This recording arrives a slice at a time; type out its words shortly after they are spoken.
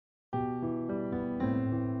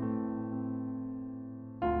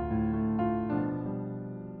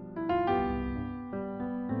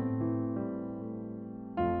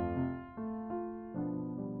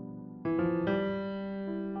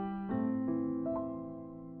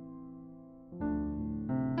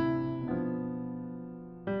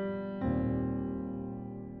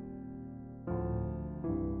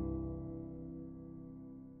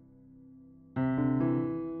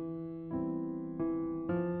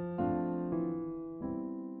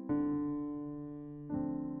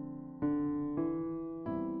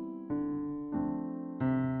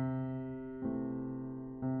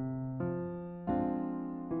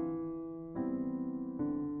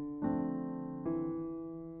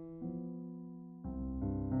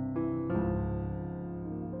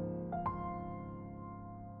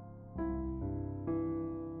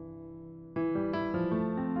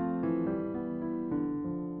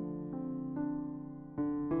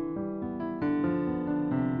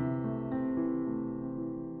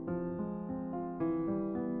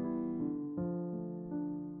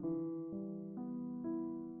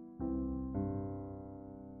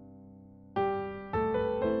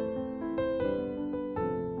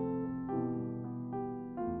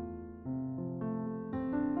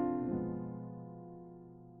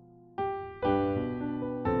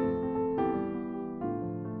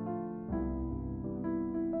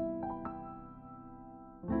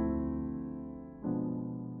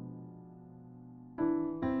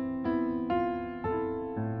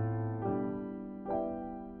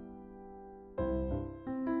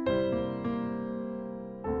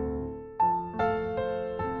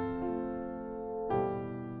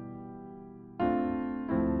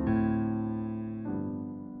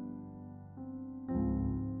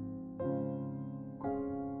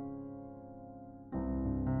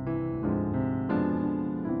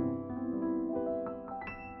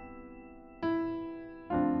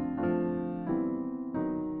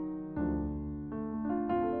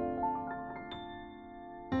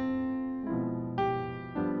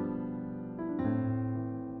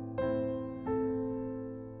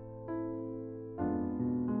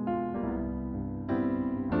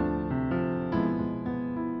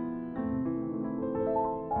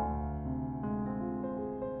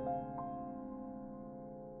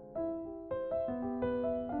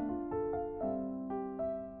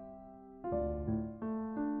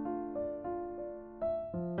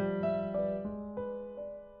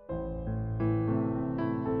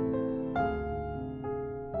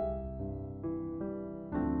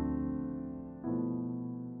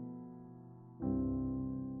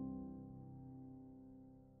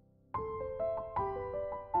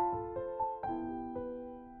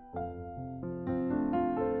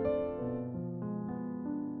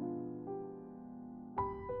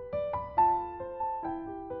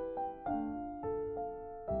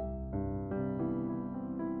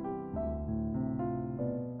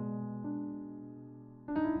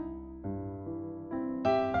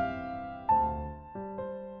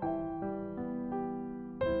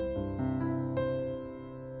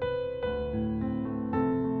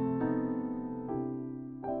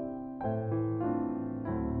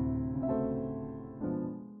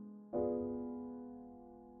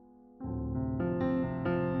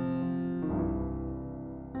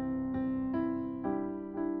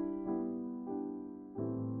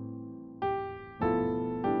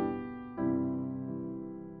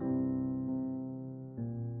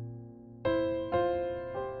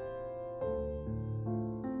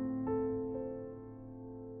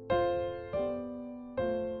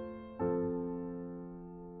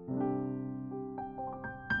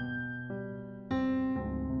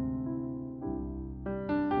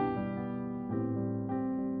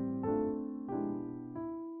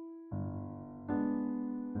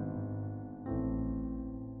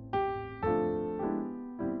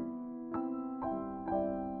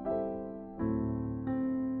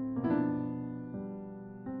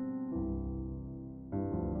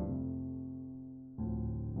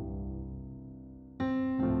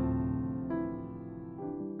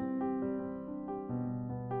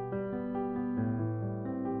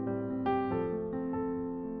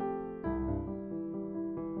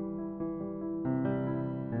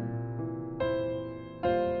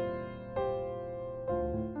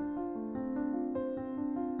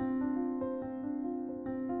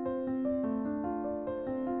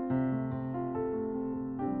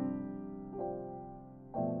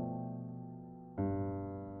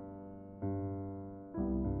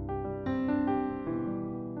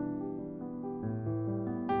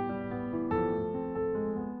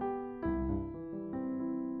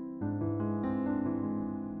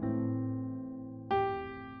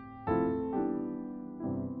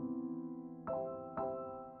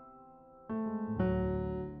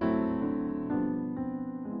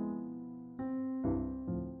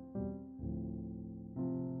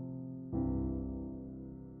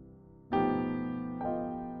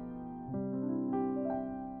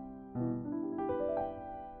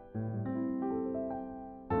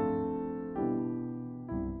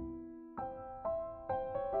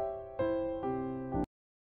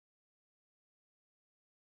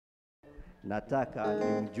Nataka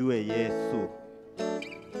nimjue Yesu.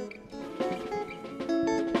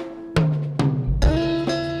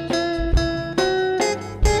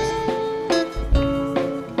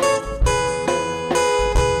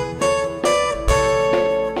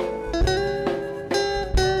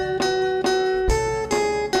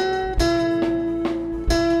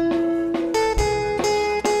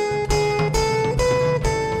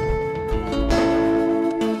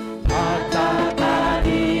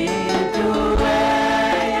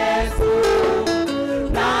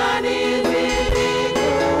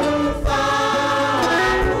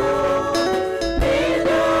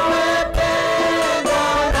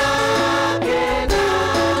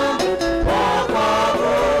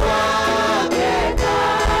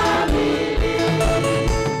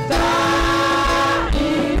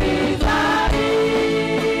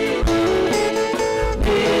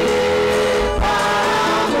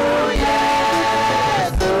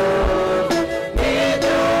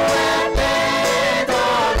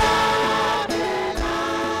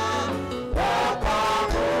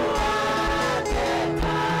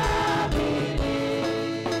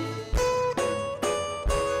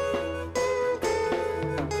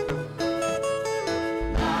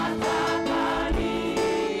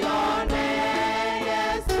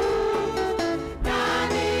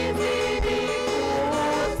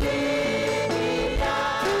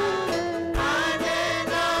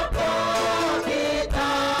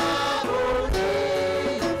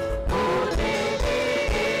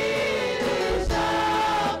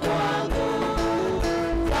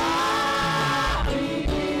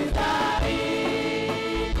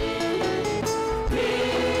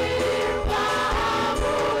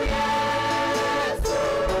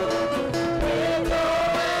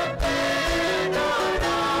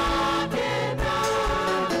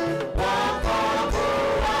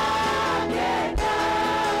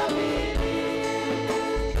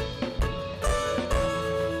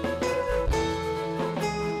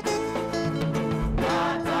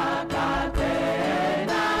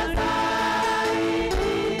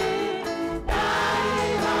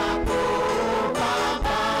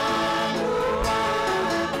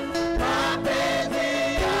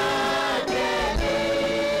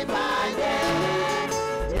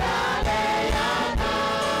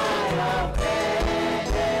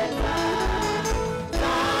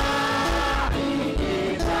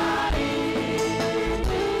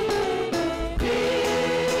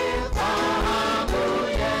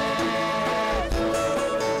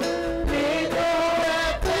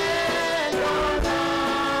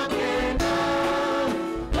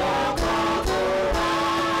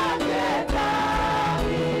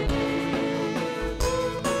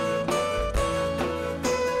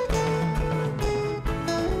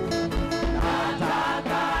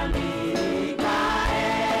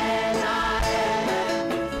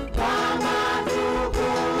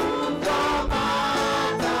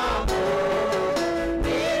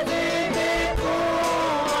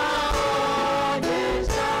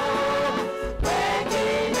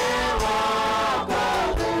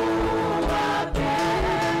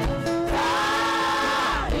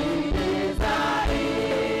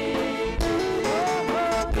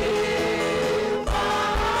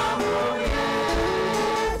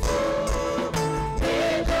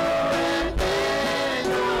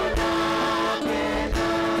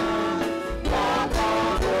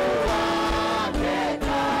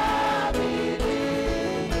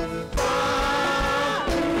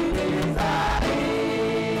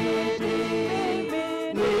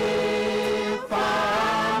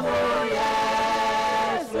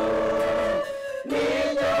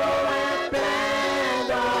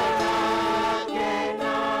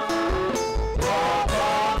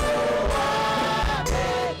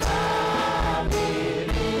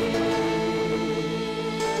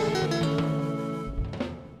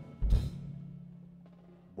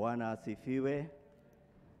 Bwana asifiwe.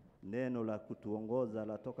 Neno la kutuongoza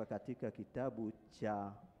latoka katika kitabu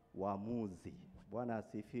cha Waamuzi. Bwana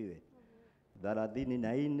asifiwe.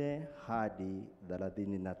 34 hadi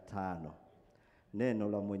 35. Neno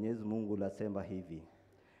la Mwenyezi Mungu lasema hivi: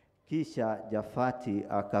 Kisha Jafati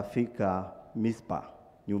akafika Mispa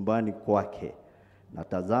nyumbani kwake, na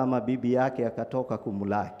tazama bibi yake akatoka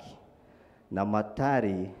kumlaki na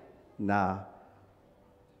matari na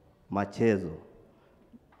machezo.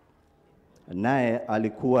 Naye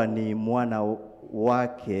alikuwa ni mwana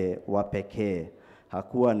wake wa pekee,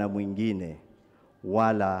 hakuwa na mwingine,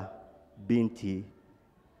 wala binti.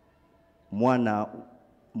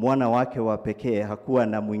 Mwana wake wa pekee, hakuwa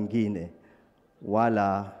na mwingine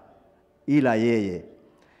wala ila yeye.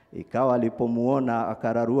 Ikawa alipomuona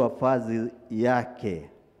akararua vazi yake,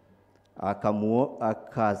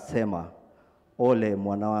 akasema, ole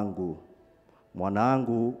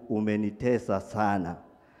mwanangu, umenitesa sana,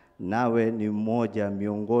 nawe ni mmoja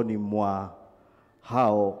miongoni mwa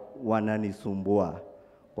hao wananisumbua,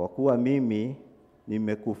 kwa kuwa mimi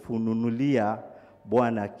nimekufunulia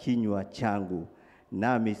Bwana kinywa changu,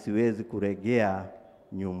 nami siwezi kurejea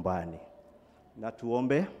nyumbani. Na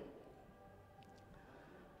tuombe.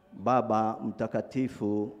 Baba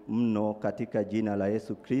mtakatifu mno, katika jina la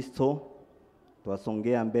Yesu Kristo,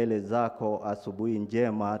 twasongea mbele zako asubuhi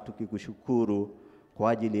njema tukikushukuru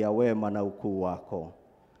kwa ajili ya wema na ukuu wako.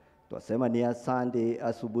 Twasema ni asante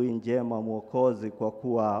asubuhi njema Mwokozi, kwa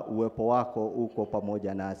kuwa uwepo wako uko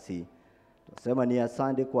pamoja nasi. Twasema ni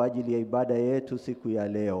asante kwa ajili ya ibada yetu siku ya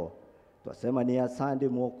leo. Twasema ni asante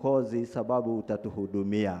Mwokozi, sababu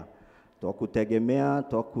utatuhudumia. Twakutegemea,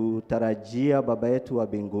 twakutarajia Baba yetu wa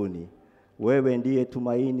mbinguni. Wewe ndiye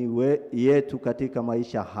tumaini yetu katika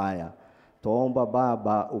maisha haya. Twaomba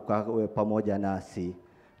Baba ukawe pamoja nasi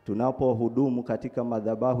tunapohudumu katika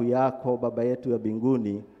madhabahu yako Baba yetu wa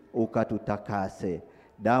mbinguni, ukatutakase.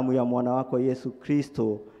 Damu ya mwana wako Yesu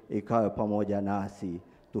Kristo ikawe pamoja nasi.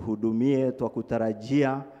 Tuhudumie,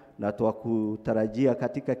 twakutarajia na twakutarajia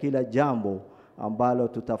katika kila jambo ambalo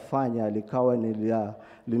tutafanya likawa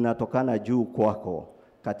linatokana juu kwako.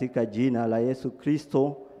 Katika jina la Yesu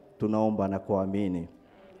Kristo tunaomba na kuamini.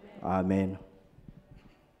 Amen.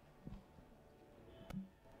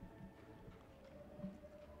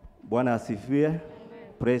 Bwana asifiwe.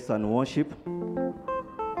 Praise and worship.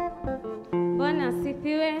 Bwana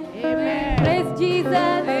asifiwe. Amen. Praise Jesus.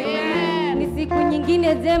 Amen. Ni siku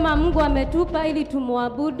nyingine njema Mungu ametupa ili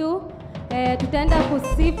tumuabudu. Tutaenda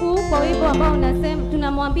kusifu kwa wimbo ambao unasema,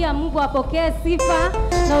 tunamwambia Mungu apokee sifa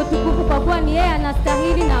na utukufu, kwa kuwa ni yeye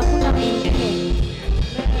anastahili na hakuna mwingine.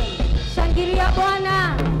 Shangilia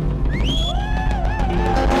Bwana.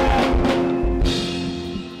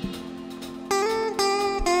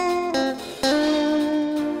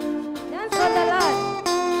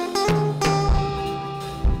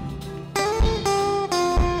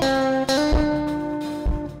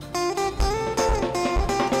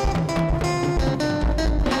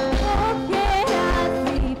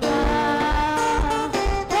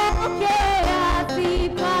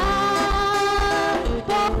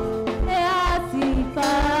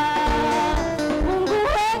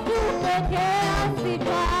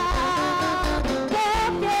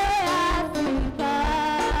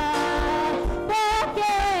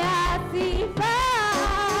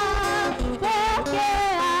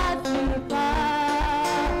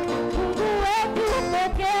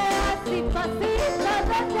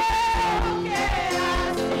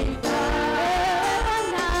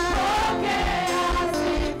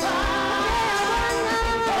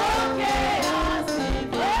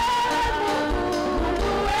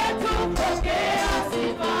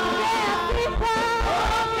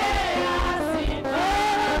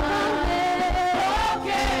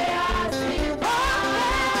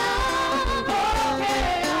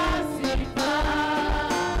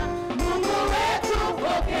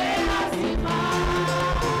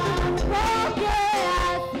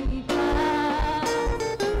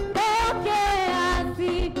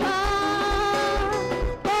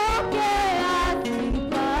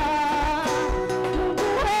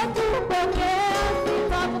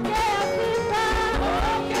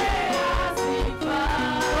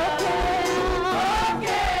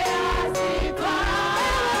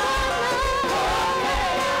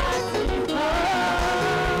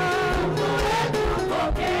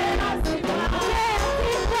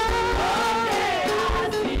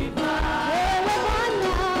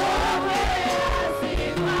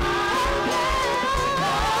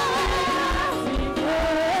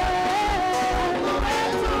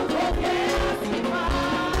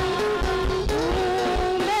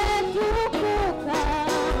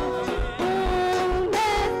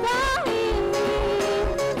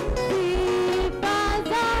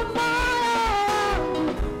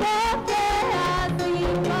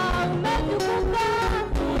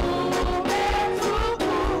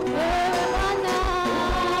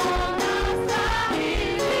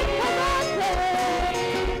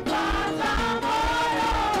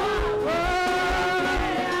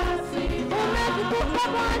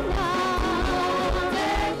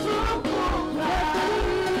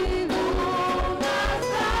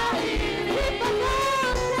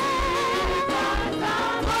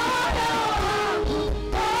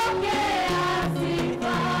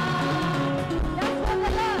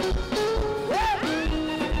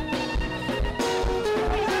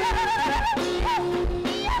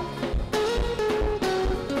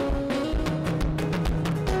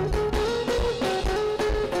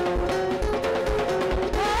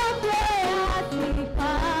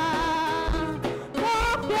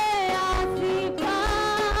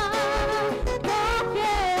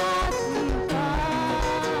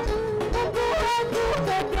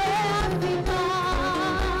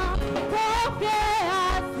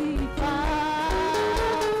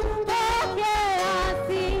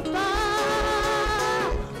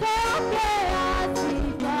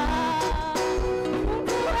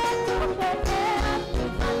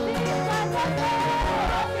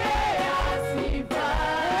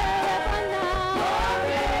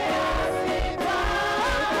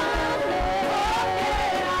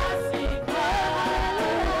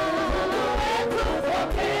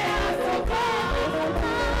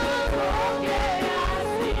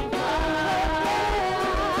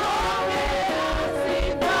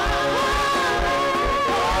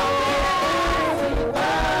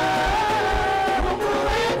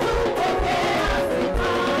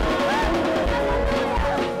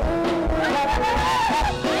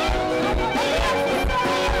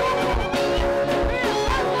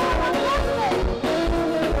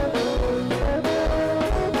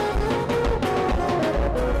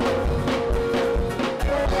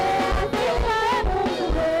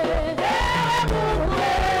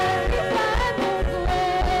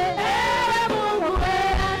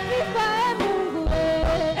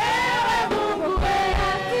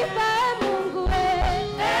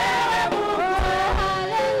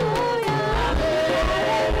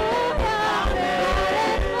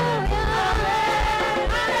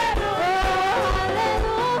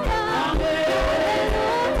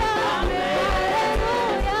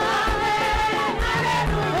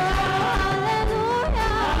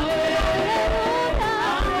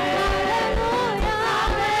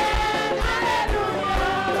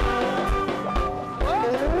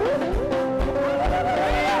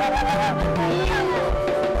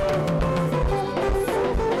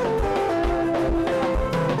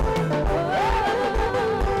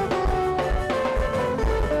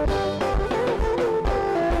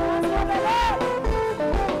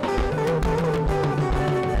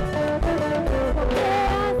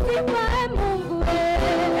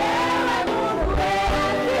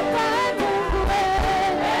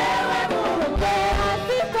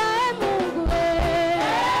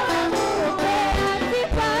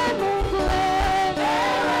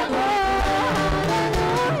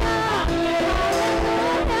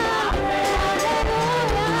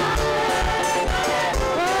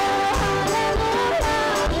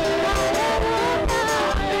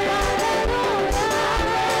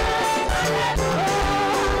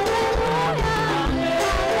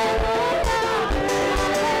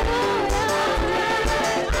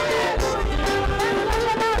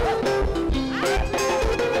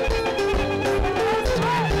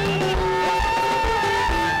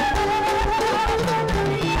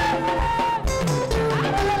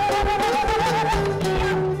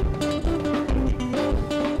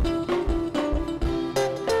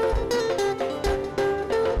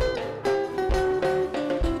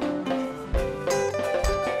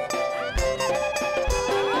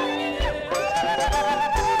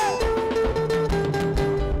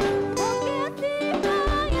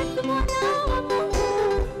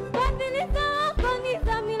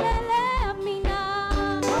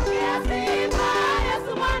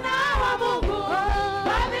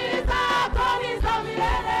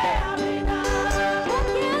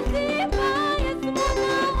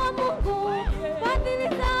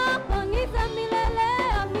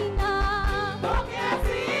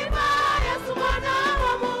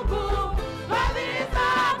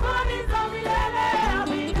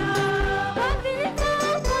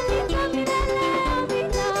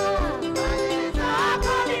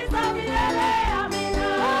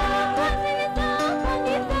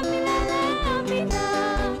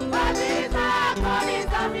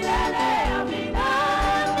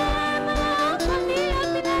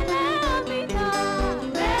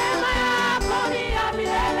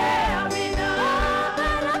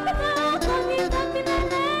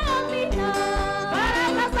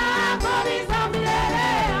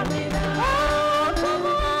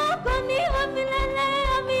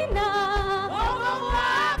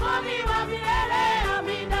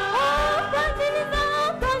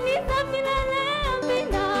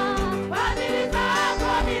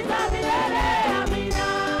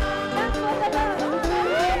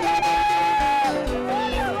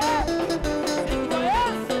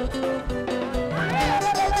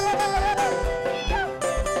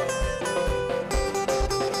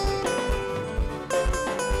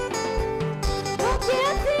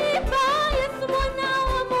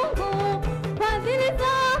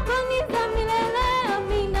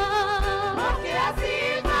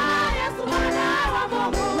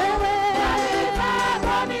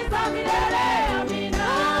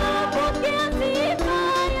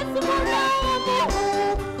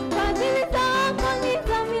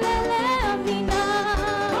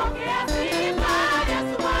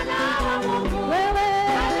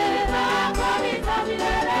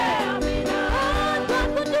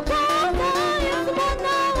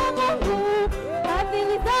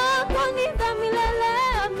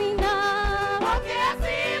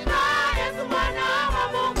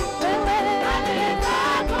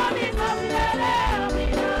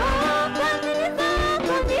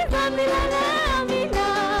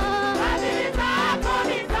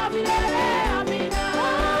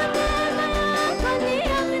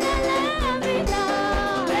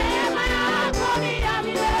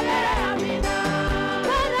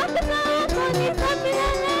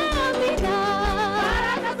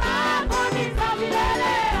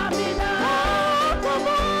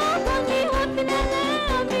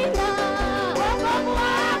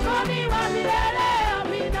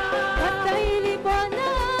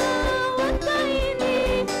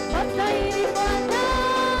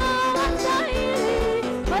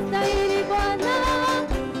 wastahili Bwana,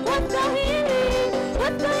 wastahili,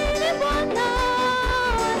 wastahili Bwana,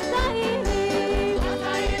 wastahili,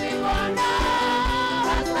 wastahili Bwana,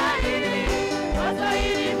 wastahili,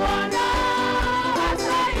 wastahili Bwana,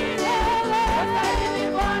 wastahili, wastahili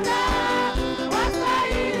Bwana,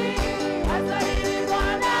 wastahili, wastahili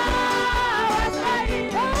Bwana, wastahili.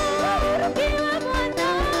 Urukiwe Bwana,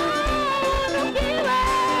 urukiwe,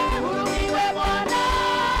 urukiwe Bwana,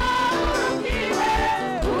 urukiwe,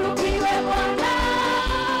 urukiwe Bwana,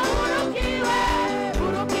 urukiwe,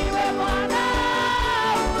 urukiwe Bwana,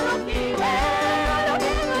 urukiwe,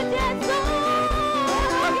 urukiwe Yesu,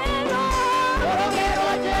 urugero, urugero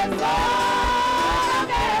Yesu,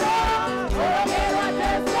 urugero, urugero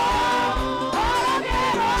Yesu,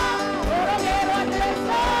 urugero, urugero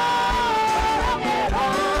Yesu, urugero,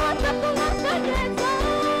 tukumata Yesu,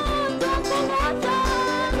 tukumata,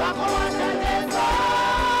 tukumata Yesu,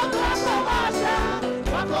 tukumata,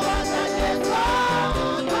 tukumata Yesu,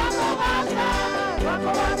 tukumata,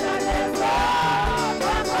 tukumata Yesu,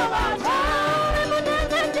 tukumata,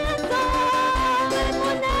 wemunene Yesu,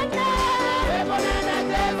 wemunene, wemunene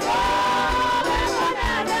Yesu,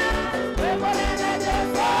 wemunene, wemunene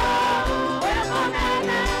Yesu,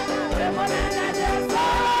 wemunene, wemunene Yesu,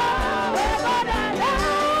 wemunene,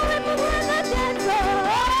 wemunene Yesu,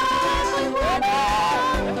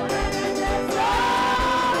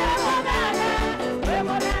 wemunene, wemunene Yesu, wemunene,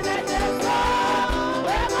 wemunene Yesu,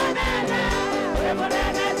 wemunene,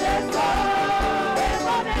 wemunene Yesu,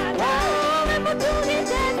 wemunene, wemutungi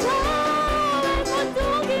Yesu,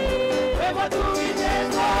 wemutungi, wemutungi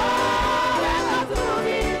Yesu,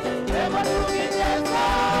 wemutungi, wemutungi Yesu,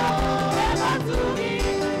 wemutungi,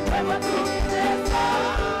 wemutungi Yesu,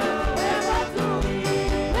 wemutungi,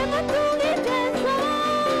 wemutungi Yesu,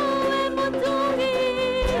 wemutungi,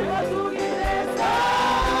 wemutungi Yesu,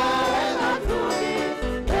 wemutungi,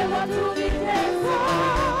 wemutungi Yesu,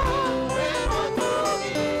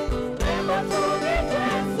 wemutungi, wemutungi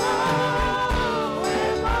Yesu,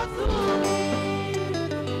 wemutungi.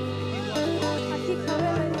 Hakika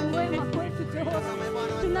wewe ni mwema kwetu Jehova.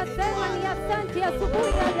 Tunasema ni asante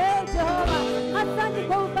asubuhi ya leo Jehova. Asante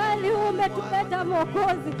kwa umbali huu umetupeta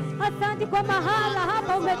Mwokozi. Asante kwa mahala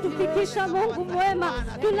hapa umetufikisha Mungu mwema.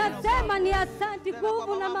 Tunasema ni asante,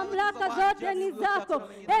 nguvu na mamlaka zote ni zako.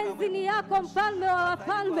 Enzi ni yako mfalme wa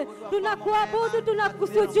wafalme. Tunakuabudu,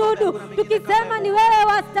 tunakusujudu. Tukisema ni wewe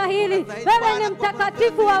wastahili. Wewe ni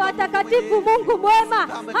mtakatifu wa watakatifu, Mungu mwema.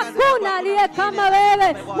 Hakuna aliye kama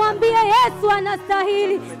wewe. Mwambie Yesu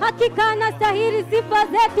anastahili. Hakika anastahili sifa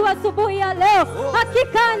zetu asubuhi ya leo.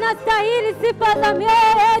 Hakika anastahili sifa za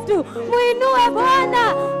mioyo yetu. Muinue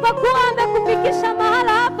Bwana kwa kuwa amekufikisha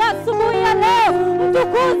mahala hapa asubuhi ya leo.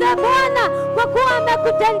 Mtukuze Bwana kwa kuwa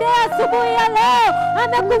amekutendea asubuhi ya leo.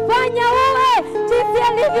 Amekufanya uwe jinsi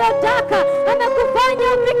alivyotaka. Amekufanya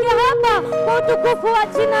ufike hapa kwa utukufu wa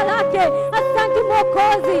jina lake. Asante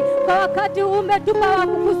Mwokozi kwa wakati huu umetupa wa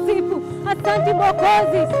kukusifu. Asante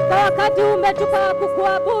Mwokozi kwa wakati huu umetupa wa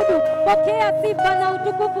kukuabudu. Pokea sifa na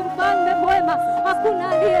utukufu, mfalme mwema. Hakuna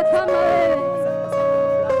aliye kama wewe.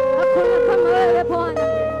 Hakuna kama wewe Bwana.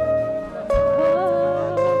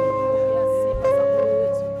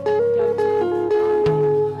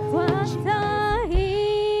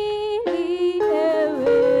 Wastahili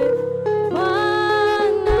ewe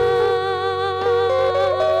Bwana,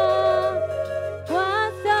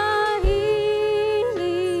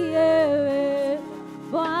 wastahili ewe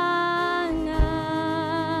Bwana,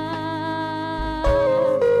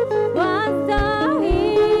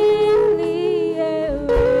 wastahili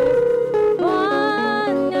ewe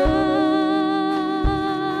Bwana.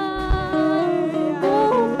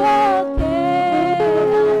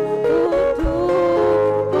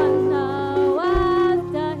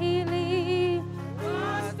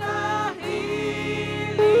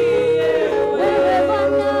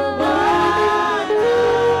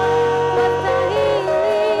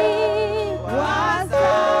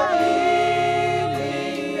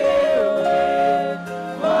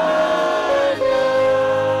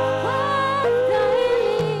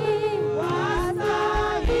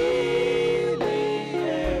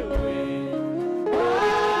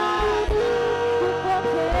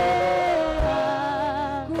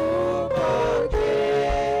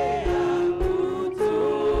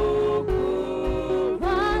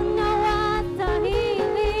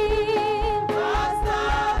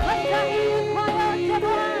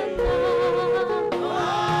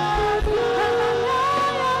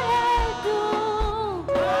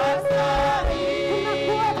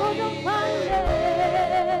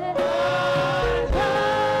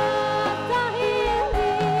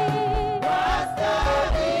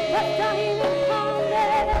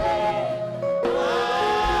 Hallelujah.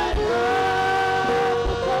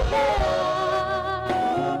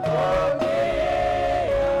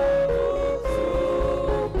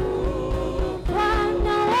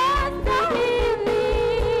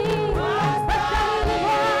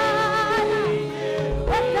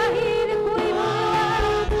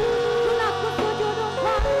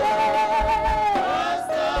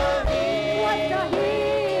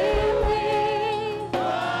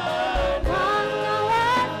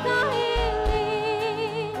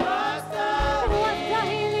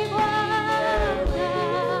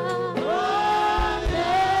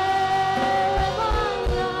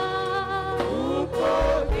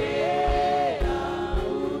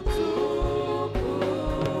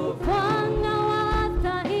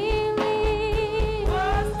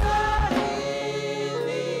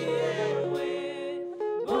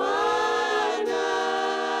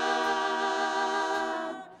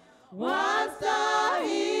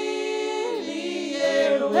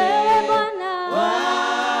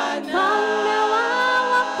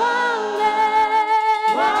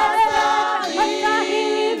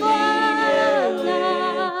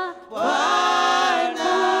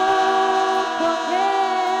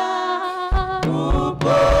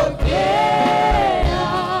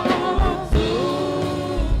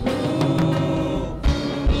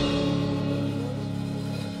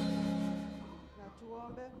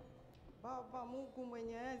 Baba Mungu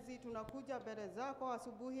Mwenyezi, tunakuja mbele zako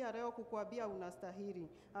asubuhi ya leo kukuambia unastahili.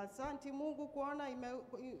 Asante Mungu kuona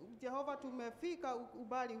Jehova tumefika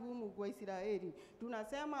ubali huu Mungu wa Israeli.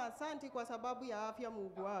 Tunasema asante kwa sababu ya afya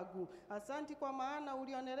Mungu wangu. Asante kwa maana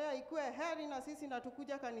ulionelea ikuwe heri na sisi na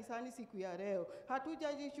tukuja kanisani siku ya leo.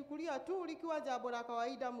 Hatujajichukulia tu likiwa jambo la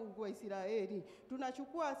kawaida Mungu wa Israeli.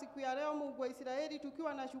 Tunachukua siku ya leo Mungu wa Israeli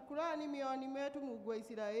tukiwa na shukrani mioyoni mwetu Mungu wa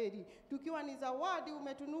Israeli. Tukiwa ni zawadi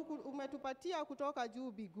umetupatia kutoka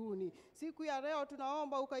juu mbinguni. Siku ya leo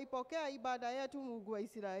tunaomba ukaipokea ibada yetu Mungu wa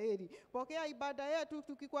Israeli. Pokea ibada yetu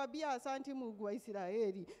tukikwambia asante Mungu wa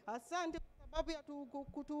Israeli. Asante sababu ya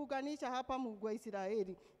kutuunganisha hapa Mungu wa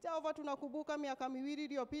Israeli. Jehova, tunakumbuka miaka 2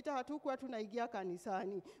 iliyopita hatukuwa tunaingia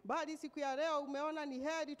kanisani. Bali siku ya leo umeona ni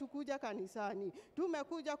heri tukuja kanisani.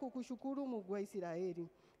 Tumekuja kukushukuru Mungu wa Israeli.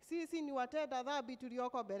 Sisi ni watenda dhambi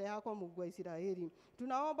tulioko mbele yako Mungu wa Israeli.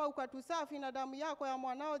 Tunaomba ukatusafi na damu yako ya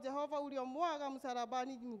mwanao Jehova uliomwaga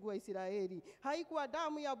msalabani Mungu wa Israeli. Haikuwa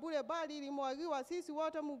damu ya bure bali ilimwagiwa sisi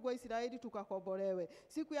wote Mungu wa Israeli tukakombolewe.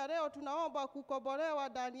 Siku ya leo tunaomba kukombolewa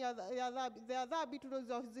ndani ya dhambi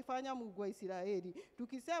tulizozifanya Mungu wa Israeli.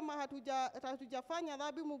 Tukisema hatujafanya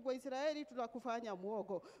dhambi Mungu wa Israeli tutakufanya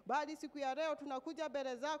muogo. Bali siku ya leo tunakuja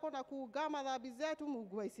mbele zako na kuungama dhambi zetu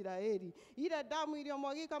Mungu wa Israeli. Ile damu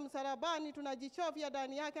iliyomwagika msalabani tunajichovya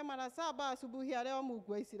ndani yake mara 7 asubuhi ya leo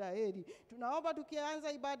Mungu wa Israeli. Tunaomba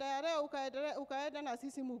tukianza ibada ya leo ukaenda na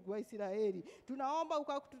sisi Mungu wa Israeli. Tunaomba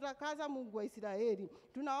ukatutakaza Mungu wa Israeli.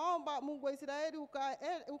 Tunaomba Mungu wa Israeli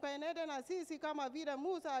ukaenende na sisi kama vile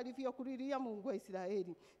Musa alivyokulilia Mungu wa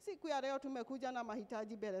Israeli. Siku ya leo tumekuja na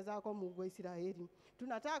mahitaji mbele zako Mungu wa Israeli.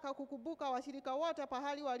 Tunataka kukumbuka washirika wote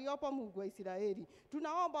pahali waliopo Mungu wa Israeli.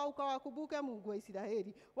 Tunaomba ukawakumbuke Mungu wa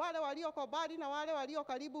Israeli. Wale walioko mbali na wale walio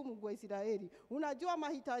karibu Mungu wa Israeli. Unajua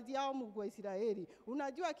mahitaji yao Mungu wa Israeli.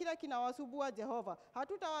 Unajua kila kinawasubua Jehova.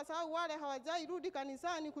 Hatutawasahau wale hawajairudi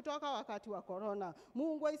kanisani kutoka wakati wa corona.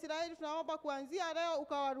 Mungu wa Israeli, tunaomba kuanzia leo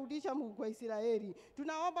ukawarudisha Mungu wa Israeli.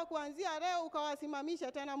 Tunaomba kuanzia leo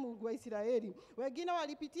ukawasimamisha tena Mungu wa Israeli. Wengine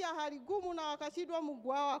walipitia hali gumu na wakashindwa Mungu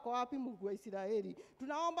wao wako wapi Mungu wa Israeli.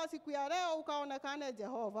 Tunaomba siku ya leo ukaonekane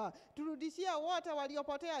Jehova. Turudishie wote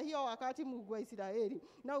waliopotea hiyo wakati Mungu wa Israeli.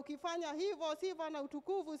 Na ukifanya hivyo sifa na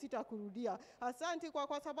utukufu sitakurudia. Asante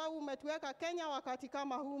kwa sababu umetuweka Kenya wakati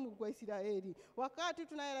kama huu Mungu wa Israeli. Wakati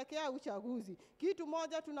tunaelekea uchaguzi. Kitu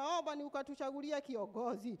moja tunaomba ni ukatuchagulia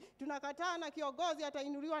kiongozi. Tunakataa na kiongozi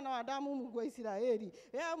atainuliwa na wadamu Mungu wa Israeli.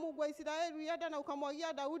 Mungu wa Israeli ulienda na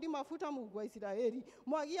ukamwagia Daudi mafuta Mungu wa Israeli.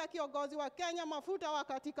 Mwagia kiongozi wa Kenya mafuta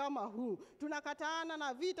wakati kama huu. Tunakataana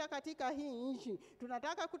na vita katika hii nchi.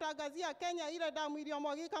 Tunataka kutangazia Kenya ile damu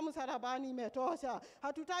iliyomwagika msalabani imetosha.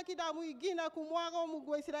 Hatutaki damu ingine kumwaga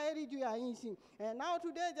Mungu wa Israeli juu ya nchi. Now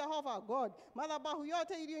today Jehovah God, madhabahu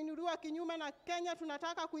yote iliyoinuliwa kinyume na Kenya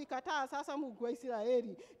tunataka kuikataa sasa Mungu wa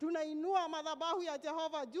Israeli. Tunainua madhabahu ya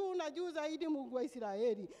Jehova juu na juu zaidi Mungu wa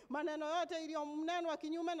Israeli. Maneno yote iliyomnenwa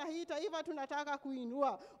kinyume na hii taifa tunataka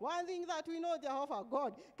kuinua. One thing that we know Jehovah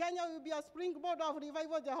God, Kenya will be a springboard of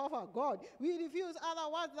revival Jehovah God. We refuse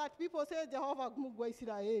other words that people say Jehovah Mungu wa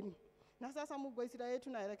Israeli. Na sasa Mungu wa Israeli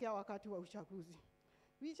tunaelekea wakati wa uchaguzi.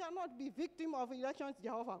 We shall not be victim of elections,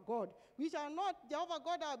 Jehovah God. We shall not, Jehovah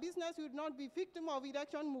God, our business will not be victim of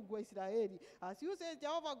election, Mungu wa Israeli. As you say,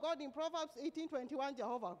 Jehovah God, in Proverbs 18:21,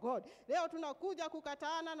 Jehovah God. Leo tunakuja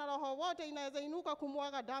kukataana na roho wote inaweza inuka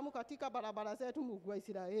kumwaga damu katika barabara zetu, Mungu wa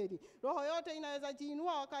Israeli. Roho yote inaweza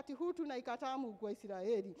jiinua wakati huu tunaikataa, Mungu wa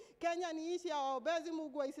Israeli. Kenya ni nchi ya waombezi,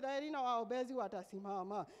 Mungu wa Israeli, na waombezi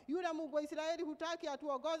watasimama. Yule Mungu wa Israeli hutaki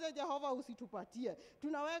atuongoze, Jehova usitupatie.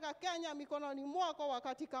 Tunaweka Kenya mikononi mwako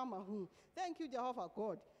wakati kama huu. Thank you, Jehovah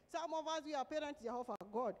God. Some of us, we are parents, Jehovah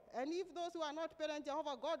God. And if those who are not parents,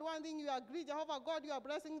 Jehovah God, one thing you agree, Jehovah God, you are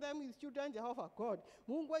blessing them with children, Jehovah God.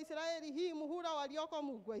 Mungu wa Israeli, hii muhula walioko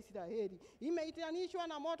Mungu wa Israeli imeitanishwa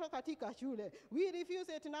na moto katika shule. We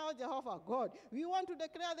refuse it now, Jehovah God. We want to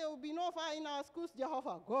declare there will be no fire in our schools,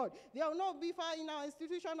 Jehovah God. There will not be fire in our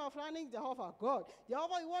institution of learning, Jehovah God.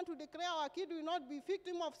 Jehovah, we want to declare our kids will not be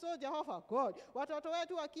victim of so, Jehovah God. Watoto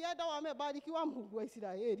wetu wakienda wamebarikiwa, Mungu wa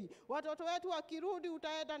Israeli. Watoto wetu wakirudi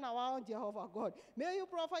utaenda na wao, Jehovah God. May you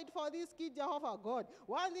provide for this kid, Jehovah God.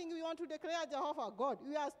 One thing we want to declare, Jehovah God,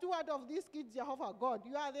 we are steward of this kid, Jehovah God.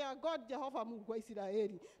 You are their God, Jehovah Mungu wa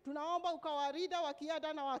Israeli. Tunaomba ukawarida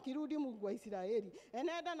wakienda na wakirudi, Mungu wa Israeli.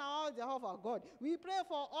 Enenda na wao, Jehovah God. We pray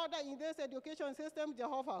for order in this education system,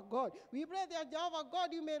 Jehovah God. We pray that, Jehovah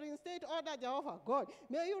God, you may reinstate order, Jehovah God.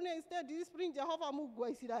 May you reinstate discipline, Jehovah Mungu wa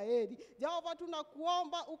Israeli. Jehovah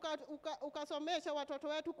tunakuomba ukasomesha watoto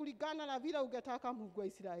wetu kulingana na vile ungetaka, Mungu wa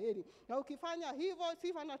Israeli. Israeli. Na ukifanya hivyo,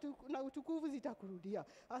 sifa na utukufu zitakurudia.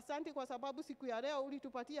 Asante kwa sababu siku ya leo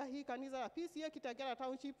ulitupatia hii kanisa la Pcea Kitengela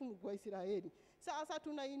Township, Mungu wa Israeli. Sasa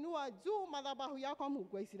tunainua juu madhabahu yako,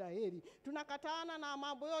 Mungu wa Israeli. Tunakataana na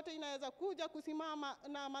mambo yote inaweza kuja kusimama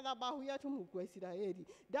na madhabahu yetu, Mungu wa Israeli.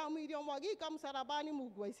 Damu iliyomwagika msalabani,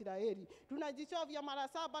 Mungu wa Israeli. Tunajichovya mara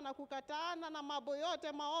 7 na kukataana na mambo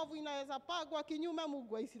yote maovu inaweza pagwa kinyume,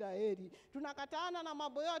 Mungu wa Israeli. Tunakataana na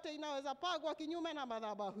mambo yote inaweza pagwa kinyume na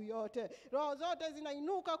madhabahu yote. Roho zote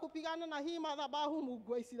zinainuka kupigana na hii madhabahu,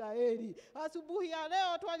 Mungu wa Israeli. Asubuhi ya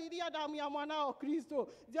leo twalilia damu ya mwanao Kristo.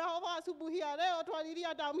 Jehova, asubuhi ya leo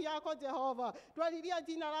twalilia damu yako Jehova. Twalilia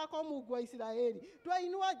jina lako, Mungu wa Israeli.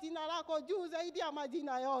 Twainua jina lako juu zaidi ya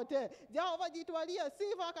majina yote. Jehova, jitwalie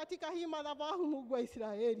sifa katika hii madhabahu, Mungu wa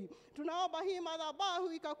Israeli. Tunaomba hii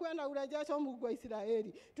madhabahu ikakuwe na urejesho, Mungu wa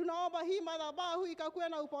Israeli. Tunaomba hii madhabahu ikakuwe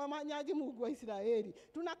na uponyaji, Mungu wa Israeli.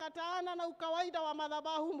 Tunakataana na ukawaida wa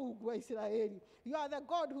madhabahu, Mungu wa Israeli. You are the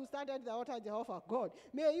God who started the altar, Jehovah God.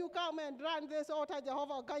 May you come and run this altar,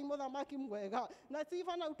 Jehovah God, mudhamaki mwega. Na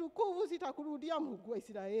sifa na utukufu zitakurudia, Mungu wa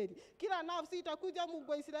Israeli. Kila nafsi itakuja,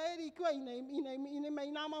 Mungu wa Israeli, ikiwa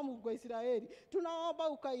imeinama, Mungu wa Israeli. Tunaomba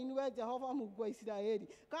ukainue, Jehova, Mungu wa Israeli.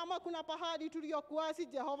 Kama kuna pahali tuliokuasi,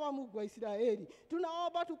 Jehova, Mungu wa Israeli,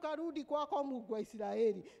 tunaomba tukarudi kwako, Mungu wa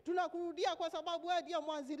Israeli. Tunakurudia kwa sababu wewe ndiye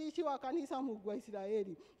mwanzilishi wa kanisa, Mungu wa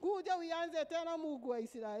Israeli. Kuja uanze tena, Mungu wa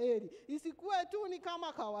Israeli. Isikuwe tu ni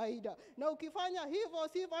kama kawaida. Na ukifanya hivyo,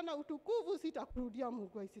 sifa na utukufu zitakurudia,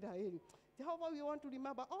 Mungu wa Israeli. Jehovah, we want to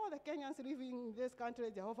remember all the Kenyans living in this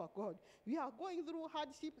country, Jehovah God. We are going through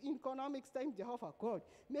hardship in economics time, Jehovah God.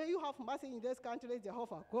 May you have mercy in this country,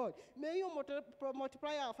 Jehovah God. May you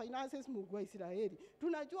multiply our finances, Mungu wa Israeli.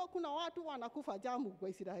 Tunajua kuna watu wanakufa njaa, Mungu wa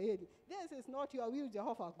Israeli. This is not your will,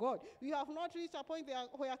 Jehovah God. We have not reached a point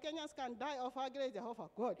where Kenyans can die of hunger, Jehovah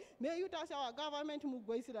God. May you touch our government,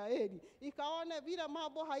 Mungu wa Israeli. Ikaone vile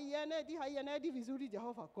mambo haienedi vizuri,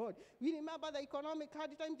 Jehovah God. We remember the economic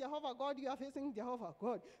hard time, Jehovah God, you are facing, Jehovah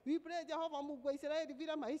God. We pray, Jehovah, Mungu wa Israeli,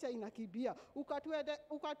 vile maisha inakibia,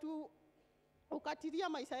 ukatilia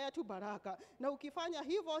maisha yetu baraka. Na ukifanya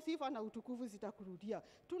hivyo, sifa na utukufu zitakurudia.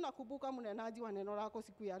 Tunakumbuka mnenaji wa neno lako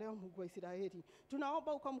siku ya leo, Mungu wa Israeli.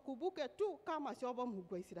 Tunaomba ukamkumbuke tu kama shobo,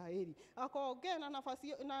 Mungu wa Israeli. Akaongee na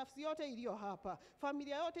nafsi yote iliyo hapa,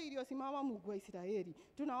 familia yote iliyosimama, Mungu wa Israeli.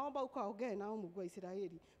 Tunaomba ukaongee nao, Mungu wa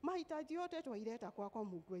Israeli. Mahitaji yote twaileta kwako,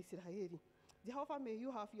 Mungu wa Israeli. Jehovah, may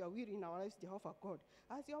you have your will in our lives, Jehovah God.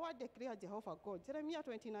 As your word declares, Jehovah God, Jeremiah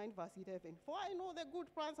 29 verse 11, for I know the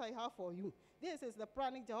good plans I have for you. This is the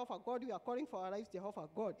planning, Jehovah God, we are calling for our lives, Jehovah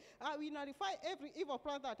God. We nullify every evil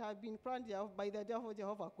plan that has been planned by the devil,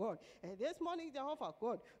 Jehovah God. And this morning, Jehovah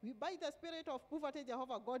God, we bind the spirit of poverty,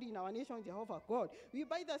 Jehovah God, in our nation, Jehovah God. We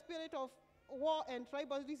bind the spirit of war and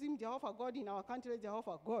tribalism, Jehovah God, in our country,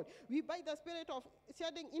 Jehovah God. We bind the spirit of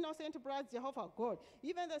shedding innocent blood, Jehovah God.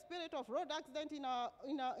 Even the spirit of road accident in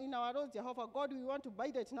our roads, Jehovah God, we want to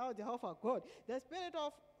bind it now, Jehovah God. The spirit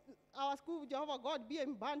of our school, Jehovah God,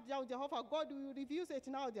 being banned down, Jehovah God, we will refuse it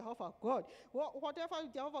now, Jehovah God. Whatever,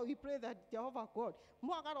 Jehovah, we pray that, Jehovah God,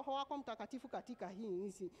 mwaga roho wako mtakatifu katika hii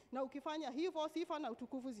nchi. Na ukifanya hivyo, sifa na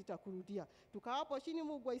utukufu zitakurudia. Tukahapo chini,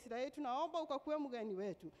 Mungu wa Israeli, tunaomba ukakuwe mgeni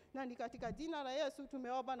wetu. Na ni katika jina la Yesu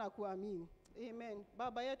tumeomba na kuamini. Amen.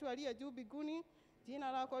 Baba yetu aliye juu mbinguni,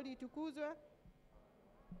 jina lako litukuzwe.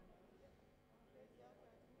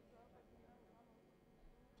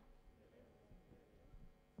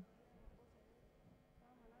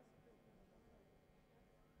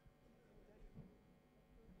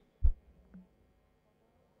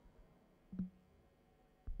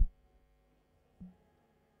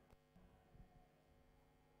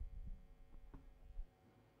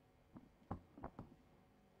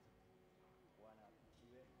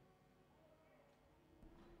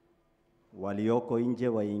 Walioko nje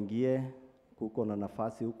waingie, kuko na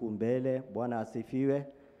nafasi huku mbele. Bwana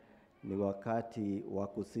asifiwe. Ni wakati wa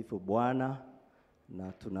kusifu Bwana,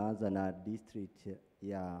 na tunaanza na district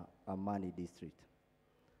ya Amani district.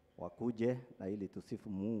 Wakuje na ili tusifu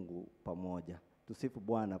Mungu pamoja. Tusifu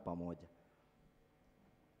Bwana pamoja.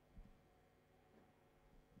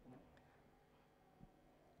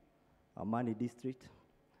 Amani district.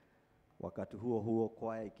 Wakati huo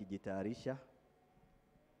kwaya ikijitayarisha.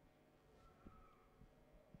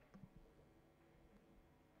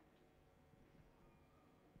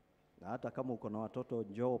 Na hata kama uko na watoto,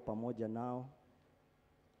 njoo pamoja nao.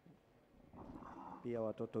 Pia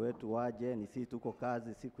watoto wetu waje, ni sisi tuko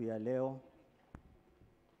kazi siku ya leo.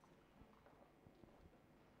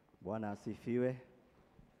 Bwana asifiwe.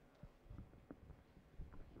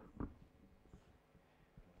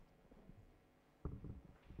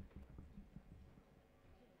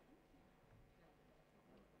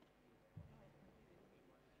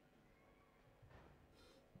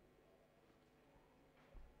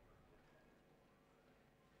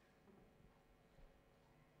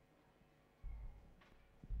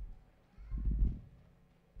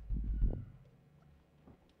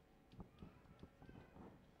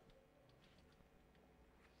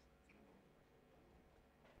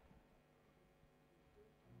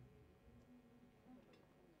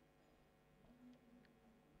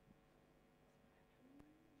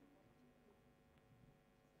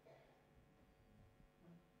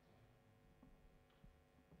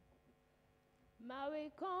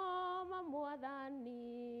 mawikoma mwathani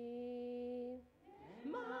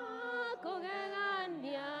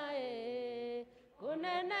makugegania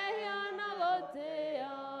kunenehio na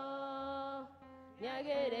gutio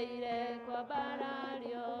niagereire kwa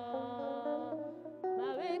barario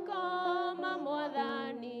mawikoma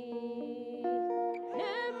mwathani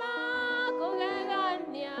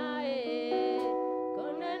makugegania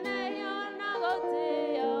kunenehio na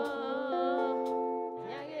gutio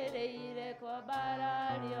niagereire kwa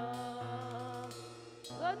barario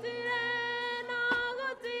gutire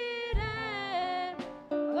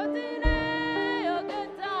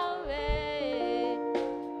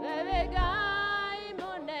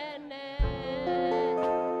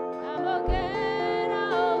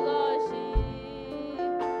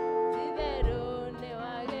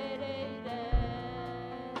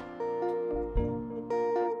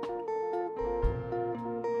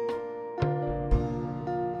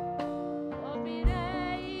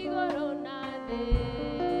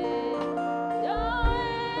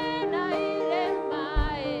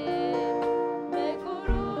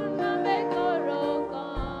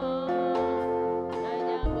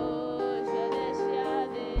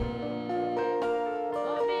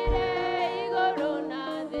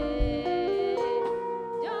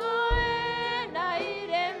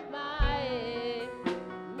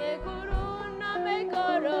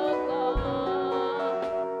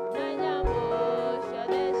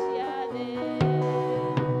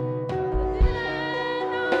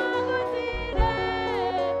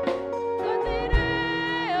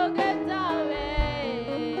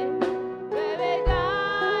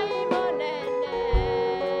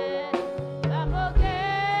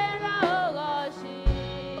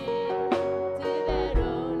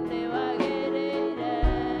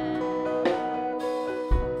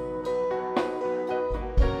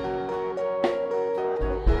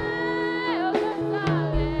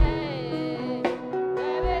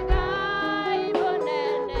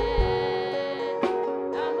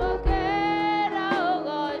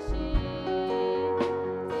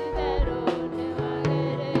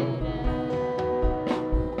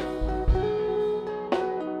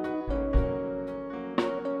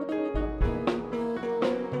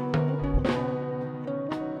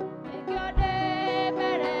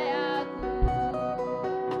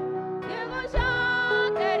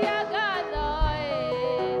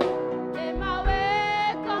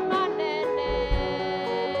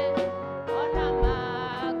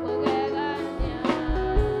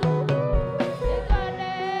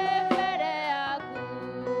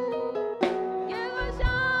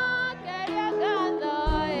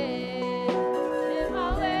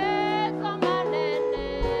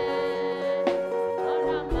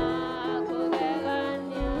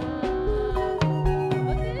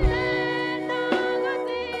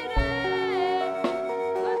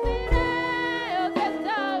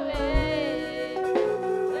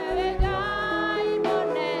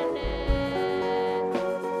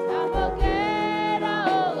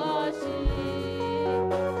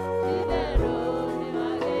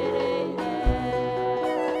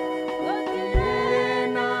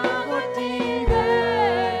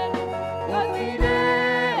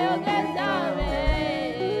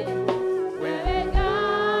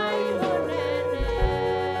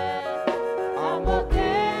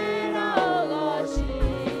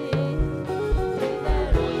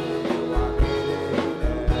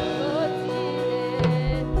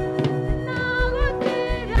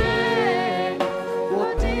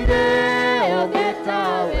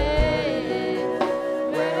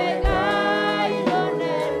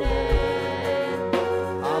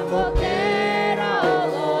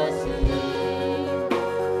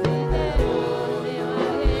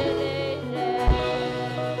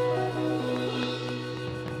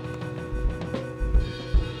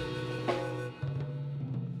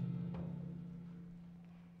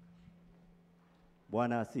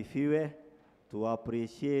Bwana asifiwe. Tu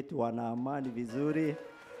appreciate wana amani vizuri.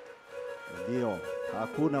 Ndio,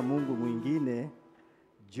 hakuna Mungu mwingine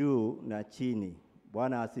juu na chini.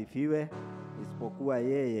 Bwana asifiwe, isipokuwa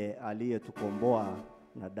yeye aliyetukomboa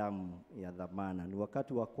na damu ya dhamana. Ni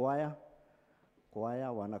wakati wa kwaya.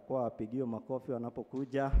 Kwaya wanakuwa wapigiwe makofi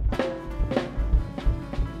wanapokuja. Aye.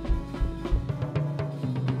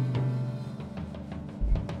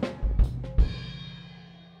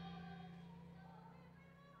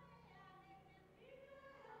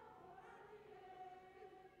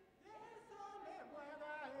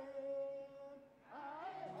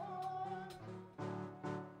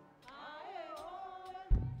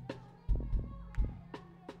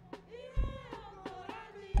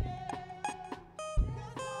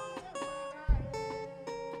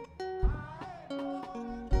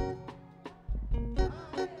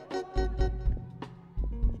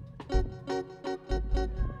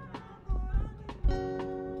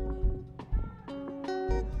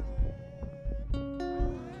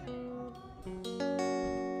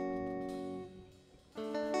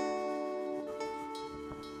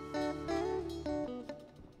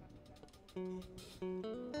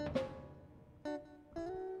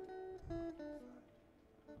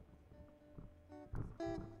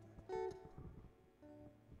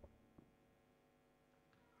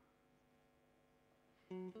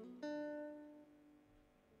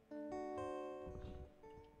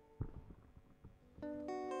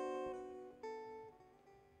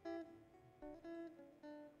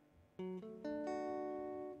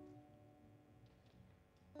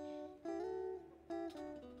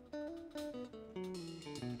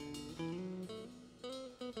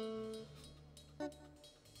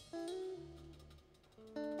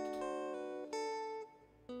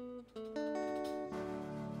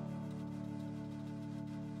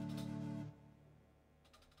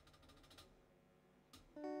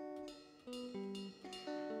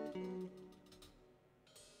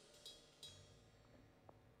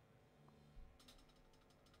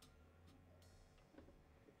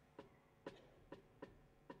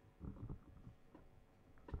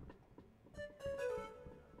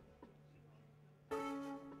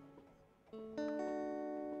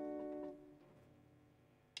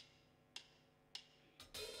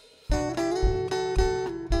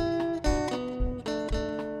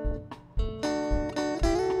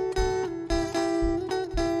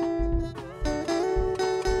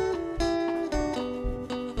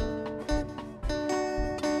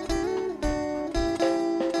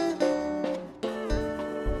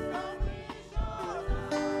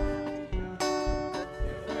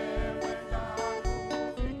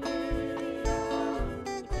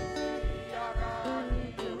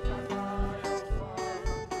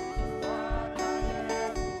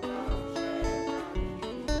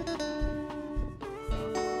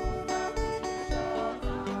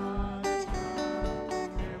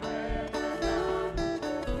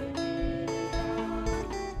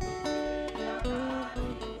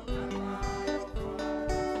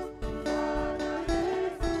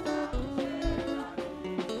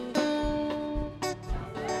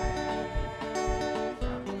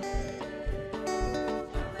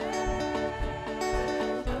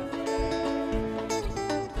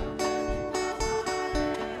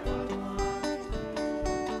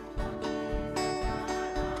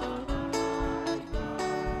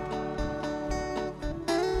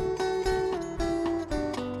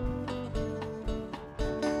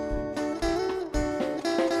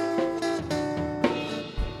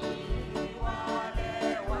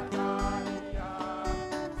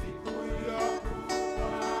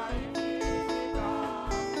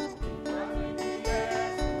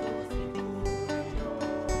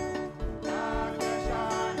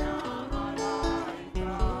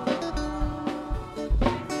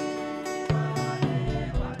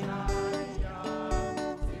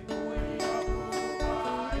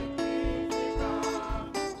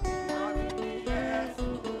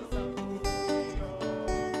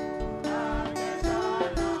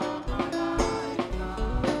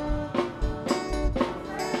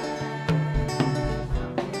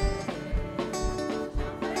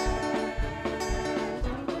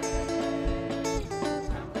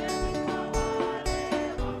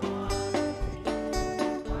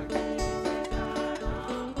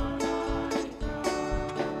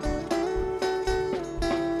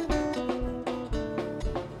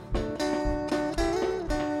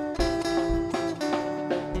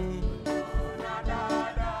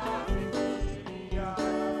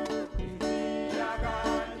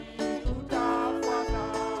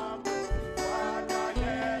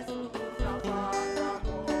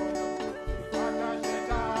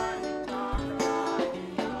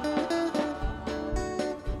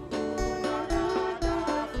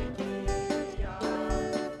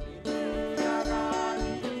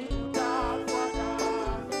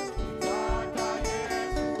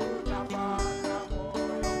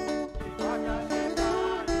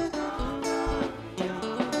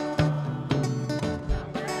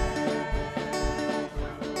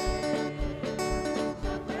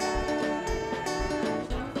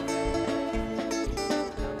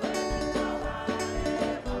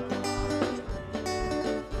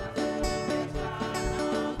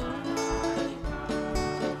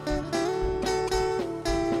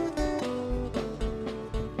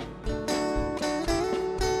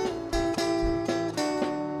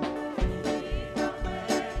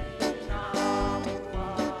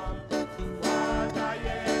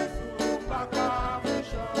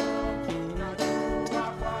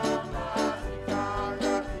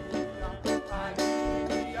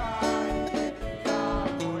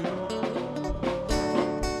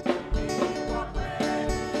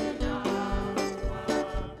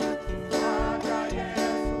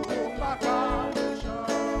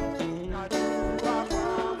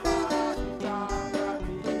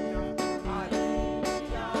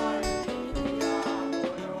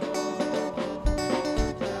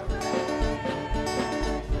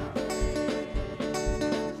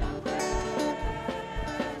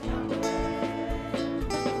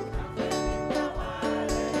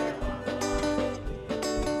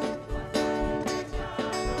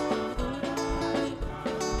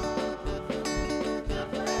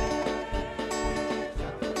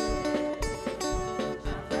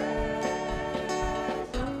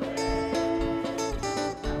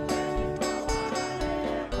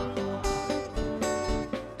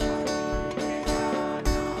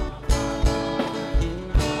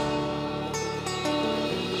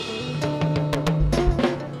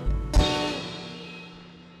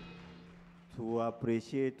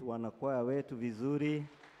 appreciate wanakwaya wetu vizuri,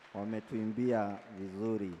 wametuimbia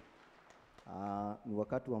vizuri. Ni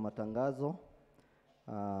wakati wa matangazo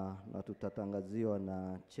na tutatangaziwa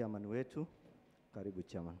na chairman wetu. Karibu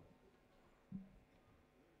chairman.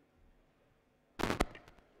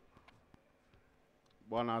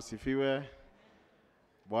 Bwana asifiwe.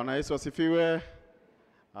 Bwana Yesu asifiwe.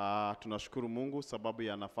 Tunashukuru Mungu sababu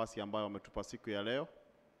ya nafasi ambayo ametupa siku ya leo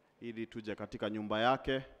ili tuje katika nyumba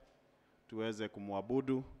yake, tuweze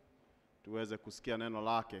kumwabudu, tuweze kusikia neno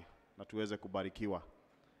lake na tuweze kubarikiwa.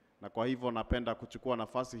 Na kwa hivyo napenda kuchukua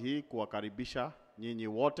nafasi hii kuwakaribisha nyinyi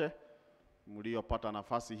wote mliopata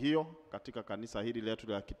nafasi hiyo katika kanisa hili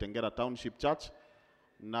letu la Kitengela Township Church,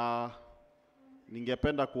 na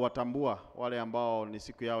ningependa kuwatambua wale ambao ni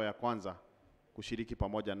siku yao ya kwanza kushiriki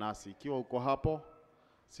pamoja nasi. Ikiwa uko hapo,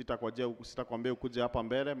 sitakwambia ukuje hapa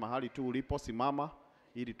mbele, mahali tu ulipo simama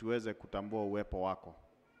ili tuweze kutambua uwepo wako.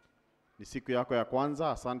 Ni siku yako ya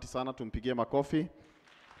kwanza, asante sana, tumpigie makofi.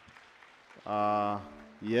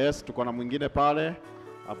 Yes, tuko na mwingine pale,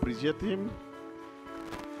 appreciate him.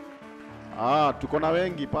 Tuko na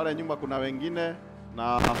wengi pale nyuma, kuna wengine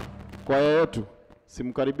na kwaya yetu.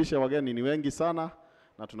 Simkaribishe wageni, ni wengi sana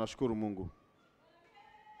na tunashukuru Mungu.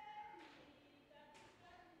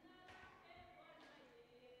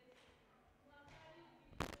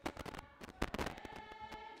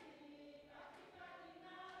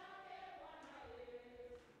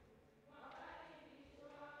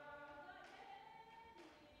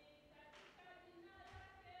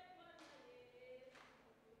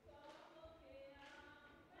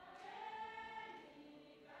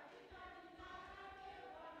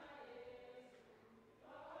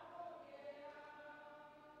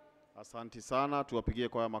 Asante sana, tuwapigie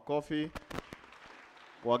kwa makofi.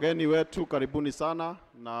 Wageni wetu karibuni sana,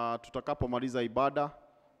 na tutakapomaliza ibada,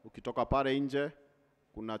 ukitoka pale nje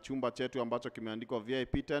kuna chumba chetu ambacho kimeandikwa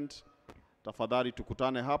VIP tent. Tafadhali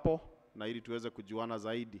tukutane hapo na ili tuweze kujuana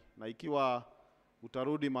zaidi. Na ikiwa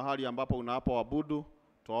utarudi mahali ambapo unapoabudu,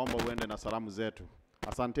 tuomba uende na salamu zetu.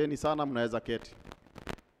 Asanteni sana, mnaweza keti.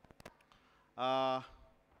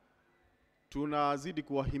 Tunazidi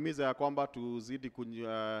kuwahimiza ya kwamba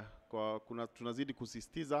tunazidi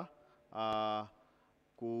kusisitiza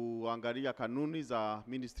kuangalia kanuni za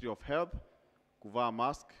Ministry of Health, kuvaa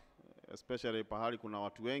mask, especially pahali kuna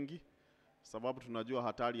watu wengi, sababu tunajua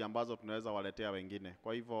hatari ambazo tunaweza waletea wengine.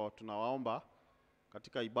 Kwa hivyo tunawaomba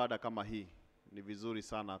katika ibada kama hii, ni vizuri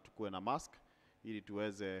sana tukue na mask ili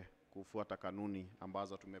tuweze kufuata kanuni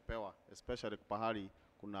ambazo tumepewa, especially pahali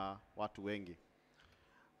kuna watu wengi.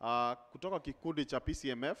 Kutoka kikundi cha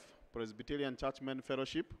PCMF, Presbyterian Churchmen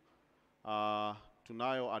Fellowship,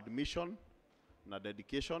 tunayo admission na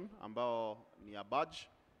dedication ambao ni a badge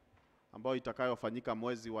ambao itakayofanyika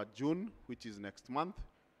mwezi wa June, which is next month,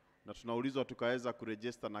 na tunaulizwa tukaweza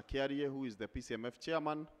kuregister na Kiarie, who is the PCMF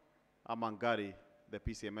chairman, ama Ngari, the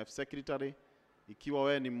PCMF secretary. Ikiwa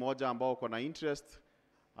wewe ni mmoja ambao uko na interest,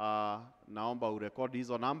 naomba urekodi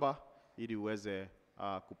hizo namba ili uweze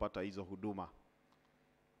kupata hizo huduma.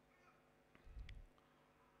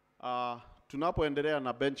 Tunapoendelea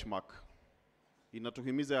na benchmark,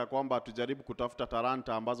 inatuhimiza ya kwamba tujaribu kutafuta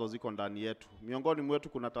talanta ambazo ziko ndani yetu. Miongoni mwetu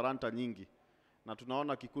kuna talanta nyingi, na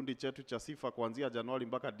tunaona kikundi chetu cha sifa kuanzia Januari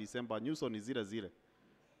mpaka Disemba nyuso ni zile zile.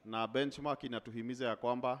 Na benchmark inatuhimiza ya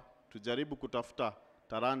kwamba tujaribu kutafuta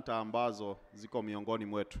talanta ambazo ziko miongoni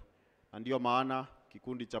mwetu. Na ndio maana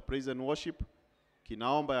kikundi cha Praise and Worship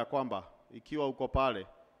kinaomba ya kwamba ikiwa uko pale,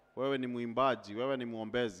 wewe ni muimbaji, wewe ni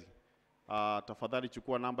muombezi, tafadhali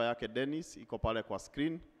chukua namba yake Dennis, iko pale kwa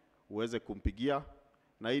screen, uweze kumpigia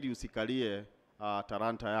na ili usikalie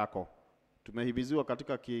talanta yako. Tumehimiziwa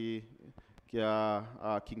katika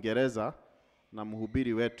Kiingereza na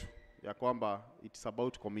mhubiri wetu ya kwamba it's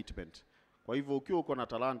about commitment. Kwa hivyo ukiwa uko na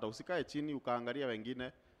talanta, usikae chini ukaangalia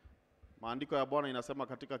wengine. Maandiko ya Bwana inasema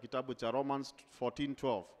katika kitabu cha Romans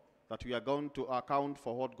 14:12 that we are going to account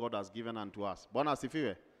for what God has given unto us. Bwana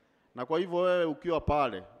asifiwe. Na kwa hivyo wewe ukiwa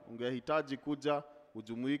pale, ungehitaji kuja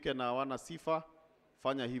ujumuike na wana sifa,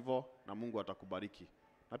 fanya hivyo na Mungu atakubariki.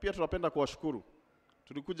 Na pia tunapenda kuwashukuru.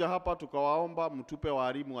 Tulikuja hapa tukawaomba mtupe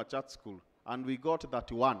walimu wa church school and we got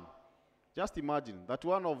that one. Just imagine that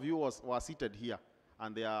one of you was seated here,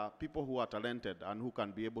 and there are people who are talented and who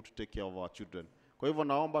can be able to take care of our children. Kwa hivyo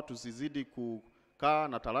naomba tusizidi kukaa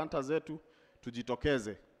na talanta zetu,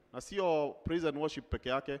 tujitokeze. Na sio praise and worship peke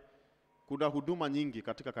yake, kuna huduma nyingi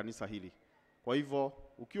katika kanisa hili. Kwa hivyo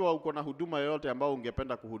ukiwa uko na huduma yoyote ambao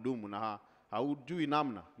ungependa kuhudumu na haujui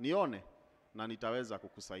namna, nione na nitaweza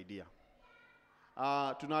kukusaidia.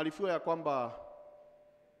 Tunaarifiwa ya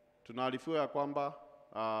kwamba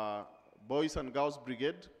Boys and Girls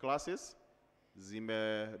Brigade classes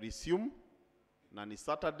zime resume na ni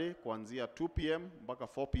Saturday kuanzia 2 p.m. mpaka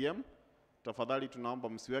 4 p.m. Tafadhali tunaomba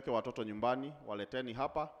msiweke watoto nyumbani, waleteni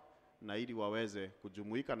hapa na ili waweze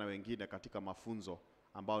kujumuika na wengine katika mafunzo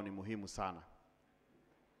ambao ni muhimu sana.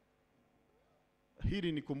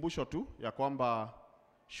 Hili ni kumbusho tu ya kwamba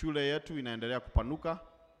shule yetu inaendelea kupanuka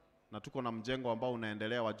na tuko na mjengo ambao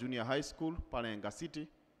unaendelea wa junior high school pale Enga City,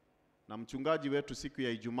 na mchungaji wetu siku ya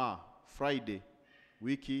Ijumaa Friday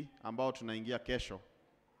wiki ambao tunaingia kesho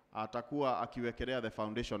atakuwa akiwekelea the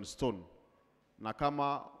foundation stone. Na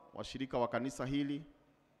kama washirika wa kanisa hili,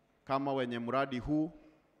 kama wenye mradi huu,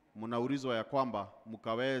 mnaulizwa ya kwamba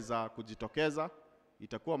mkaweza kujitokeza,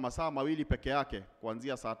 itakuwa masaa 2 peke yake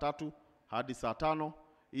kuanzia saa 3 hadi saa 5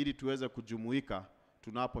 ili tuweze kujumuika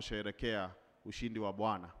tunaposherehekea ushindi wa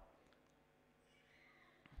Bwana.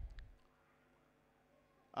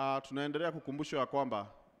 Tunaendelea kukumbushwa ya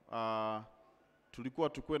kwamba tulikuwa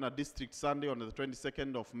tukue na District Sunday on the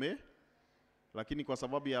 22nd of May, lakini kwa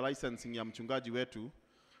sababu ya licensing ya mchungaji wetu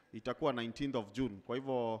itakuwa 19th of June. Kwa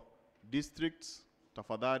hivyo districts,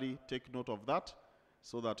 tafadhali take note of that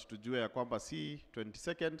so that tujue ya kwamba si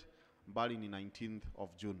 22nd bali ni 19th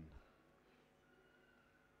of June.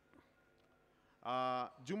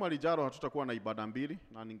 Juma lijalo hatutakuwa na ibada mbili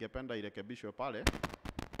na ningependa irekebishwe pale,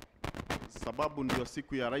 sababu ndio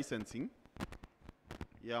siku ya licensing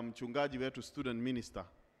ya mchungaji wetu student minister,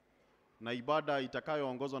 na ibada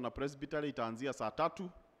itakayoongozwa na presbytery itaanzia saa 3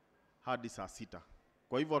 hadi saa 6.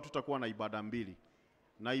 Kwa hivyo hatutakuwa na ibada mbili,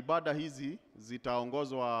 na ibada hizi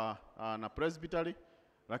zitaongozwa na presbytery,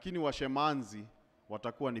 lakini washemanzi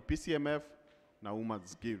watakuwa ni PCMF na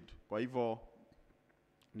Women's Guild. Kwa hivyo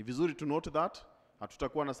ni vizuri to note that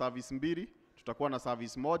hatutakuwa na service mbili, tutakuwa na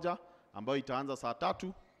service moja ambayo itaanza saa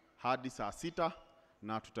 3 hadi saa 6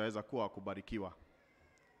 na tutaweza kuwa kubarikiwa.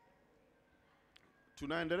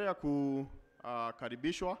 Tunaendelea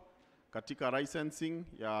kukaribishwa katika licensing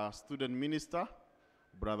ya student minister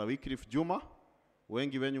Brother Wycliffe Juma.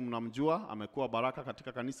 Wengi wenyu mnamjua, amekuwa baraka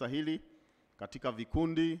katika kanisa hili, katika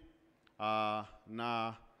vikundi,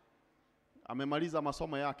 na amemaliza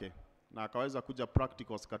masomo yake na akaweza kuja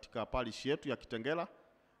practicals katika parish yetu ya Kitengela,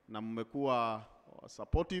 na mmekuwa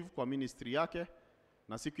supportive kwa ministry yake,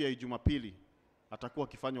 na siku ya Jumapili atakuwa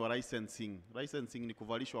akifanywa licensing. Licensing ni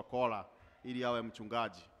kuvalishwa kola ili awe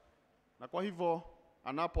mchungaji. Na kwa hivyo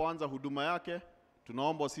anapoanza huduma yake,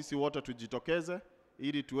 tunaomba sisi wote tujitokeze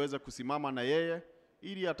ili tuweze kusimama na yeye,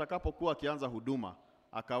 ili atakapokuwa akianza huduma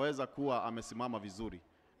akaweza kuwa amesimama vizuri.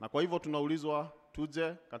 Na kwa hivyo tunaulizwa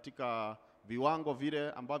tuje katika viwango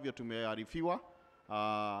vile ambavyo tumearifiwa.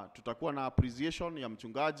 Tutakuwa na appreciation ya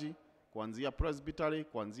mchungaji kuanzia presbytery,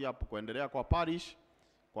 kuanzia kuendelea kwa parish,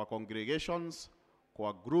 kwa congregations,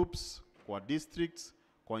 kwa groups, kwa districts,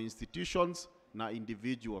 kwa institutions na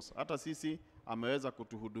individuals. Hata sisi ameweza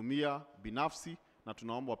kutuhudumia binafsi, na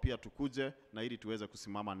tunaomba pia tukuje na ili tuweze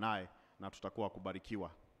kusimama naye na tutakuwa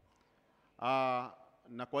kubarikiwa.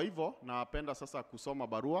 Na kwa hivyo napenda sasa kusoma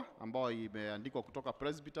barua ambayo imeandikwa kutoka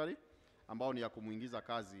presbytery ambao ni ya kumuingiza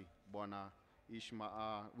kazi Bwana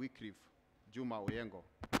Wycliffe Juma Oyengo.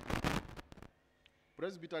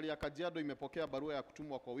 Presbytery ya Kajiado imepokea barua ya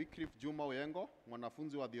kutumwa kwa Wycliffe Juma Oyengo,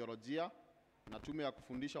 mwanafunzi wa theolojia na tume ya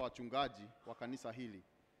kufundisha wachungaji wa kanisa hili.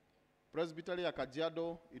 Presbytery ya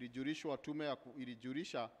Kajiado ilijulisha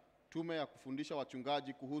tume ya kufundisha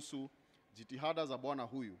wachungaji kuhusu jitihada za bwana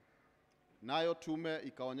huyu. Nayo tume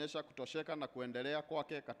ikaonyesha kutosheka na kuendelea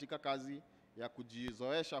kwake katika kazi ya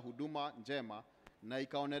kujizoesha huduma njema, na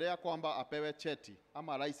ikaonelea kwamba apewe cheti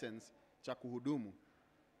ama license cha kuhudumu.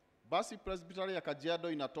 Basi Presbytery ya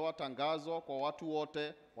Kajiado inatoa tangazo kwa watu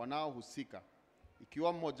wote wanaohusika.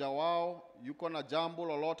 Ikiwa mmoja wao yuko na jambo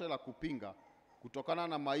lolote la kupinga kutokana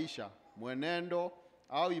na maisha, mwenendo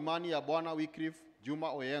au imani ya Bwana Wycliffe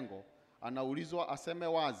Juma Oyengo, anaulizwa aseme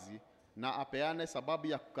wazi na apeane sababu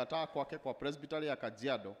ya kukataa kwake kwa Presbytery ya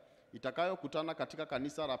Kajiado itakayokutana katika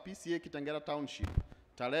kanisa la Pcea Kitengela Township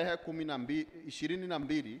tarehe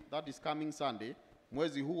 22, that is coming Sunday,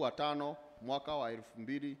 mwezi huu wa 5 mwaka wa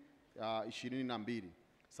 2022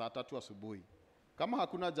 saa 3 asubuhi. Kama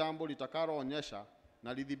hakuna jambo litakaloonyesha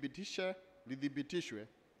na lidhibitishwe,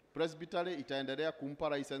 Presbytery itaendelea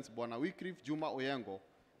kumpa license Bwana Wycliffe Juma Oyengo.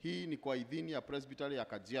 Hii ni kwa idhini ya Presbytery ya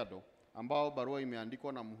Kajiado, ambao barua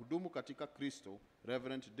imeandikwa na mhudumu katika Kristo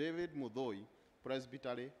Reverend David Muthoi,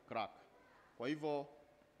 Presbytery Crack. Kwa hivyo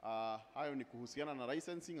hayo ni kuhusiana na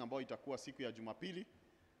licensing ambao itakuwa siku ya Jumapili,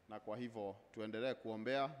 na kwa hivyo tuendelee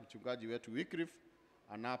kuombea mchungaji wetu Wycliffe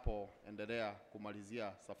anapoendelea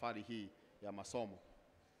kumalizia safari hii ya masomo.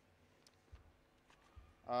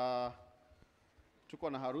 Tuko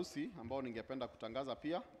na harusi ambao ningependa kutangaza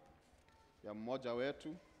pia. ya mmoja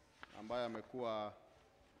wetu ambaye amekuwa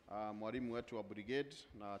mwalimu wetu wa brigade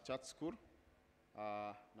na church school,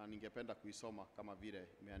 na ningependa kuisoma kama vile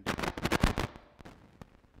imeandikwa.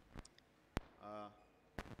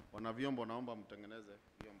 Wana vyombo, naomba mtengeneze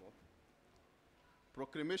vyombo.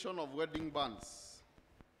 Proclamation of wedding bands.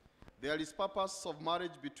 There is purpose of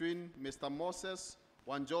marriage between Mr. Moses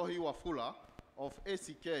Wanjohi Wafula of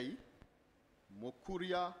ACK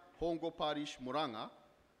Mokuria Hongo Parish Muranga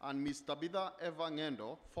and Ms. Tabitha Eva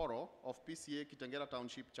Ngendo Foro of Pcea Kitengela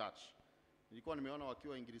Township Church. Nilikuwa nimeona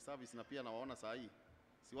wakiwa English service na pia nawaona saa hii.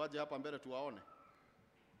 Siwaje hapa mbele tuwaone.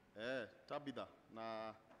 Tabitha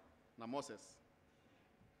na Moses.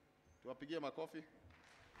 Tuwapigie makofi.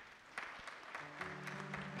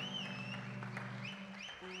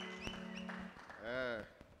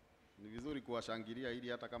 Ni vizuri kuwashangilia ili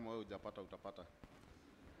hata kama wewe hujapata utapata.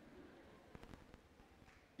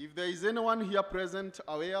 If there is anyone here present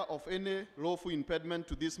aware of any lawful impediment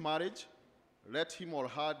to this marriage, let him or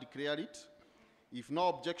her declare it. If no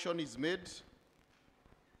objection is made,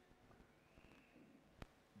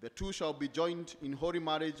 the two shall be joined in holy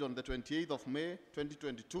marriage on the 28th of May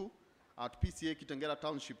 2022 at Pcea Kitengela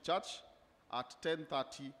Township Church at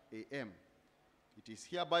 10:30 a.m. It is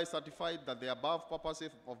hereby certified that the above purpose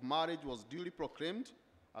of marriage was duly proclaimed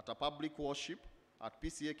at a public worship at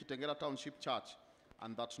Pcea Kitengela Township Church,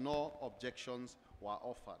 and that no objections were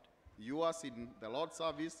offered. Yours in the Lord's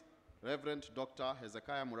service, Reverend Dr.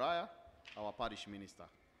 Hezekiah Muraya, our parish minister.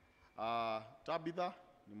 Tabitha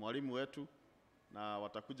ni mwalimu wetu na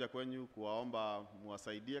watakuja kwenyu kuwaomba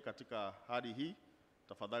muwasaidie katika hali hii.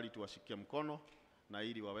 Tafadhali tuwashikie mkono na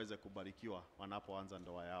ili waweze kubarikiwa wanapoanza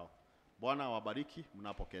ndoa yao. Bwana wabariki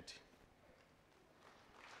mnapoketi.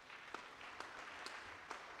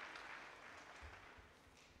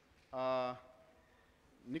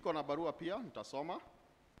 Niko na barua pia nitasoma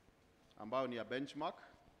ambayo ni ya benchmark.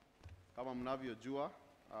 Kama mnavyojua,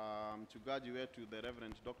 mchungaji wetu the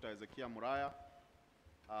Reverend Dr. Ezekiel Muraya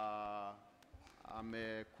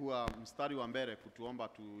amekuwa mstari wa mbele kutuomba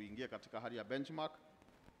tuingie katika hali ya benchmark,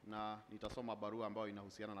 na nitasoma barua ambayo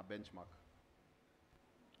inahusiana na benchmark.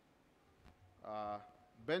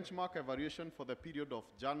 Benchmark evaluation for the period of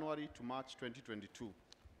January to March 2022.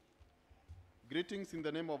 Greetings in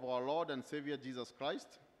the name of our Lord and Savior Jesus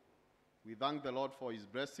Christ. We thank the Lord for his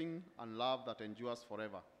blessing and love that endures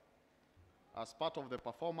forever. As part of the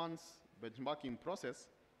performance benchmarking process,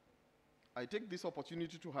 I take this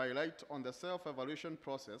opportunity to highlight on the self-evaluation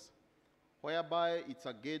process, whereby it's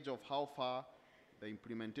a gauge of how far the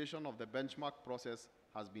implementation of the benchmark process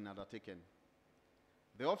has been undertaken.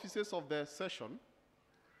 The offices of the session,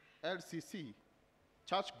 LCC,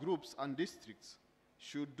 church groups and districts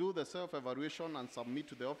should do the self-evaluation and submit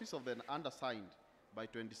to the office of the undersigned by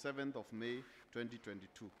 27th of May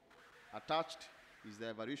 2022. Attached is the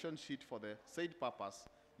evaluation sheet for the said purpose,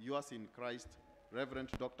 yours in Christ, Reverend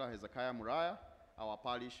Dr. Hezekiah Muraya, our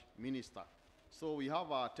parish minister. So we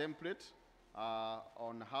have a template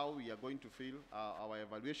on how we are going to fill our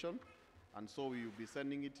evaluation, and so we will be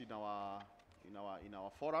sending it in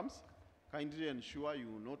our forums. Kindly ensure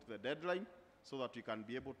you note the deadline so that we can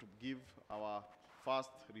be able to give our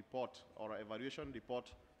first report or evaluation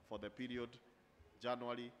report for the period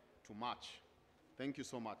January to March. Thank you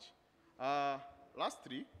so much.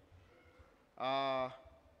 Lastly, I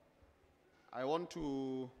want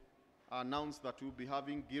to announce that we'll be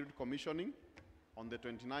having guild commissioning on the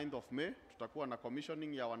 29th of May. Tutakuwa na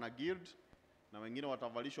commissioning ya wana guild na wengine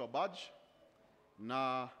watavalishwa badge,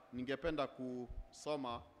 na ningependa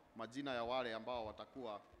kusoma majina ya wale ambao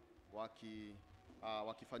watakuwa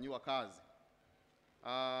wakifanyiwa kazi.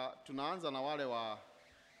 Tunaanza na wale wa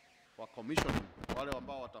commissioning, wale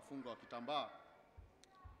ambao watafunga wakitambaa.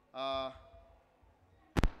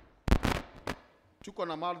 Tuko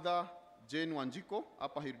na Martha Jane Wanjiko,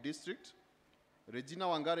 Upper Hill District, Regina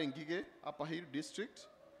Wangare Ngige, Upper Hill District,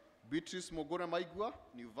 Beatrice Mogore Maigua,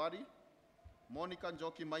 New Valley, Monica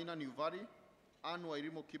Njoki Maina, New Valley, Anne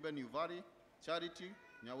Wairimo Kibe, New Valley, Charity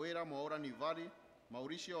Nyawera Moora, New Valley,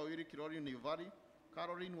 Mauricio Oiri Kirori, New Valley,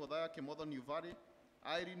 Caroline Wadaya Kemodo, New Valley,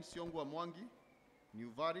 Irene Siongwa Mwangi,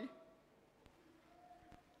 New Valley,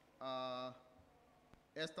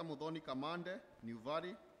 Esther Mudhoni Kamande, New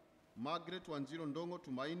Valley, Margaret Wanjiro Ndongo,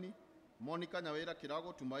 Tumaini, Monica Nyawera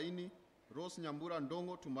Kirago, Tumaini, Rose Nyambura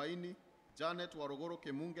Ndongo, Tumaini, Janet Warogoro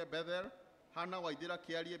Kemunge, Bethel, Hannah Waidira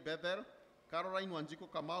Kialie, Bethel, Caroline Wanjiko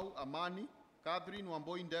Kamau, Amani, Catherine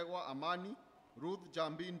Wamboi Ndegwa, Amani, Ruth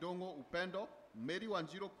Jambi Ndongo, Upendo, Mary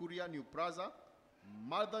Wanjiro Kuria, New Plaza,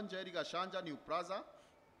 Martha Njeri Gashanja, New Plaza,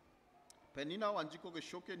 Penina Wanjiko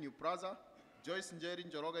Geshoke, New Plaza, Joyce Njeri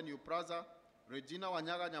Njoroge, New Plaza, Regina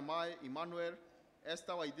Wanyaga Nyamae, Emmanuel.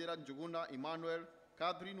 Esther Waithira Njuguna, Emmanuel.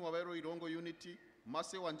 Catherine Wawero Irongo, Unity.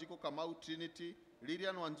 Mase Wanjiko Kamau, Trinity.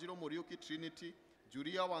 Lilian Wanjiro Muriuki, Trinity.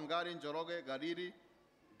 Julia Wangari Njoroge, Gariri.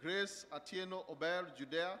 Grace Atieno Ober,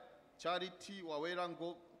 Judea. Charity Wawera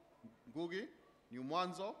Ngugi, New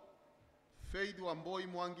Mwanzo. Faith Wamboi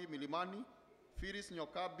Mwangi, Milimani. Firis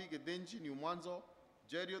Nyokabi, Gedenji, New Mwanzo.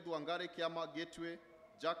 Jerio Duangare Kiama, Gateway.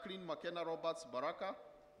 Jacqueline Makena Roberts, Baraka.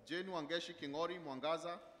 Jane Wangeshi Kingori,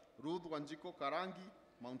 Mwangaza. Ruth Wanjiko Karangi,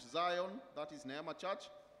 Mount Zion, that is Neema Church.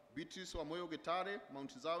 Beatrice Wamoyo Getare,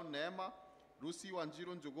 Mount Zion Neema. Lucy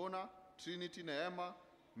Wanjiro Njugona, Trinity Neema.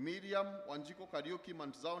 Miriam Wanjiko Karaoke,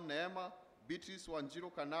 Mount Zion Neema. Beatrice Wanjiro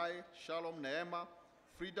Kanae, Shalom Neema.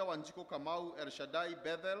 Frida Wanjiko Kamau, El Shaddai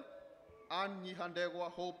Bethel. Ann Nyihandegwa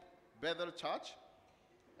Hope Bethel Church.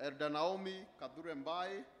 Elda Naomi Kadhure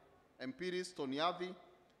Mbae, Empiris Toniavi.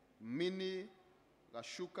 Mini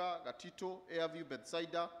Gashuka Gatito, Airview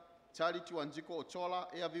Bethsaida. Charity Wanjiko Ochola,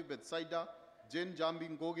 Airview Bethsaida. Jane Jambi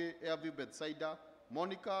Ngoge, Airview Bethsaida.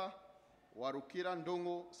 Monica Warukira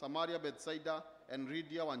Ndongo, Samaria Bethsaida. And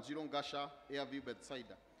Ridia Wanjiro Ngasha, Airview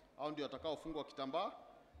Bethsaida. Hao ndio watakaofungwa kitambaa,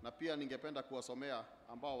 na pia ningependa kuwasomea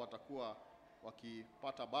ambao watakuwa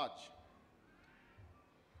wakipata badge.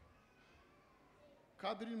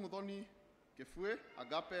 Kadri Mudhoni Kefue,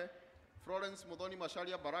 Agape. Florence Mudhoni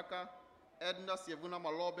Masharia, Baraka. Edna Sievuna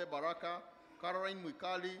Malobe, Baraka. Caroline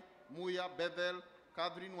Mwikali, Muya, Bethel.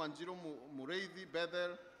 Catherine Wanjiro Mureithi,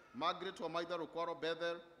 Bethel. Margaret Wamaitha Rukwaro,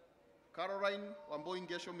 Bethel. Caroline Wamboi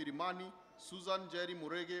Ngesho, Mirimani. Susan Jerry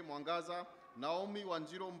Murege, Mwangaza. Naomi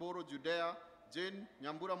Wanjiro Mboro, Judea. Jane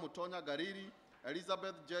Nyambura Mutonya, Gariri.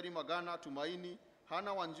 Elizabeth Jerry Magana, Tumaini.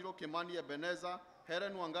 Hannah Wanjiro Kemani, Ebeneza.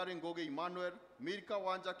 Helen Wangari Ngoge, Emmanuel. Mirka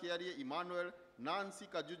Wanja Kiarie, Emmanuel. Nancy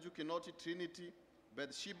Kajuju Kinoti, Trinity.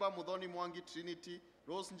 Bathsheba Mudhoni Mwangi, Trinity.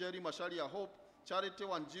 Rose Njeri Masharia, Hope. Charity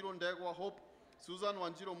Wanjiro Ndegwa, Hope. Susan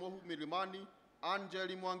Wanjiro Mohu, Milimani.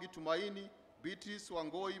 Angeli Mwangi, Tumaini. Beatrice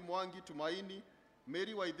Wangoi Mwangi, Tumaini.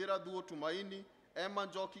 Mary Waithira Duo, Tumaini. Emma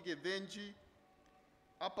Njoki Gethenji,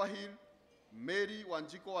 Upper Hill. Mary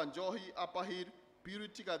Wanjiko Wanjohi, Upper Hill.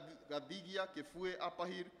 Purity Gadhigia Kefue, Upper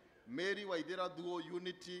Hill. Mary Waithira Duo,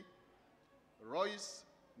 Unity. Royce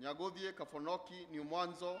Nyagodhie Kafonoki, New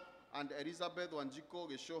Mwanzo. And Elizabeth Wanjiko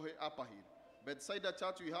Geshohe, Upper Hill. Bethsaida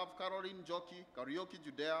Church, we have Caroline Joki, Karaoke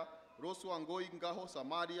Judea. Rose Wangoi Ngaho,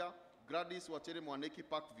 Samaria. Gladys Wachere Mwaneki,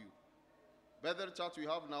 Parkview. Bethel Church, we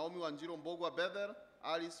have Naomi Wanjiro Mbogwa, Bethel.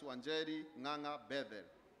 Alice Wanjeri Nganga, Bethel.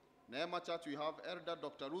 Neema Church, we have Elder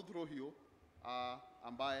Dr. Ruth Rohio,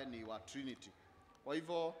 ambaye ni wa Trinity. Kwa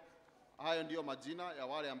hivyo hayo ndio majina ya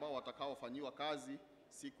wale ambao watakaofanyiwa kazi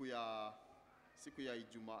siku ya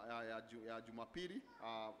Jumapili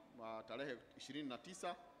tarehe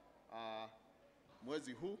 29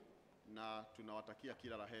 mwezi huu, na tunawatakia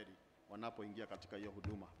kila laheri wanapoingia katika hiyo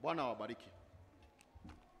huduma. Bwana awabariki.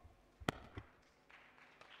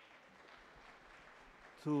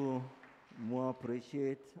 To more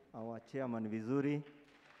appreciate our chairman vizuri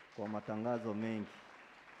kwa matangazo mengi.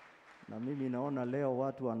 Na mimi naona leo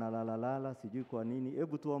watu wanalalalala, sijui kwa nini.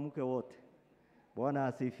 Hebu tuamke wote. Bwana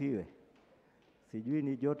asifiwe. Sijui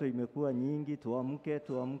ni joto imekuwa nyingi,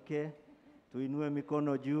 tuamke. Tuinue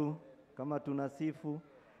mikono juu kama tunasifu,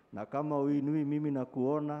 na kama uinui mimi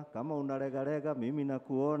nakuona, kama unaregarega mimi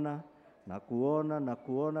nakuona,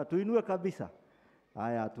 nakuona. Tuinue kabisa.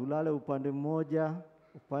 Haya, tulale upande mmoja,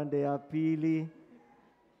 upande ya pili.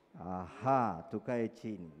 Aha, tukae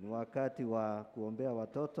chini. Ni wakati wa kuombea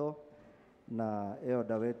watoto na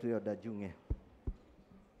Elda wetu Elda Junge.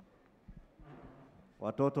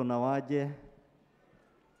 Watoto na waje.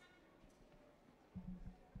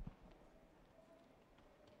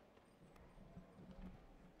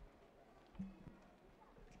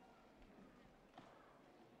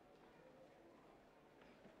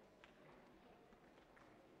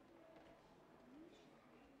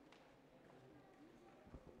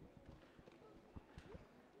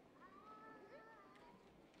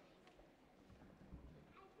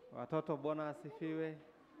 Watoto, Bwana asifiwe.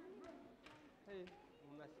 Hey,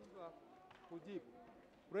 mnashindwa kujibu.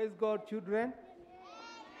 Praise God, children.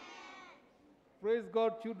 Praise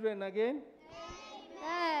God, children again.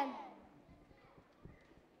 Amen.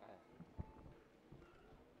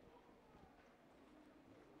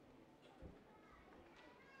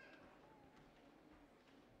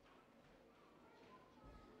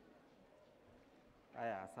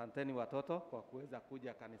 Haya, asanteni watoto kwa kuweza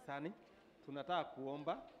kuja kanisani. Tunataka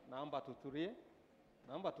kuomba, naomba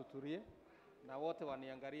tutulie na wote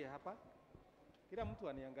waniangalie hapa. Kila mtu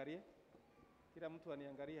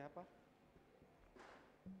aniangalie hapa.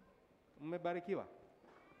 Mmebarikiwa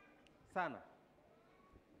sana.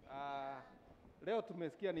 Leo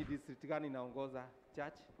tumesikia ni district gani inaongoza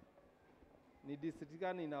church? Ni district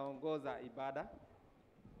gani inaongoza ibada?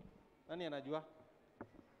 Nani anajua?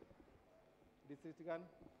 District gani?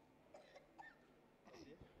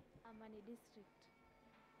 Amani district.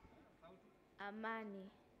 Amani.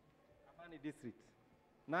 Amani district.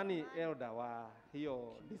 Nani elder wa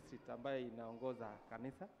hiyo district ambaye inaongoza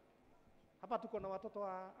kanisa? Hapa tuko na watoto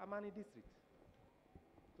wa Amani district.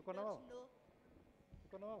 Tuko na wao?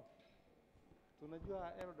 Tuko na wao?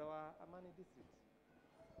 Tunajua elder wa Amani district.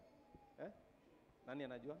 Nani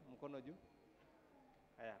anajua? Mkono juu.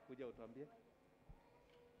 Haya, kuja utuambie.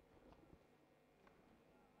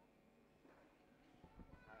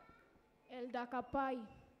 Elda Kapai.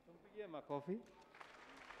 Tumpigie makofi.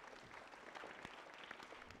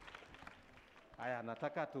 Haya,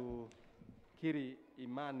 nataka tukiri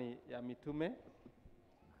imani ya mitume.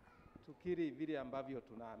 Tukiri vile ambavyo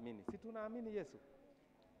tunaamini. Si tunaamini Yesu?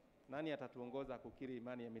 Nani atatuongoza kukiri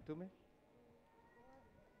imani ya mitume?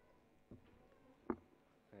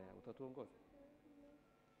 Utatuongoza.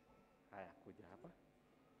 Haya, kuja hapa.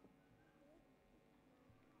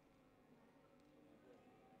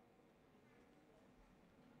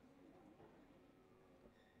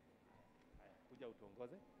 Haya, kuja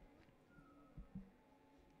utuongoze.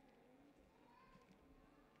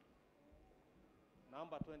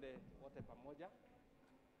 Naomba twende wote pamoja.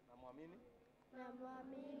 Namwamini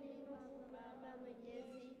Mungu Baba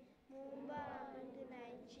Mwenyezi, muumba wa mbingu na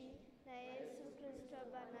nchi, na Yesu Kristo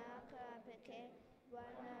Bwana wake wa pekee,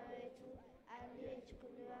 Bwana wetu,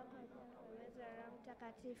 aliyechukuliwa kwa uwezo wa Roho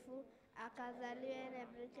Mtakatifu, akazaliwa na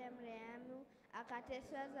Bikira Mariamu,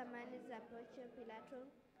 akateswa zamani za Pontio Pilato,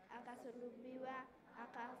 akasulubiwa,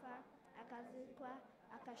 akafa, akazikwa,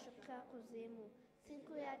 akashuka kuzimu.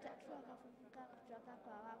 Siku ya tatu akafufuka kutoka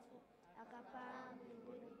kwa wafu, akapaa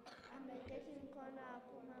mbinguni, ameketi mkono wa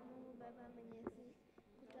kuume wa Mungu Baba Mwenyezi.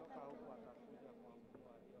 Kutoka huko atakuja kuamua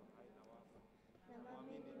walio hai na wafu.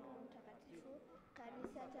 Namwamini Roho Mtakatifu,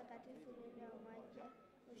 kanisa takatifu lililo moja,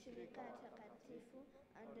 ushirika takatifu,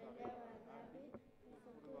 ondoleo la dhambi,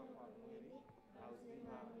 ufufuo wa mwili na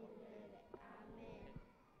uzima wa milele. Amen.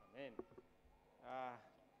 Amen.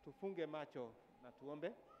 Tufunge macho na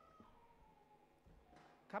tuombe.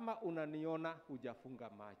 Kama unaniona hujafunga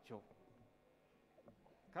macho.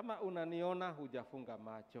 Kama unaniona hujafunga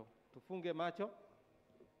macho. Tufunge macho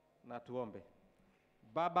na tuombe.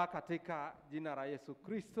 Baba, katika jina la Yesu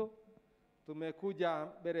Kristo, tumekuja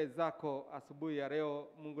mbele zako asubuhi ya leo,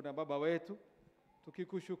 Mungu na Baba wetu,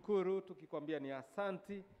 tukikushukuru, tukikwambia ni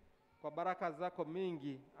asanti kwa baraka zako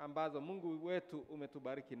mingi ambazo Mungu wetu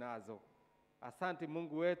umetubariki nazo. Asanti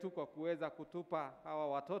Mungu wetu kwa kuweza kutupa hawa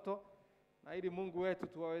watoto, na ili Mungu wetu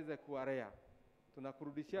tuwaweze kuwalea.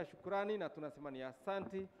 Tunakurudishia shukrani na tunasema ni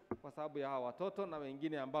asanti kwa sababu ya hawa watoto na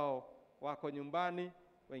wengine ambao wako nyumbani,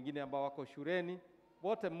 wengine ambao wako shuleni.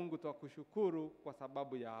 Wote Mungu tuwakushukuru kwa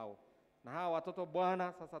sababu ya hao. Na hawa watoto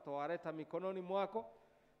Bwana, sasa tuwaleta mikononi mwako,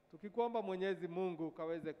 tukikuomba Mwenyezi Mungu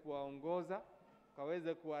ukaweze kuwaongoza,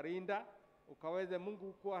 ukaweze kuwalinda, ukaweze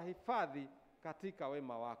Mungu kuwahifadhi katika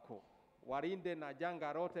wema wako. Walinde na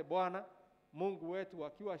janga lote Bwana, Mungu wetu,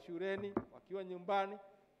 wakiwa shuleni, wakiwa nyumbani,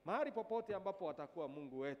 mahali popote ambapo watakuwa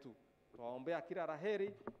Mungu wetu. Tuwaombea kila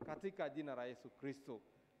laheri katika jina la Yesu Kristo.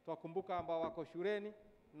 Tuwakumbuka ambao wako shuleni,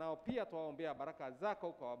 nao pia tuwaombea baraka zako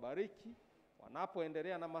ukawabariki.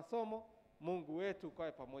 Wanapoendelea na masomo, Mungu wetu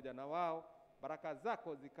ukawe pamoja na wao, baraka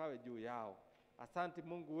zako zikawe juu yao. Asante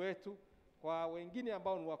Mungu wetu kwa wengine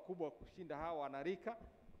ambao ni wakubwa kushinda hawa wanarika.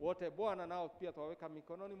 Wote Bwana, nao pia tuwaweka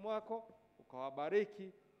mikononi mwako,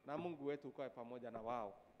 ukawabariki na Mungu wetu ukawe pamoja na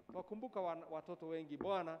wao. Tuwakumbuka watoto wengi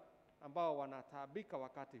Bwana ambao wanataabika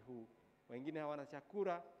wakati huu. Wengine hawana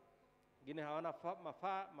chakula, wengine hawana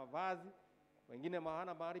mavazi, wengine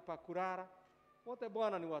hawana mahali pa kulala. Wote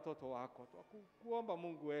Bwana ni watoto wako. Tukuomba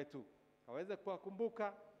Mungu wetu kaweze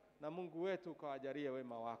kuwakumbuka, na Mungu wetu ukawajalie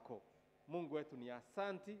wema wako. Mungu wetu ni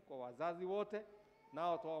asanti kwa wazazi wote,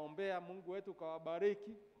 nao tuwaombea Mungu wetu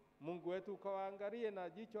ukawabariki. Mungu wetu ukawaangalie na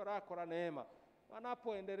jicho lako la neema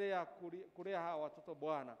wanapoendelea kulea hawa watoto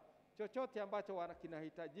Bwana. Chochote ambacho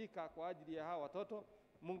kinahitajika kwa ajili ya hawa watoto,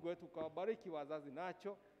 Mungu wetu ukawabariki wazazi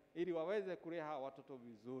nacho, ili waweze kulea hawa watoto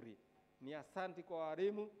vizuri. Ni asanti kwa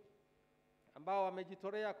walimu ambao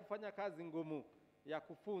wamejitolea kufanya kazi ngumu ya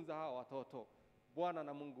kufunza hawa watoto. Bwana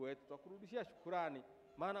na Mungu wetu, tukurudishia shukrani,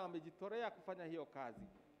 maana wamejitolea kufanya hiyo kazi.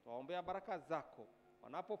 Tuwaombea baraka zako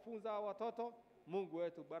wanapofunza hawa watoto. Mungu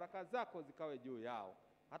wetu, baraka zako zikawe juu yao.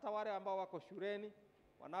 Hata wale ambao wako shuleni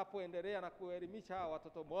wanapoendelea na kuelimisha hawa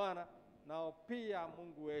watoto Bwana, nao pia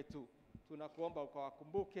Mungu wetu tunakuomba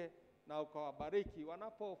ukawakumbuke na ukawabariki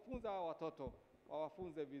wanapofunza hawa watoto,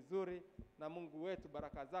 wawafunze vizuri, na Mungu wetu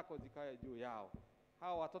baraka zako zikae juu yao.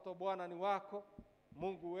 Hao watoto Bwana ni wako.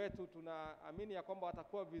 Mungu wetu, tunaamini ya kwamba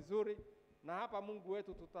watakuwa vizuri, na hapa Mungu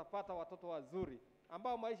wetu tutapata watoto wazuri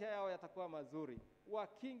ambao maisha yao yatakuwa mazuri.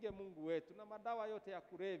 Wakinge Mungu wetu na madawa yote ya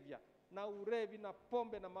kulevya na urevi na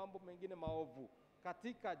pombe na mambo mengine maovu,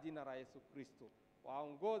 katika jina la Yesu Kristo.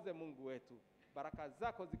 Waongoze Mungu wetu, baraka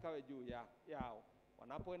zako zikawe juu yao.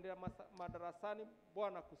 Wanapoendelea madarasani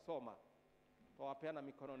Bwana kusoma, tuwapeana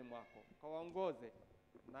mikononi mwako, kawaongoze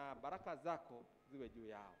na baraka zako ziwe juu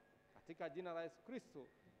yao. Katika jina la Yesu Kristo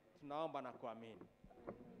tunaomba na kuamini.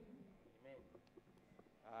 Amen.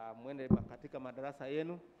 Mwende katika madarasa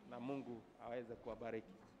yenu na Mungu aweze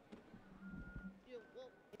kuwabariki.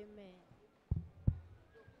 Amen.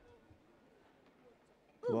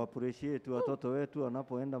 Tuappreciate watoto wetu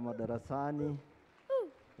wanapoenda madarasani.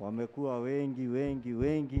 Wamekuwa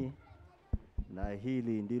wengi, na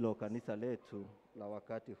hili ndilo kanisa letu la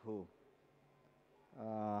wakati huu.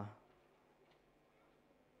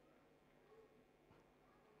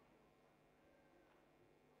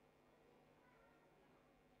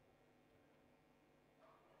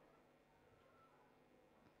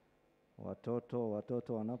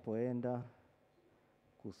 Watoto wanapoenda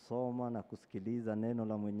kusoma na kusikiliza neno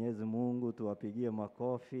la Mwenyezi Mungu, tuwapigie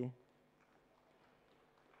makofi.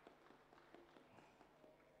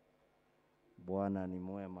 Bwana ni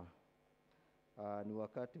mwema. Ni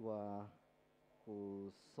wakati wa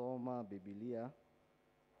kusoma Biblia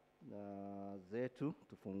zetu.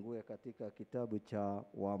 Tufungue katika kitabu cha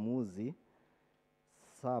Waamuzi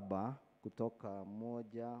 7 kutoka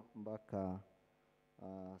 1 mpaka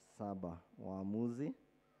 7. Waamuzi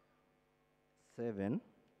 7,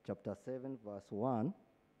 chapter 7 verse 1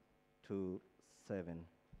 to 7.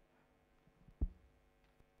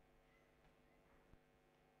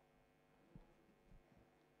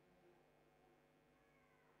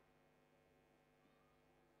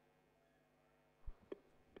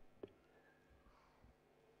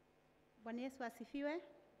 Bwana Yesu asifiwe.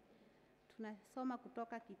 Tunasoma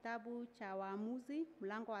kutoka kitabu cha Waamuzi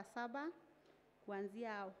mlango wa 7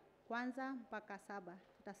 kuanzia 1 mpaka 7.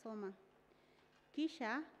 Tutasoma.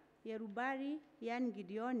 Kisha Yerubali, yani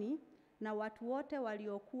Gideoni, na watu wote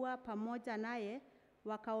waliokuwa pamoja naye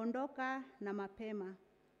wakaondoka na mapema.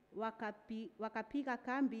 Wakapiga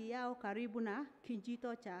kambi yao karibu na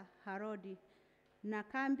kijito cha Harodi, na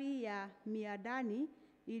kambi ya Miadani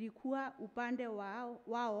ilikuwa upande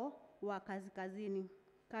wao wa kaskazini,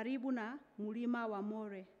 karibu na mlima wa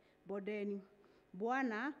More bondeni.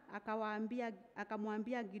 Bwana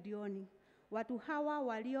akamwambia Gideoni, watu hawa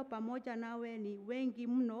walio pamoja nawe ni wengi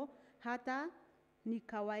mno, hata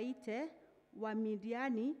nikawaite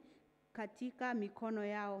Wamidiani katika mikono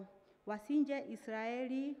yao, wasinje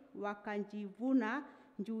Israeli wakajivuna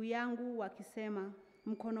juu yangu wakisema,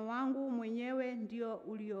 mkono wangu mwenyewe ndio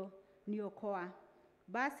ulioniokoa.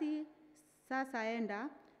 Basi sasa enda,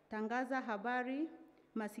 tangaza habari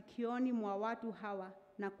masikioni mwa watu hawa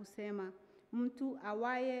na kusema, mtu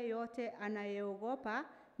awaye yote anayeogopa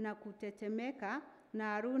na kutetemeka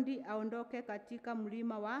na arundi aondoke katika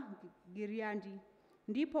mlima wa Gileadi.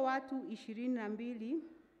 Ndipo watu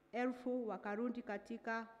 22,000 wakarundi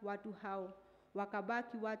katika watu hao,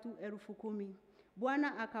 wakabaki watu 10,000.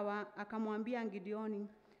 Bwana akamwambia Gideoni,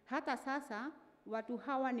 hata sasa watu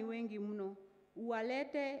hawa ni wengi mno,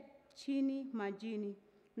 uwalete chini majini,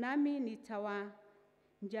 nami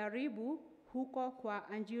nitawajaribu huko kwa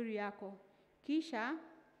ajili yako. Kisha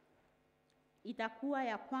itakuwa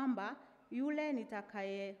ya kwamba yule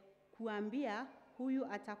nitakaye kuambia huyu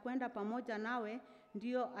atakwenda pamoja nawe,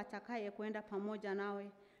 ndio atakaye kwenda pamoja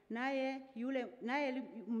nawe. Naye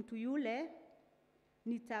mtu yule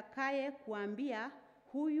nitakaye kuambia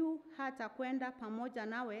huyu hatakwenda pamoja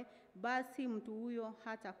nawe, basi mtu huyo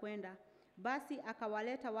hatakwenda. Basi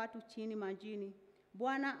akawaleta watu chini majini.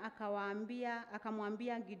 Bwana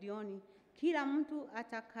akamwambia Gideoni, kila mtu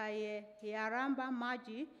atakaye yaramba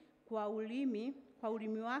maji kwa ulimi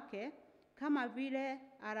wake, kama vile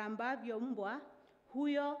arambavyo mbwa,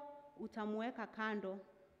 huyo utamweka kando.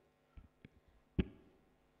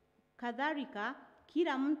 Kadhalika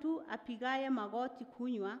kila mtu apigaye magoti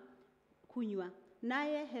kunywa.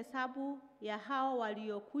 Naye hesabu ya hao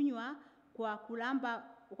waliokunywa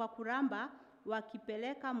kwa kuramba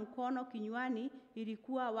wakipeleka mkono kinywani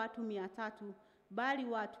ilikuwa watu 300, bali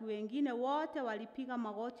watu wengine wote walipiga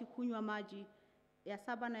magoti kunywa maji. Ya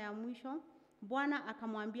 7 na ya mwisho, Bwana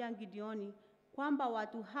akamwambia Gideoni kwamba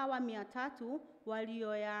watu hawa 300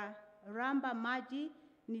 walioyaramba maji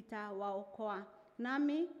nitawaokoa,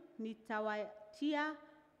 nami nitawatia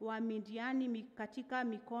Wamidiani katika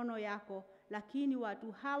mikono yako, lakini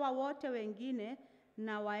watu hawa wote wengine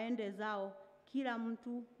na waende zao, kila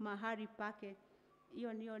mtu mahali pake.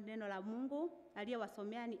 Hiyo ndio neno la Mungu.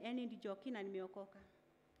 Aliyewasomea ni Eni Njoki na nimeokoka.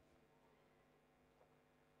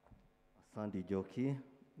 Asante Joki.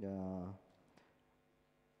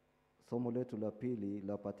 Somo letu la pili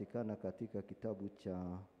lapatikana katika kitabu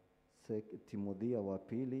cha Timotheo wa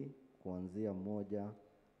pili kuanzia 1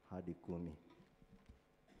 hadi 10.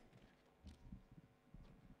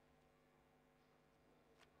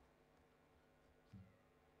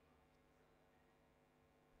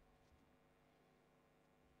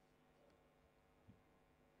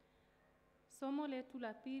 Somo letu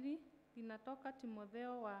la pili linatoka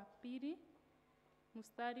Timotheo wa pili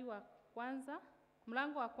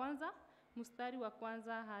mlango wa kwanza mstari wa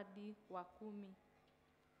kwanza hadi wa 10.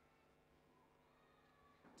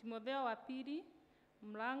 Timotheo wa pili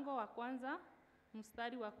mlango wa kwanza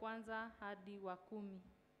mstari wa kwanza hadi wa 10.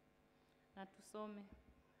 Na tusome.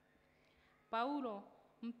 Paulo,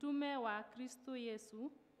 mtume wa Kristo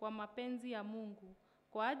Yesu, kwa mapenzi ya Mungu,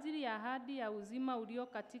 kwa ajili ya ahadi ya uzima ulio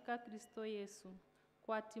katika Kristo Yesu,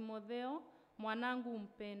 kwa Timotheo mwanangu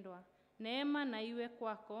mpendwa, neema na iwe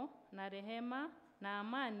kwako na rehema na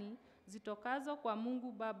amani zitokazo kwa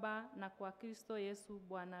Mungu Baba na kwa Kristo Yesu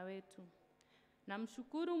Bwana wetu.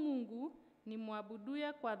 Namshukuru Mungu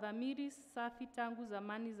nimwabuduye kwa dhamiri safi tangu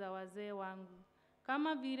zamani za wazee wangu,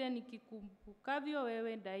 kama vile nikikumbukavyo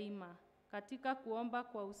wewe daima katika kuomba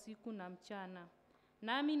kwa usiku na mchana.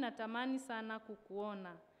 Nami natamani sana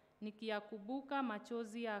kukuona, nikiyakumbuka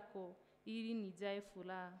machozi yako ili nijae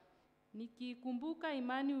furaha. Nikikumbuka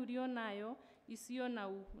imani ulio nayo isiyo na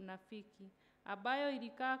unafiki, ambayo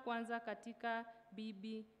ilikaa kwanza katika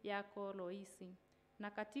bibi yako Loisi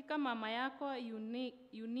na katika mama yako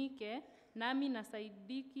Yunike, nami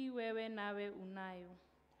nasadiki wewe nawe unayo.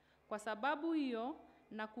 Kwa sababu hiyo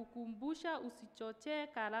nakukumbusha usichochee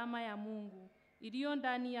karama ya Mungu iliyo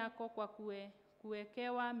ndani yako kwa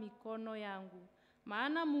kuwekewa mikono yangu.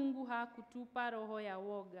 Maana Mungu hakutupa roho ya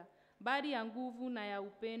woga, bali ya nguvu na ya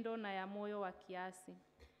upendo na ya moyo wa kiasi.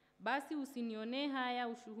 Basi usinionee haya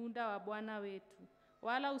ushuhuda wa Bwana wetu,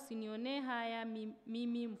 wala usinionee haya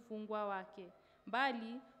mimi mfungwa wake,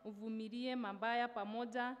 bali uvumilie mabaya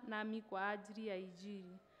pamoja nami kwa ajili ya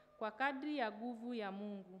Injili, kwa kadri ya nguvu ya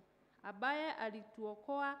Mungu, ambaye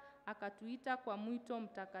alituokoa akatuita kwa mwito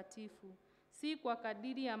mtakatifu, si kwa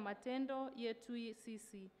kadiri ya matendo yetu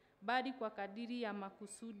sisi, bali kwa kadiri ya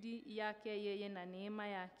makusudi yake yeye na neema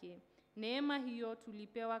yake. Neema hiyo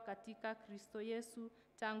tulipewa katika Kristo Yesu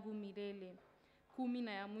tangu milele. 10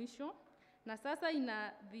 na ya mwisho. Na sasa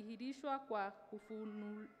inadhihirishwa kwa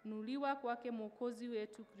kufunuliwa kwake Mwokozi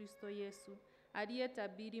wetu Kristo Yesu,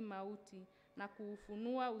 aliyetabiri mauti na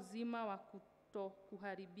kuufunua uzima wa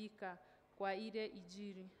kutokuharibika kwa ile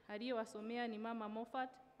Injili. Aliyewasomea ni Mama Moffat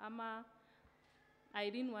ama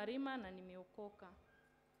Irene Warima na nimeokoka.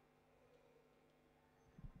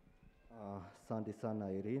 Asante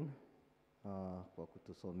sana Irene kwa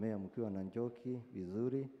kutusomea mkiwa na Njoki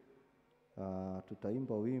vizuri.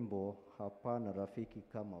 Tutaimba wimbo hapana rafiki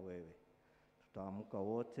kama wewe. Tutaamka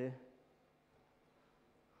wote.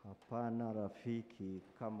 Hapana rafiki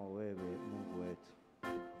kama wewe Mungu wetu.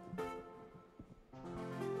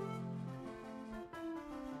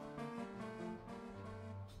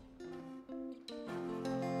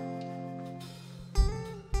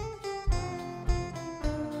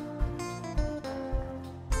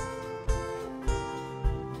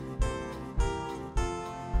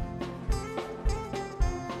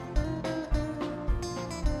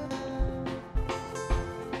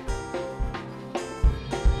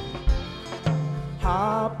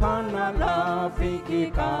 Hapana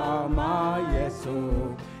rafiki kama Yesu,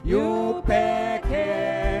 yu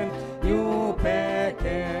pekee, yu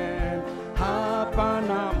pekee.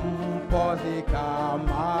 Hapana mpozi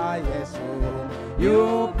kama Yesu,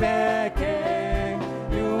 yu pekee,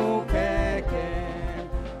 yu pekee.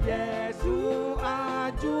 Yesu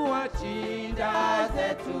ajua shida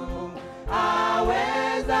zetu,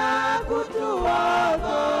 aweza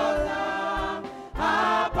kutuongoza.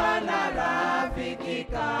 Hapana rafiki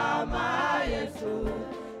kama Yesu,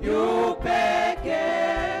 yu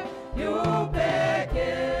pekee, yu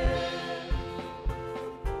pekee.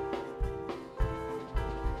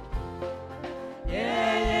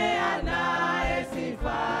 Yeye anaye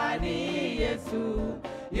sifa ni Yesu,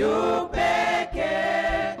 yu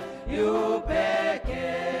pekee, yu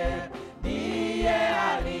pekee. Ndiye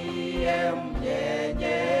aliye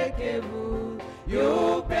mnyenyekevu,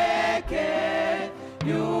 yu pekee,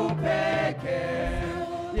 yu pekee.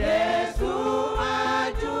 Yesu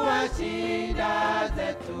ajua shida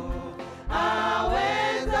zetu,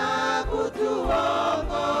 aweza kutu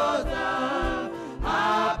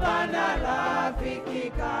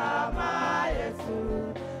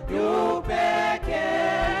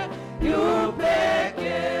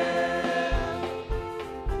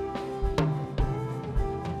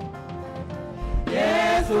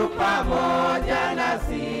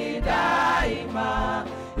nasi daima.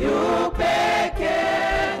 Yu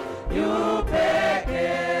pekee, yu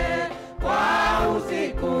pekee, kwa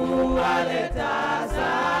usiku aleta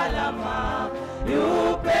salama.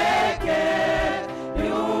 Yu pekee,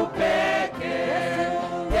 yu pekee,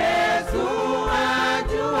 Yesu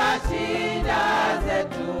ajua shida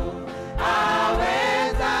zetu,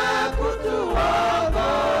 aweza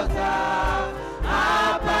kutuongoza.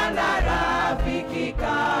 Hapana rafiki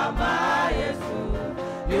kama Yesu.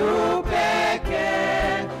 Yu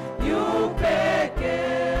pekee, yu pekee.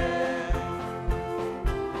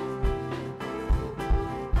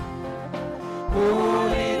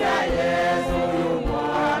 Kulinda Yesu yu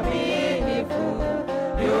mwaminifu.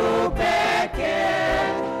 Yu pekee,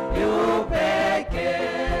 yu pekee,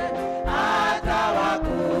 hata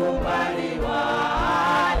wakubali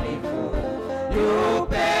wahalifu. Yu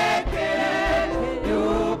pekee, yu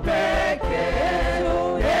pekee,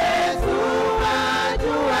 Yesu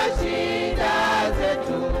ajua shida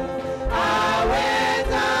zetu,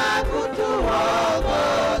 aweza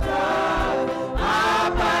kutuongoza.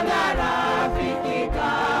 Hapana rafiki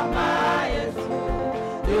kama Yesu.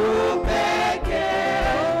 Yu pekee,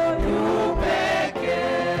 yu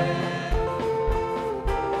pekee.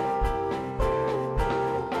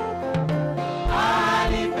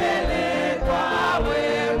 Alipelekwa awe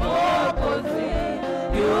Mwokozi.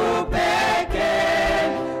 Yu pekee,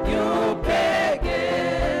 yu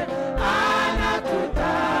pekee,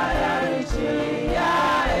 anatutayarishia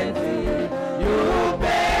enzi. Yu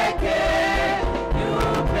pekee, yu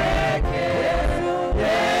pekee,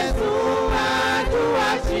 Yesu ajua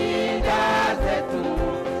shida zetu,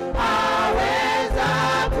 aweza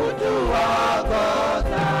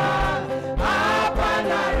kutuongoza.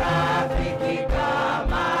 Hapana rafiki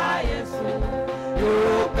kama Yesu. Yu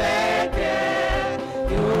pekee,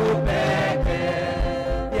 yu pekee,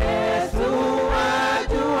 Yesu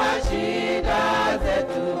ajua shida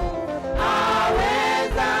zetu,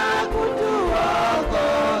 aweza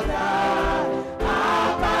kutuongoza.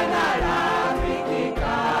 Hapana rafiki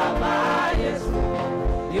kama Yesu.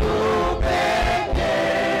 Yu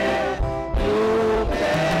pekee, yu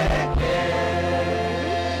pekee.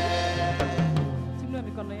 Tuinue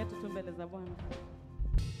mikono yetu tu mbele za Bwana.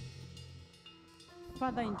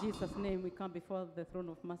 Father, in Jesus' name, we come before the throne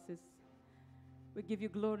of mercies. We give you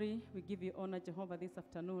glory, we give you honor, Jehovah, this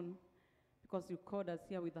afternoon, because you called us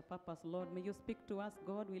here with a purpose, Lord. May you speak to us,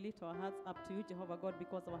 God. We lift our hearts up to you, Jehovah God,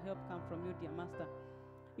 because our help comes from you, dear Master.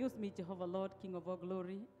 Use me, Jehovah Lord, King of all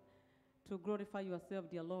glory, to glorify yourself,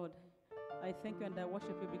 dear Lord. I thank you and I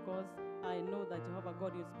worship you because I know that, Jehovah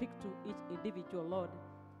God, you speak to each individual, Lord.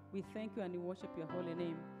 We thank you and we worship your holy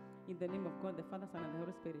name. In the name of God, the Father, Son, and the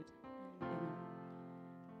Holy Spirit. Amen.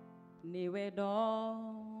 Niwe do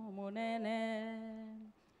munene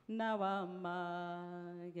na wa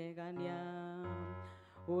magegania,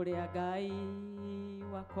 uria Ngai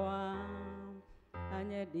wakwa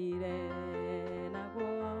anyendire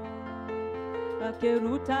naguo,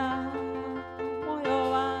 akiruta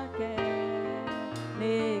moyo wake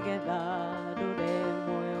nigetha ndure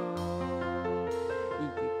moyo,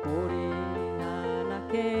 ikikũrĩha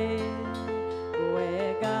nake we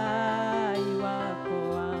Ngai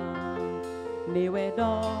wakwa. Niwe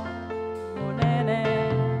do munene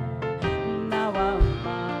na wa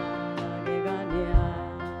magegania,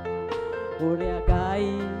 uria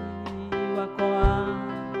Ngai wakwa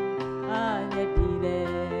anyendire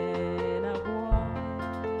naguo,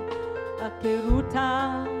 akiruta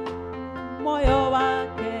moyo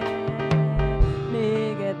wake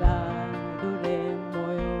nigetha ndure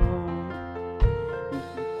moyo,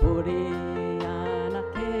 ikũrĩha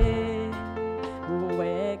nake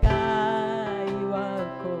we Ngai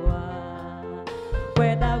wakwa.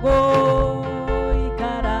 Kwenda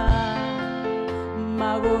gũikara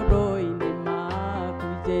magũrũ-inĩ maku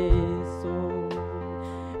Jesũ,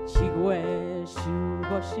 njigue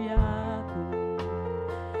ciugo ciaku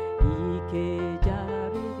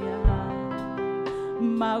ikĩnjarĩria.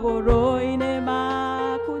 Magũrũ-inĩ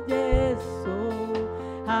maku Jesũ,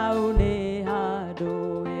 hau nĩ handũ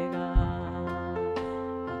hega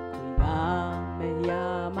hakũiga mehia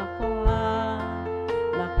makwa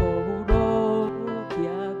na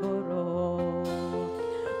kũhurũkia ngoro.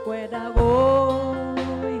 Kwenda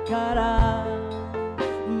gũikara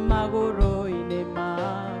magũrũ-inĩ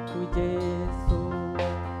maku Jesũ,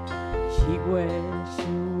 njigue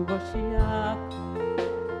ciugo ciaku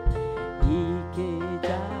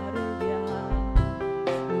ikĩnjarĩria.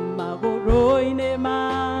 Magũrũ-inĩ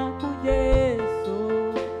maku Jesũ,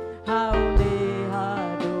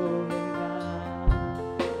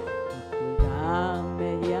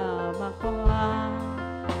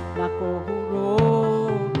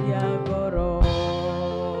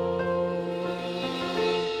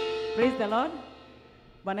 Praise the Lord.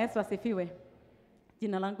 Bwana Yesu asifiwe.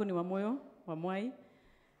 Jina langu ni Wamoyo wa Mwai.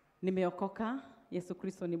 Nimeokoka. Yesu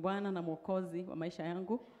Kristo ni Bwana na Mwokozi wa maisha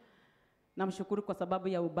yangu. Namshukuru kwa sababu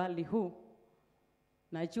ya ubali huu.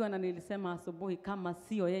 Najua na nilisema asubuhi kama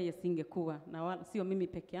sio yeye singekuwa, na wala sio mimi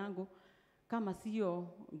peke yangu. Kama sio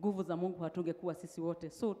nguvu za Mungu hatungekuwa sisi wote.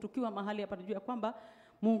 So tukiwa mahali hapa tujue kwamba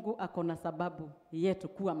Mungu ako na sababu yetu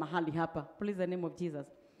kuwa mahali hapa. Praise the name of Jesus.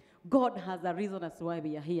 God has a reason as why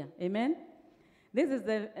we are here. Amen. This is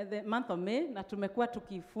the month of May na tumekuwa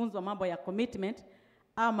tukifunzwa mambo ya commitment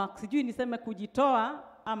ama sijui niseme kujitoa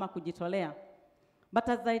ama kujitolea. But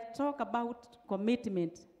as I talk about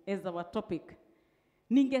commitment as our topic,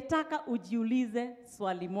 ningetaka ujiulize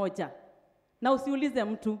swali moja. Na usiulize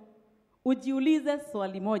mtu, ujiulize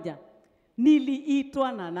swali moja.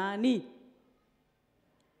 Niliitwa na nani?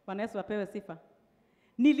 Bwana Yesu apewe sifa.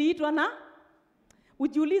 Niliitwa na?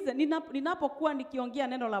 Ujiulize, ninapokuwa nikiongea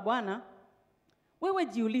neno la Bwana, wewe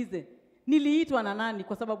jiulize, niliitwa na nani?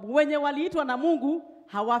 Kwa sababu wenye waliitwa na Mungu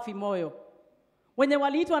hawafi moyo. Wenye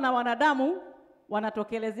waliitwa na wanadamu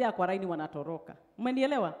wanatokelezea kwa raini wanatoroka.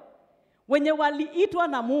 Umenielewa? Wenye waliitwa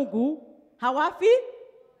na Mungu hawafi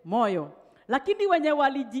moyo. Lakini wenye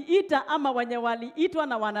walijiita ama wenye waliitwa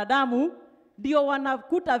na wanadamu ndio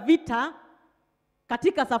wanakuta vita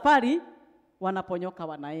katika safari, wanaponyoka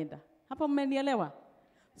wanaenda. Hapa mmenielewa?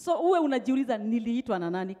 So uwe unajiuliza niliitwa na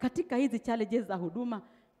nani katika hizi challenges za huduma,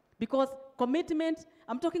 because commitment,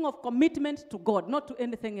 I'm talking of commitment to God, not to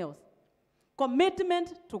anything else.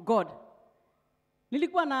 Commitment to God.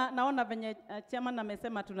 Nilikuwa naona venye chairman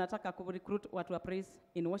amesema tunataka ku recruit watu wa praise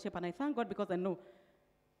in worship, and I thank God because I know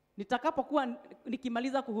nitakapokuwa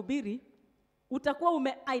nikimaliza kuhubiri utakuwa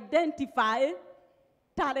umeidentify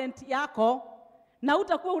talent yako na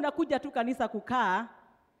utakuwa unakuja tu kanisa kukaa,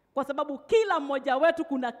 kwa sababu kila mmoja wetu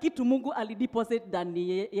kuna kitu Mungu alideposit ndani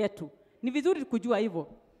yetu. Ni vizuri kujua hivyo.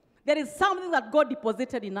 There is something that God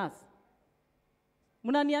deposited in us.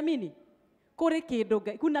 Mnaniamini? Kore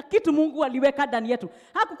kidogo. Kuna kitu Mungu aliweka ndani yetu.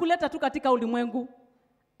 Hakukuleta tu katika ulimwengu.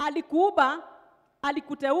 Alikuuba,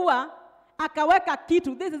 alikuteua, akaweka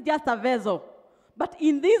kitu. This is just a vessel. But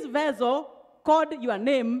in this vessel, called by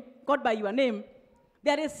your name,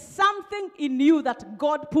 there is something in you that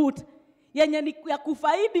God put yenye ni ya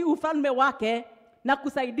kufaidi ufalme wake na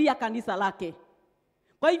kusaidia kanisa lake.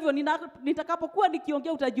 Kwa hivyo nitakapokuwa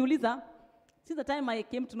nikiongea utajiuliza, since the time I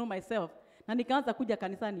came to know myself na nikaanza kuja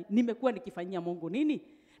kanisani, nimekuwa nikifanyia Mungu nini?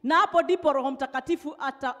 Na hapo ndipo Roho Mtakatifu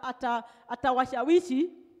atawashawishi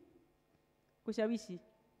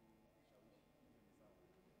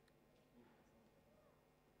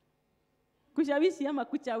kushawishi ama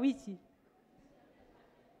kuchawishi.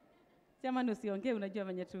 Jamani usiongee, unajua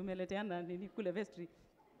venye tumeleteana nini kule vestry.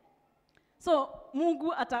 So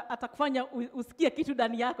Mungu atakufanya usikie kitu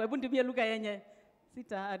ndani yako. Hebu nitumie lugha yenye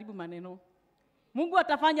sitaharibu maneno. Mungu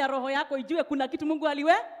atafanya roho yako ijue kuna kitu Mungu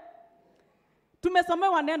aliwe.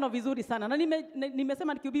 Tumesomewa neno vizuri sana. Na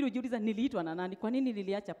nimesema nikihubiri ujiuliza niliitwa na nani? Kwa nini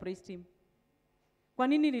niliacha praise team? Kwa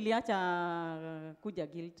nini niliacha kuja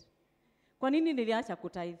guild? Kwa nini niliacha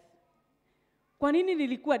kutithe? Kwa nini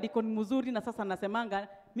nilikuwa deacon mzuri na sasa nasemanga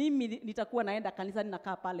mimi nitakuwa naenda kanisani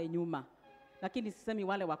nakaa pale nyuma? Lakini sisemi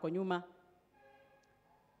wale wako nyuma.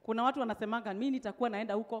 Kuna watu wanasemanga mimi nitakuwa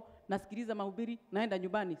naenda huko nasikiliza mahubiri naenda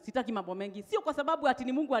nyumbani, sitaki mambo mengi. Sio kwa sababu ati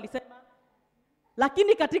ni Mungu alisema,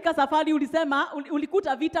 lakini katika safari ulisema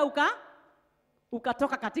ulikuta vita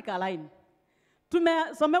ukatoka katika line.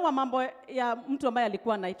 Tumesomewa mambo ya mtu ambaye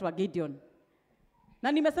alikuwa anaitwa Gideon.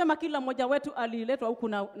 Na nimesema kila mmoja wetu aliletwa huku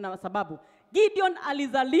na sababu. Gideon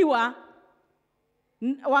alizaliwa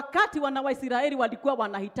wakati wana Waisraeli walikuwa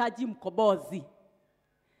wanahitaji mkombozi.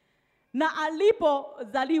 Na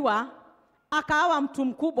alipozaliwa akawa mtu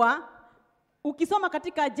mkubwa. Ukisoma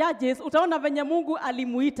katika Judges utaona venye Mungu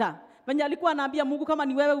alimuita. Venye alikuwa anaambia Mungu, kama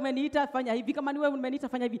ni wewe umeniita fanya hivi, kama ni wewe umeniita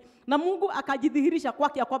fanya hivi. Na Mungu akajidhihirisha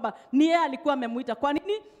kwake ya kwamba ni yeye alikuwa amemuita. Kwa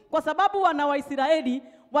nini? Kwa sababu wana Waisraeli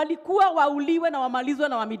walikuwa wauliwe na wamalizwe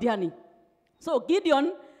na Wamidiani. So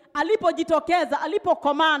Gideon alipojitokeza,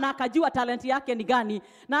 alipokomaa na akajua talenti yake ni gani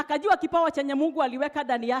na akajua kipawa chenye Mungu aliweka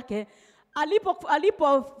ndani yake,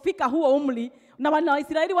 alipofika huo umri na wana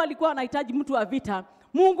Israeli walikuwa wanahitaji mtu wa vita,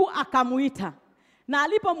 Mungu akamuita. Na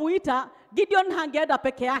alipomuita, Gideon hangeenda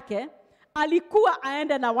peke yake, alikuwa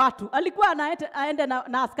aende na watu, alikuwa aende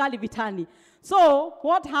na askari vitani. So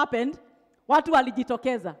what happened? Watu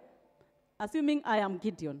walijitokeza, assuming I am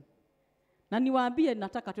Gideon. Na niwaambie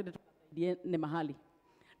nataka tuende mahali.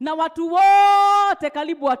 Na watu wote,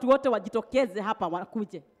 karibu watu wote wajitokeze hapa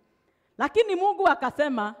wakuje. Lakini Mungu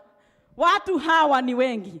akasema watu hawa ni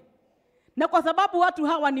wengi. Na kwa sababu watu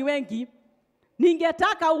hawa ni wengi,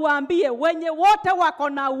 ningetaka uambie wenye wote wako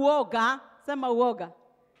na uoga, sema uoga.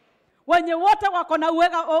 Wenye wote wako na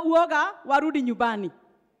uoga warudi nyumbani.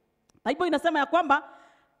 Biblia inasema ya kwamba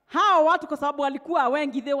hao watu kwa sababu walikuwa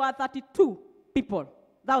wengi, they were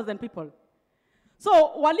 32,000 people. So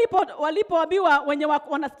walipoambiwa wenye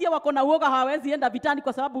wanasikia wako na uoga hawawezi enda vitani,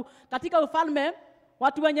 kwa sababu katika ufalme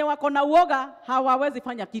watu wenye wako na uoga hawawezi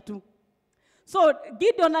fanya kitu. So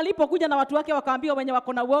Gideon alipokuja na watu wake wakaambiwa wenye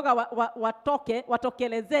wako na uoga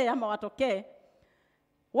watokelezee ama watokee.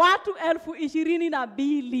 Watu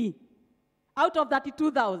 22,000 out of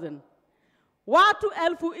 32,000. Watu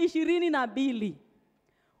 22,000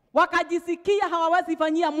 wakajisikia hawawezi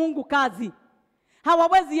fanyia Mungu kazi.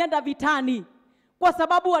 Hawawezi enda vitani kwa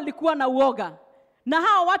sababu walikuwa na uoga. Na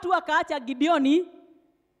hao watu wakaacha Gideoni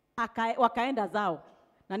wakaenda zao.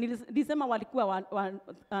 Na nilisema walikuwa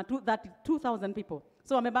 32,000 people.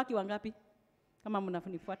 So wamebaki wangapi? Kama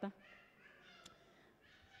mnafunifuata.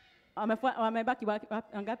 Wamebaki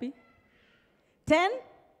wangapi?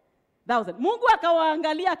 10,000. Mungu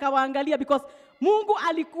akawaangalia because Mungu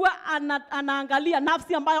alikuwa anaangalia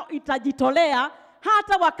nafsi ambayo itajitolea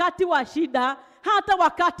hata wakati wa shida, hata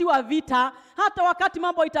wakati wa vita, hata wakati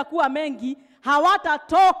mambo itakuwa mengi,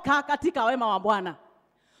 hawatatoka katika wema wa Bwana.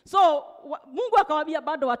 So Mungu akawaambia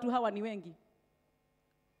bado watu hawa ni wengi.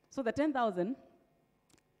 So the 10,000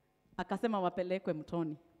 akasema wapelekwe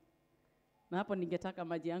mtoni. Na hapo ningetaka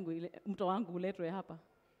maji yangu mto wangu uletwe hapa.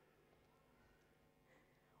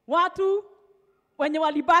 Watu wenye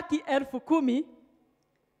walibaki 10,000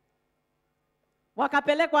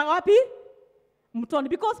 wakapelekwa wapi? Mtoni,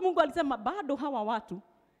 because Mungu alisema bado hawa watu,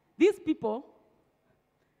 these people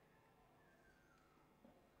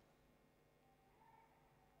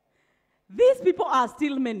are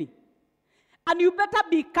still many, and you better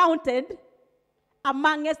be counted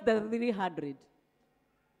amongst the 300.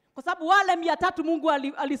 Kwa sababu wale 300 Mungu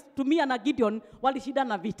alitumia na Gideon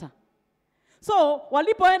walishindana vita. So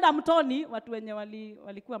walipoenda mtoni, watu wenye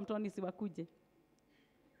walikuwa mtoni si wakuje.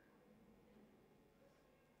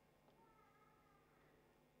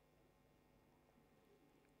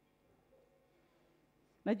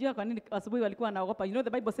 Najua kwa nini asubuhi walikuwa wanaogopa. You know the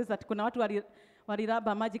Bible says that kuna watu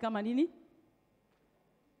waliraba maji kama nini?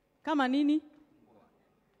 Kama nini?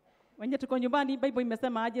 Wenye tuko nyumbani Bible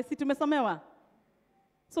imesema aje? Si tumesomewa?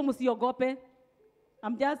 So msiogope.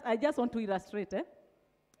 I just want to illustrate.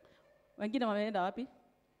 Wengine wameenda wapi?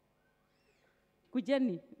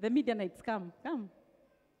 Kujeni, the Midianites come.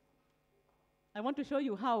 I want to show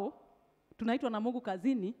you how tunaitwa na Mungu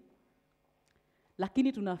kazini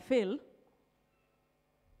lakini tuna fail.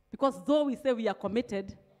 Because though we say we are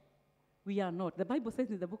committed, we are not. The Bible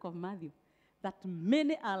says in the book of Matthew that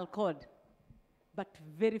many are called, but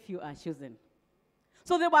very few are chosen.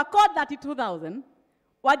 So they were called 32,000.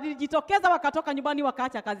 Walijitokeza wakatoka nyumbani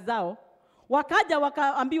wakaacha kazi zao. Wakaja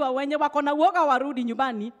wakaambiwa wenye wako na uoga warudi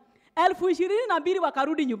nyumbani. 22,000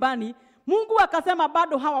 wakarudi nyumbani. Mungu akasema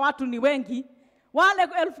bado hawa watu ni wengi. Wale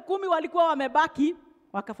 10,000 walikuwa wamebaki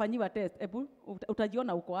wakafanyiwa test. Ebu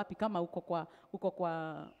utajiona uko wapi, kama uko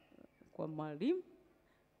kwa mwalimu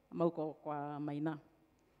ama uko kwa Maina.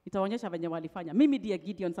 Nitaonyesha venye walifanya. Mimi ndiye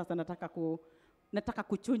Gideon sasa nataka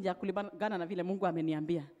kuchunja kulingana na vile Mungu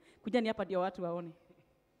ameniambia. Kujani hapa ndio watu waone.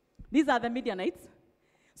 These are the Midianites.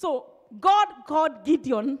 So God called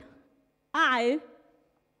Gideon, I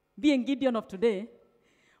being Gideon of today.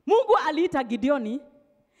 Mungu aliita Gideoni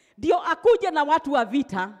ndio akuje na watu wa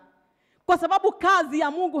vita, kwa sababu kazi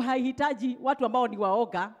ya Mungu haihitaji watu ambao ni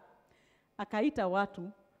waoga. Akaita watu.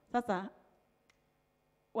 Sasa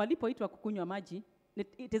walipoitwa kukunywa maji,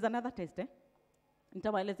 it is another test.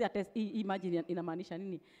 Nitawaelezea test hii maji inamaanisha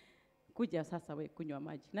nini. Kuja sasa we kunywa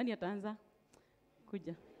maji. Nani ataanza?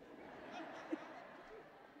 Kuja.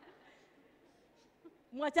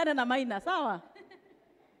 Mwachane na Maina, sawa?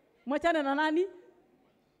 Mwachane na nani?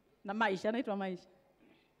 Na Maisha, anaitwa Maisha.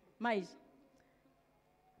 Maisha.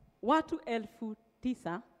 Watu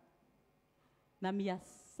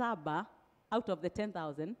 9,700 out of the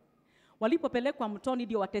 10,000 walipopelekwa mtoni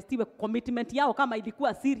ndio watestiwe commitment yao kama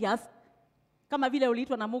ilikuwa serious. Kama vile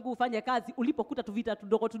uliitwa na Mungu ufanye kazi, ulipokuta tuvita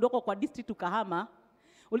tudogo kwa district ukahama.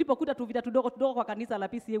 Ulipokuta tuvita tudogo kwa kanisa la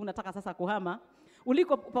Pcea unataka sasa kuhama.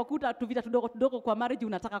 Ulipokuta tuvita tudogo kwa marriage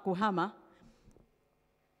unataka kuhama.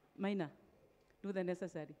 Maina, do the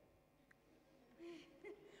necessary.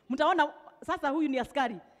 Mtaona sasa huyu ni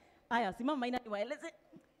askari. Aya, simama Maina niwaeleze.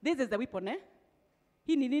 This is the weapon,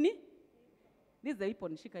 Hii ni nini? This is the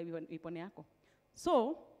weapon, shika weapon yako.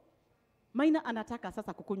 So, Maina anataka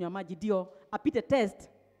sasa kukunywa maji ndio apite test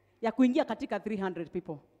ya kuingia katika 300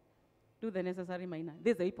 people. Do the necessary Maina.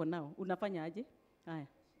 This is the weapon now. Unafanya aje? Haya.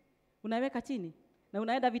 Unaweka chini na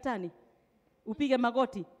unaenda vitani. Upige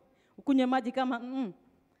magoti. Ukunywe maji kama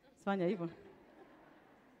Fanya hivyo.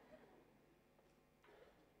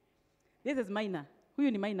 This is minor.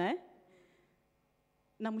 Huyu ni minor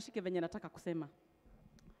Na mshike venye nataka kusema.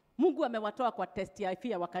 Mungu amewatoa kwa test ya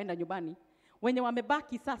afya wakaenda nyumbani. Wenye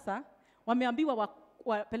wamebaki sasa wameambiwa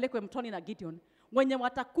wapelekwe mtoni na Gideon. Wenye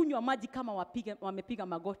watakunywa maji kama wamepiga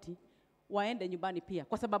magoti waende nyumbani pia.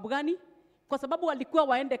 Kwa sababu gani? Kwa sababu walikuwa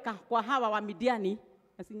waende kwa hawa wa Midiani,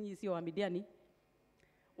 sio wa Midiani.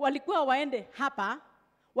 Walikuwa waende hapa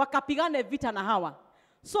wakapigane vita na hawa.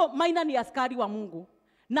 So Maina ni askari wa Mungu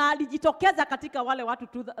na alijitokeza katika wale watu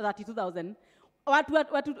 32,000. Watu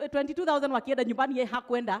 22,000 wakienda nyumbani, yeye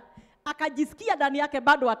hakwenda. Akajisikia ndani yake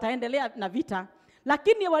bado ataendelea na vita,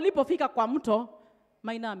 lakini walipofika kwa mto,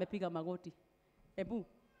 Maina amepiga magoti.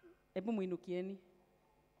 Ebu muinukieni.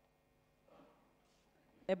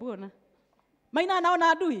 Ona. Maina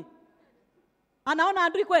anaona adui. Anaona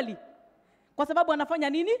adui kweli. Kwa sababu anafanya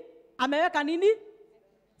nini? Ameweka nini?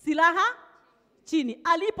 Silaha chini.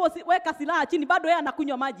 Alipoweka silaha chini bado yeye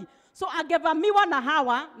anakunywa maji. So angevamiwa na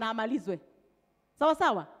hawa na amalizwe. Sawa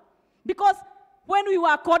sawa? Because when we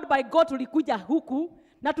were called by God tulikuja huku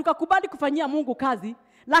na tukakubali kufanyia Mungu kazi,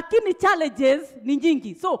 lakini challenges ni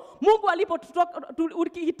nyingi. So Mungu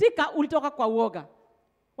ulipoitika ulitoka kwa uoga.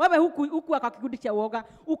 Wewe huku akakikundi cha uoga,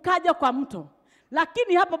 ukaja kwa mto.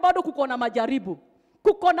 Lakini hapa bado kuko na majaribu.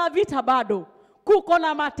 Kuko na vita bado. Kuko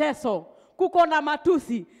na mateso. Kuko na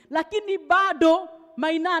matusi. Lakini bado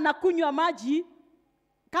Maina anakunywa maji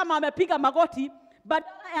kama amepiga magoti,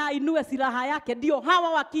 badala ya inue silaha yake, ndio hawa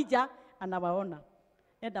wakija anawaona.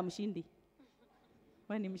 Enda mshindi.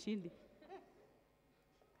 Wewe ni mshindi.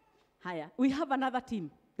 Haya, we have another team,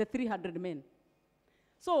 the 300 men.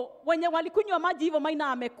 So, wenye walikunywa maji hivyo,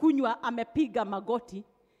 Maina amekunywa, amepiga magoti.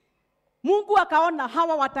 Mungu akaona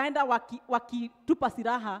hawa wataenda wakitupa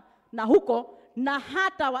silaha na huko, na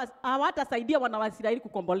hata hawatasaidia wana wa Israeli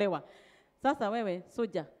kukombolewa. Sasa wewe,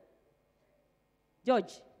 soja,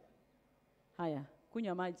 George, haya,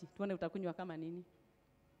 kunywa maji, tuone utakunywa kama nini.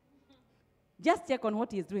 Just check on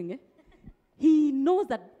what he is doing. He knows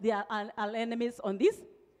that there are enemies on this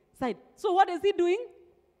side. So what is he doing?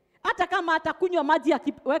 Hata kama atakunywa maji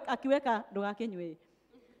akiweka ndo yake nywe.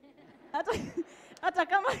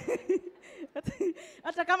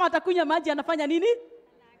 Hata kama atakunywa maji anafanya nini?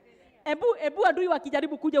 Ebu adui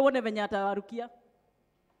wakijaribu kuja uone venye atawarukia.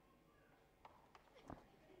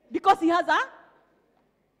 Because he has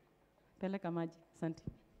peleka maji. Asante.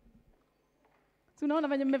 Si unaona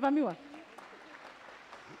venye mmevamiwa?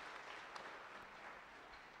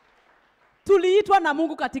 Tuliitwa na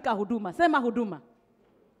Mungu katika huduma. Sema huduma.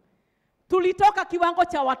 Tulitoka kiwango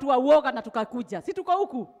cha watu wa uoga na tukakuja. Si tuko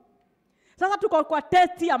huku? Sasa tuko kwa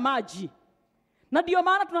testi ya maji. Na ndio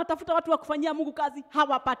maana tunatafuta watu wa kufanyia Mungu kazi,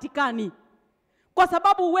 hawapatikani. Kwa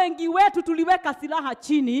sababu wengi wetu tuliweka silaha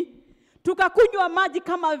chini, tukakunywa maji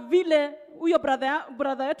kama vile huyo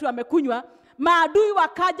brother yetu amekunywa, maadui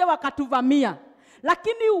wakaja wakatuvamia.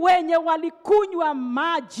 Lakini wenye walikunywa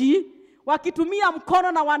maji wakitumia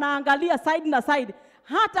mkono na wanaangalia side na side,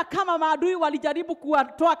 hata kama maadui walijaribu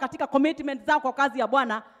kuwatoa katika commitment zao kwa kazi ya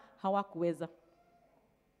Bwana, hawakuweza.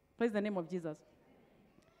 Praise the name of Jesus.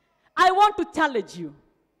 I want to challenge you.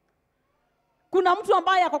 Kuna mtu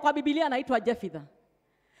ambaye ako kwa Biblia anaitwa Jephthah.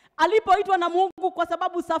 Alipoitwa na Mungu kwa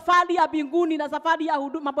sababu safari ya mbinguni na safari ya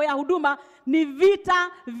huduma, mambo ya huduma ni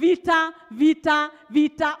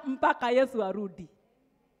vita mpaka Yesu arudi.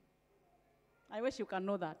 I wish you can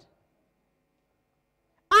know that.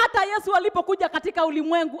 Hata Yesu alipokuja katika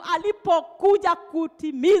ulimwengu, alipokuja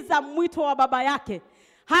kutimiza mwito wa baba yake,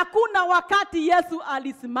 hakuna wakati Yesu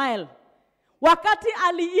alismile. Wakati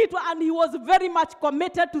aliitwa, and he was very much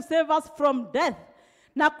committed to save us from death,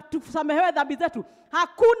 na tusamehewe dhambi zetu.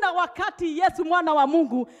 Hakuna wakati Yesu mwana wa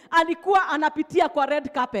Mungu alikuwa anapitia kwa red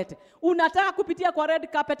carpet. Unataka kupitia kwa red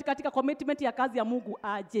carpet katika commitment ya kazi ya Mungu,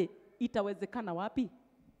 aje? Itawezekana wapi?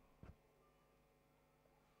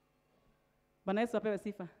 Bwana Yesu apewe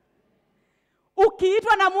sifa.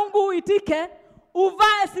 Ukiitwa na Mungu uitike,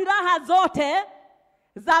 uvae silaha zote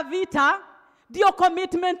za vita, ndio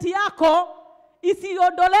commitment yako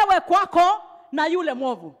isiondolewe kwako na yule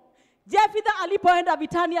mwovu. Jephthah alipoenda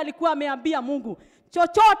vitani alikuwa ameambia Mungu,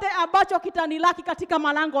 chochote ambacho kitanilaki katika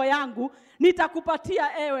malango yangu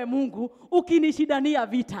nitakupatia ewe Mungu ukinishidania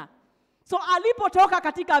vita. So alipotoka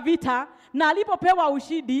katika vita na alipopewa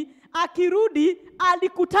ushindi, akirudi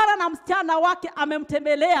alikutana na msichana wake,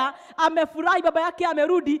 amemtembelea, amefurahi baba yake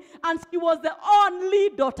amerudi, and she was the only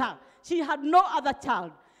daughter. She had no other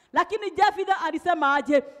child. Lakini Jephthah alisema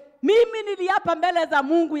aje, Mimi niliapa mbele za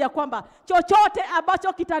Mungu ya kwamba chochote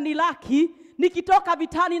ambacho kitanilaki nikitoka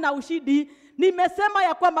vitani na ushindi, nimesema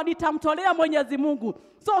ya kwamba nitamtolea Mwenyezi Mungu.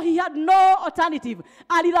 So he had no alternative.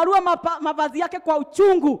 Alilarua mavazi yake kwa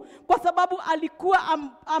uchungu kwa sababu alikuwa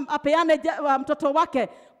apeane mtoto wake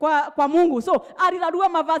kwa Mungu. So alilarua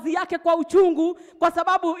mavazi yake kwa uchungu kwa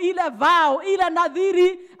sababu ile vow, ile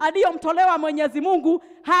nadhiri aliyomtolewa Mwenyezi Mungu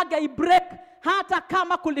break hata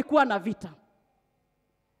kama kulikuwa na vita.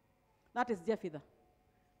 That is Jephthah.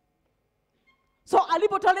 So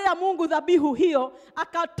alipotolea Mungu dhabihu hiyo,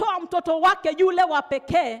 akatoa mtoto wake yule wa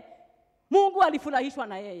pekee, Mungu alifurahishwa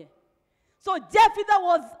na yeye. So Jephthah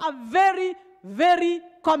was a very, very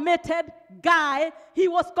committed guy. He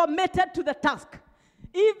was committed to the task.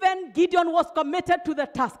 Even Gideon was committed to the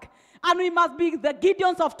task. And we must be the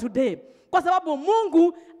Gideons of today. Kwa sababu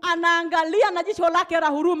Mungu anaangalia na jicho lake la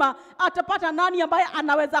huruma, atapata nani ambaye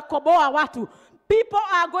anaweza koboa watu. People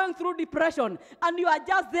are going through depression and you are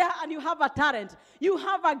just there and you have a talent. You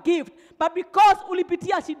have a gift. But because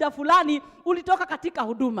ulipitia shida fulani, ulitoka katika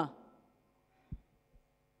huduma.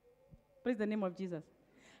 Praise the name of Jesus.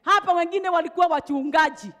 Hapa wengine walikuwa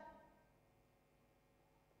wachungaji.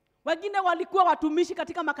 Wengine walikuwa watumishi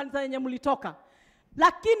katika makanisa yenye mlitoka.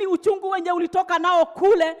 Lakini uchungu wenye ulitoka nao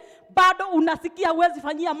kule, bado unasikia huwezi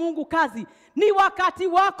fanyia Mungu kazi. Ni wakati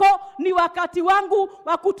wako, ni wakati wangu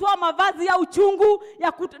wa kutoa mavazi ya uchungu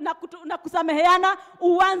na kusameheana,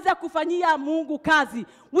 uanze kufanyia Mungu kazi.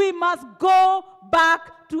 We must go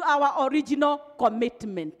back to our original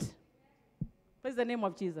commitment. Praise the name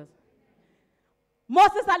of Jesus.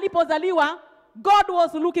 Moses alipozaliwa, God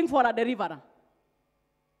was looking for a deliverer.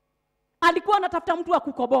 Alikuwa anatafuta mtu wa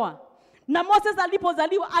kukoboa. Na Moses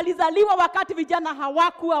alipozaliwa, alizaliwa wakati vijana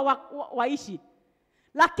hawakuwa waishi.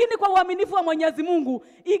 Lakini kwa uaminifu wa Mwenyezi Mungu,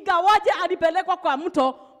 igawaje alipelekwa kwa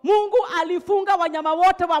mto, Mungu alifunga wanyama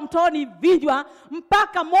wote wa mtoni vinywa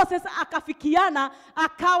mpaka Moses akafikiana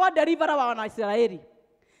akawa deliverer wa Wanaisraeli.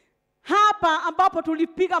 Hapa ambapo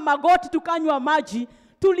tulipiga magoti tukanywa maji,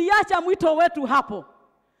 tuliacha mwito wetu hapo.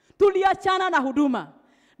 Tuliachana na huduma.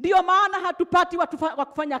 Ndio maana hatupati watu wa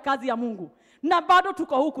kufanya kazi ya Mungu. Na bado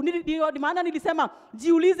tuko huku. Ndio maana nilisema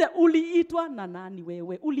jiulize, uliitwa na nani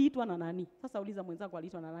wewe? Uliitwa na nani? Sasa uliza mwenzako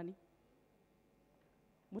aliitwa na nani?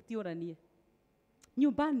 Mutioranie.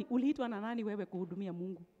 Nyumbani uliitwa na nani wewe kuhudumia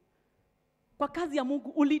Mungu? Kwa kazi ya Mungu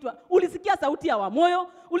uliitwa. Ulisikia sauti ya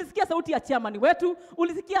Wamoyo, ulisikia sauti ya chairman wetu,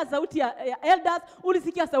 ulisikia sauti ya elders,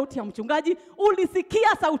 ulisikia sauti ya mchungaji, ulisikia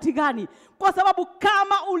sauti gani? Kwa sababu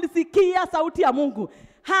kama ulisikia sauti ya Mungu,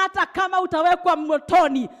 hata kama utawekwa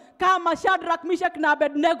motoni kama Shadrach, Meshach na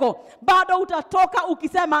Abednego, bado utatoka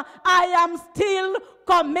ukisema I am still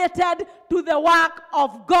committed to the work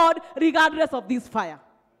of God regardless of this fire.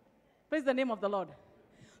 Praise the name of the Lord.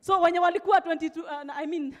 So wenye walikuwa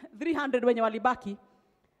 300 wenye walibaki,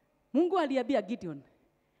 Mungu aliambia Gideon,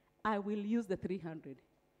 I will use the 300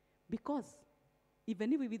 because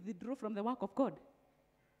even if we withdraw from the work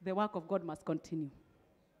of God must continue.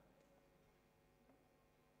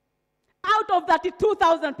 Out of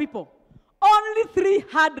 32,000 people, only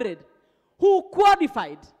 300 who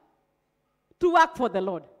qualified to work for the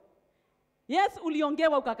Lord. Yes,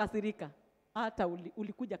 uliongewa ukakasirika. Hata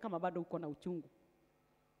ulikuja kama bado uko na uchungu.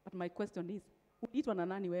 But my question is, uliitwa na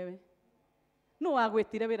nani wewe? No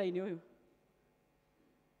agwetire wira-ini uyu.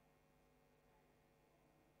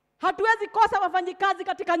 Hatuwezi kosa wafanyikazi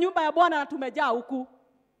katika nyumba ya Bwana na tumejaa huku.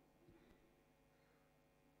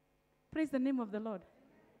 Praise the name of the Lord.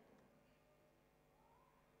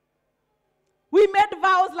 We made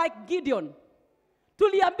vows like Gideon.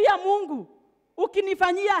 Tuliambia Mungu,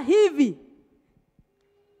 ukinifanyia hivi.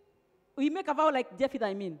 We make a vow like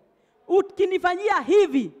Jephthah, ukinifanyia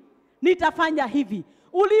hivi, nitafanya hivi.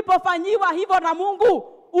 Ulipofanyiwa hivyo na Mungu,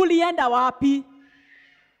 ulienda wapi?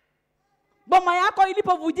 Boma yako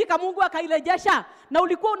ilipovujika, Mungu akairejesha, na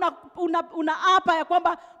ulikuwa unaapa ya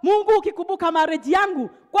kwamba Mungu, ukikumbuka marriage yangu,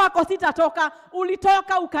 kwako sitatoka.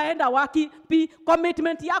 Ulitoka ukaenda wapi?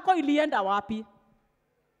 Commitment yako ilienda wapi?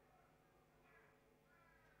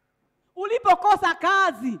 Ulipokosa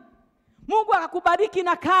kazi, Mungu akakubariki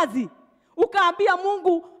na kazi, ukaambia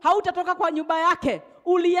Mungu hautatoka kwa nyumba yake.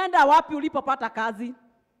 Ulienda wapi ulipopata kazi?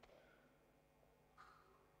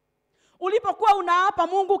 Ulipokuwa unaapa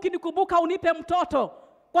Mungu, ukinikumbuka unipe mtoto,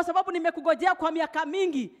 kwa sababu nimekugojea kwa miaka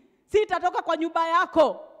mingi, sitatoka kwa nyumba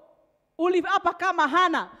yako. Uliapa kama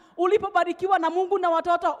Hana. Ulipobarikiwa na Mungu na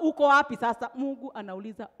watoto, uko wapi sasa? Mungu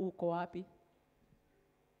anauliza, uko wapi?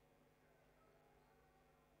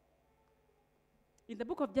 In the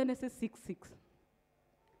book of Genesis 6:6,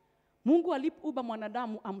 Mungu aliumba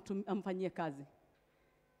mwanadamu amfanyie kazi.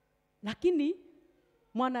 Lakini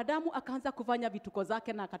mwanadamu akaanza kufanya vituko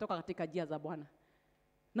zake na akatoka katika njia za Bwana.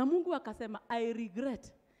 Na Mungu akasema, I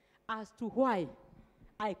regret as to why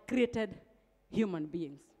I created human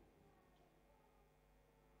beings.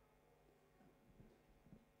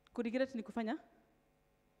 Kuregret ni kufanya?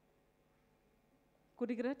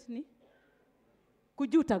 Kuregret ni?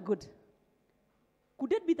 Kujuta, good.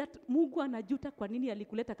 Could it be that Mungu anajuta kwa nini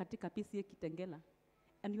alikuleta katika Pcea Kitengela?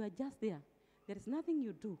 And you are just there. There is nothing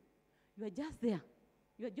you do. You are just there.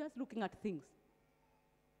 You are just looking at things.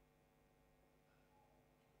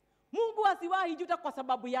 Mungu asiwahi juta kwa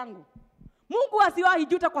sababu yangu. Mungu asiwahi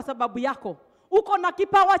juta kwa sababu yako. Uko na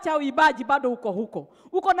kipawa cha uibaji, bado uko huko.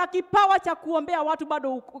 Uko na kipawa cha kuombea watu,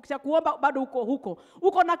 bado cha kuomba, bado uko huko.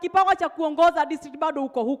 Uko na kipawa cha kuongoza district, bado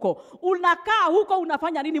uko huko. Unakaa huko,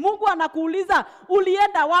 unafanya nini? Mungu anakuuliza,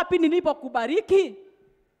 ulienda wapi nilipokubariki?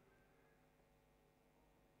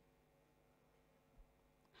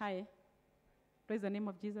 Hi. Praise the name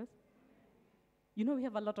of Jesus. You know we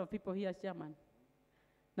have a lot of people here, Chairman.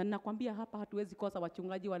 Na ninakwambia hapa hatuwezi kosa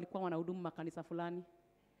wachungaji walikuwa wanahudumu makanisa fulani.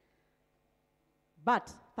 But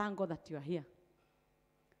thank God that you are here.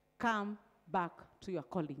 Come back to your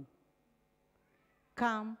calling.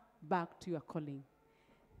 Come back to your calling.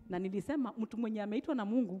 Na nilisema mtu mwenye ameitwa na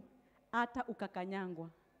Mungu hata ukakanyangwa,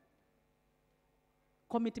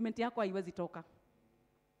 commitment yako haiwezi toka.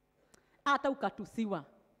 Hata ukatusiwa,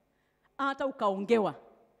 hata ukaongewa,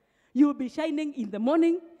 you'll be shining in the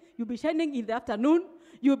morning, you'll be shining in the afternoon,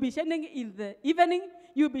 you'll be shining in the evening,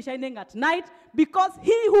 you'll be shining at night, because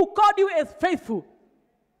he who called you is faithful.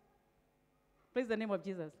 Praise the name of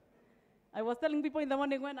Jesus. I was telling people in the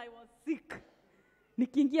morning when I was sick,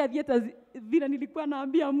 nikiingia dieta vile nilikuwa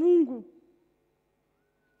naambia Mungu,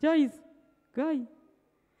 Joyce, guy,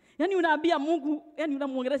 yani unaambia Mungu, yani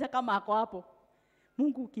unamuongelesha kama ako hapo.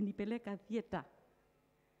 Mungu ukinipeleka dieta,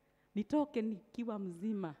 nitoke nikiwa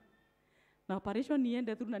mzima. Na operation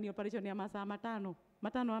niende through, na ni operation ya masaa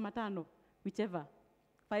matano, whichever,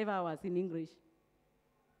 5 hours in English.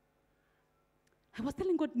 I was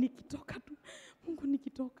telling God, nikitoka tu, Mungu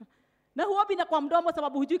nikitoka. Na huombi na kwa mdomo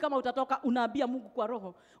sababu hujui kama utatoka, unaambia Mungu kwa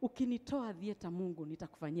roho, ukinitoa dieta Mungu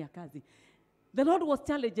nitakufanyia kazi. The Lord was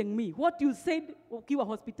challenging me. What you said ukiwa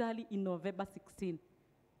hospitali in November 16.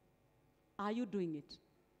 Are you doing it?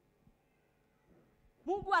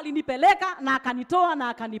 Mungu alinipeleka na akanitoa na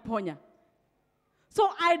akaniponya. So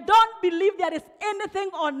I don't believe there is anything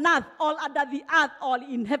on earth or under the earth or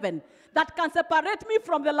in heaven that can separate me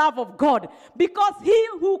from the love of God, because he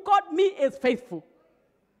who called me is faithful.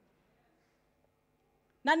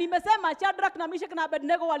 Na nimesema Shadrach na Meshach na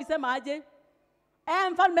Abednego walisema aje?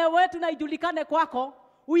 Mfalme wetu na ijulikane kwako.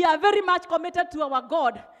 We are very much committed to our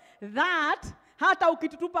God, that hata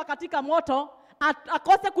ukitutupa katika moto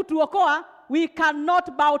akose kutuokoa, we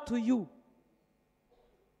cannot bow to you.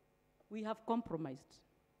 We have compromised.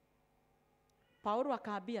 Paulo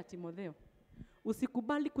akaambia Timotheo,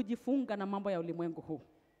 usikubali kujifunga na mambo ya ulimwengu huu,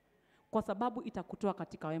 kwa sababu itakutoa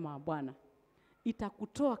katika wema wa Bwana.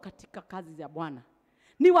 Itakutoa katika kazi za Bwana.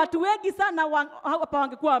 Ni watu wengi sana hapa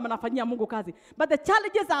wangekuwa wanafanyia Mungu kazi, but the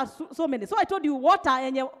challenges are so many. So I told you water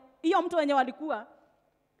yenye hiyo mtu wenye walikuwa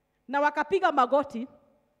na wakapiga magoti,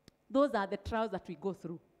 those are the trials that we go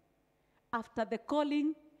through. After the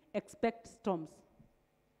calling, expect storms.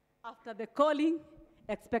 After the calling,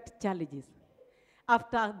 expect challenges.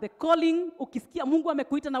 After the calling, ukisikia Mungu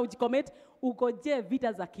amekuita na ujicommit, ugoje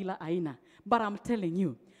vita za kila aina. But I'm telling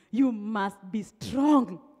you, you must be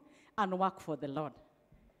strong and work for the Lord.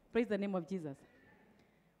 Praise the name of Jesus.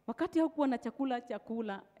 Wakati haukuwa na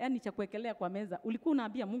chakula, yani cha kuwekelea kwa meza, ulikuwa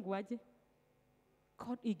unaambia Mungu aje?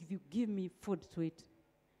 God, if you give me food to eat,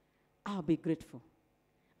 I'll be grateful.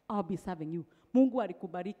 I'll be serving you. Mungu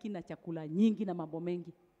alikubariki na chakula nyingi na mambo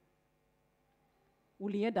mengi.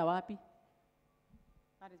 Ulienda wapi?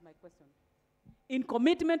 That is my question. In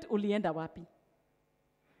commitment, ulienda wapi?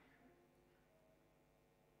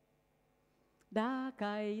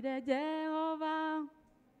 Dakaire Jehova.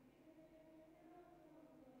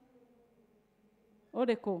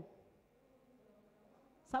 Odeko.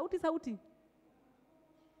 Sauti.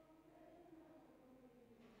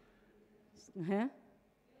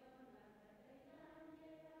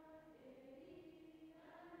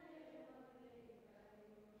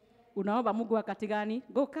 Unaomba Mungu wakati gani?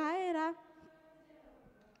 Gokaera.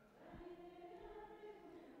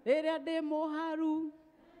 Rĩrĩa ndĩ mũharu,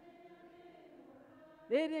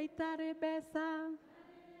 rĩrĩa itarĩ mbeca,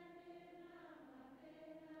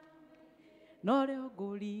 no rĩo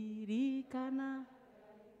ngũririkana.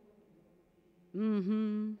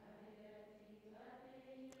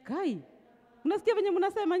 Kai, mnasikia venye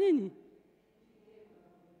mnasema nyinyi?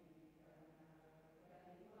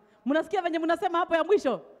 Mnasikia venye mnasema hapo ya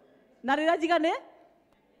mwisho? Na rirajigane?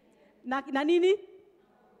 Na nini?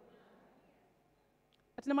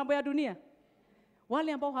 Atina mambo ya dunia.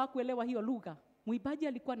 Wale ambao hawakuelewa hiyo lugha, muibaji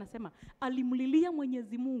alikuwa anasema alimlilia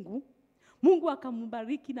Mwenyezi Mungu, Mungu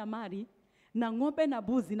akambariki na mali na ng'ombe na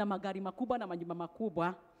mbuzi na magari makubwa na majumba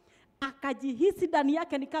makubwa. Akajihisi ndani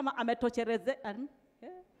yake ni kama ametosheleze.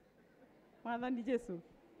 Mwadhani Yesu.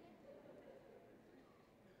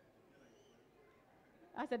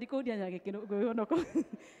 Acha dikodia yake kidogo.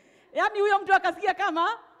 Yaani huyo mtu akasikia kama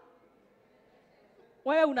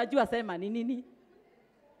wewe unajua sema ni nini?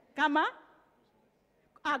 Kama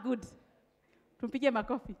good. Tumpigie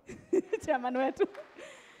makofi. Chairman wetu.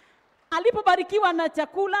 Alipobarikiwa na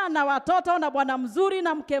chakula na watoto na bwana mzuri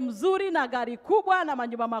na mke mzuri na gari kubwa na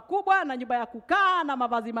manyumba makubwa na nyumba ya kukaa na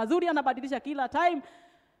mavazi mazuri, anabadilisha kila time,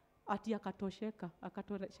 ati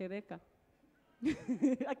akatoshereka.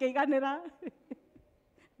 Akaiganira.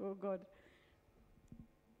 Oh God.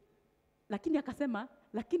 Lakini akasema,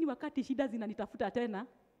 lakini wakati shida zinanitafuta tena,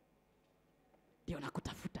 ndio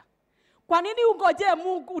nakutafuta. Kwa nini ungojee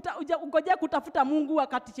Mungu, ungojee kutafuta Mungu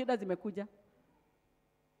wakati shida zimekuja?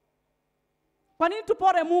 Kwa nini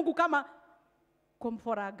tupore Mungu kama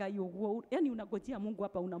komforaga yugo? Yaani unagojea Mungu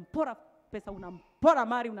hapa, unampora pesa, unampora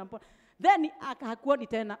mali, unampora. Then hakuoni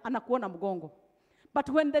tena, anakuona mgongo. But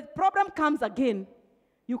when the problem comes again,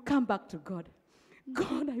 you come back to God.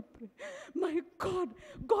 God, I pray, my God,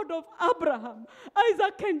 God of Abraham,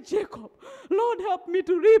 Isaac and Jacob, Lord, help me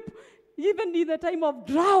to reap even in the time of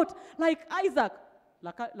drought like Isaac.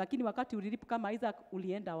 Lakini wakati uliripu kama Isaac,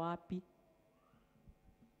 ulienda wapi?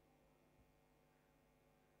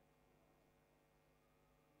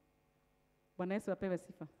 Bwana Yesu apewe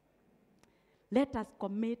sifa. Let us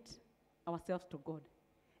commit ourselves to God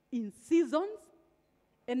in seasons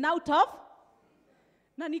and out of.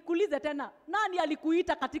 Na nikuulize tena, nani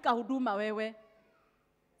alikuita katika huduma wewe?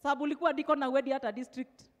 Sababu ulikuwa diko na wedi hata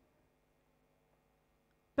district.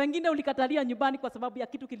 Pengine ulikatalia nyumbani kwa sababu ya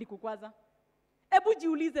kitu kilikukwaza. Hebu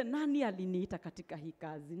jiulize, nani aliniita katika hii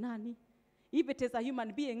kazi? Nani? If it is a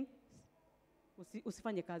human being,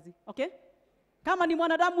 usifanye kazi. Okay? Kama ni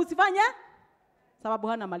mwanadamu usifanye, sababu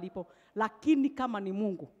hana malipo. Lakini kama ni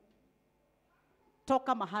Mungu,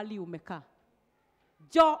 toka mahali umekaa,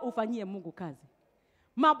 njoo ufanyie Mungu kazi.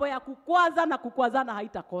 Mambo ya kukwaza na kukwazana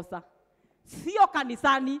haitakosa. Sio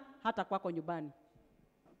kanisani, hata kwako nyumbani.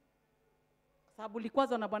 Sababu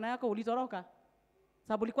ulikwazwa na bwana yako ulitoroka.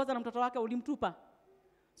 Sababu ulikwazwa na mtoto wake ulimtupa.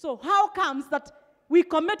 So how comes that we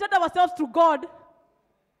committed ourselves to God,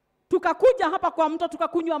 tukakuja hapa kwa mto,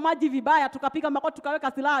 tukakunywa maji vibaya, tukapiga makoti,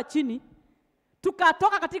 tukaweka silaha chini,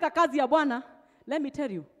 tukatoka katika kazi ya Bwana? Let me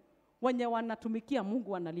tell you, wenye wanatumikia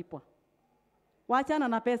Mungu wanalipwa. Waachana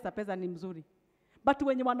na pesa, pesa ni mzuri. But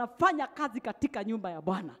wenye wanafanya kazi katika nyumba ya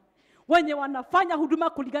Bwana, wenye wanafanya huduma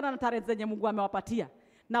kulingana na tarehe zenye Mungu amewapatia,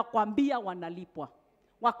 na kuambia wanalipwa.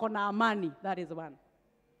 Wako na amani, that is one.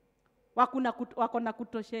 Wako na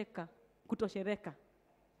kutoshereka.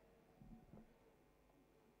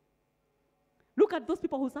 Look at those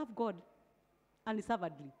people who serve God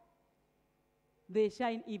unreservedly. They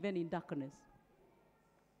shine even in darkness.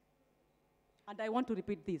 And I want to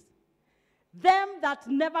repeat this. Them that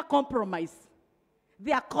never compromise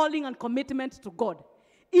their calling and commitment to God,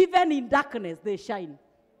 even in darkness they shine.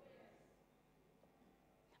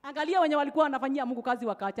 Angalia wenye walikuwa wanafanyia Mungu kazi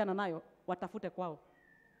wakaachana nayo, watafute kwao.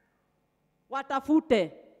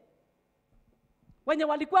 Watafute. Wenye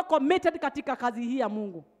walikuwa committed katika kazi hii ya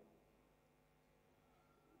Mungu.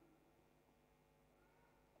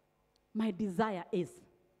 My desire is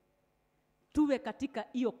tuwe katika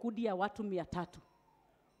hiyo kundi ya watu 300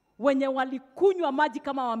 wenye walikunywa maji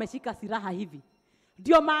kama wameshika silaha hivi.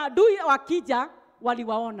 Ndio maadui wakija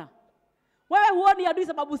waliwaona. Wewe huoni adui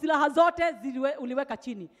sababu silaha zote uliweka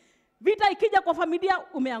chini. Vita ikija kwa familia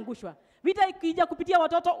umeangushwa. Vita ikija kupitia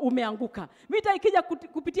watoto umeanguka. Vita ikija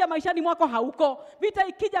kupitia maishani mwako hauko. Vita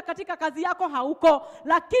ikija katika kazi yako hauko.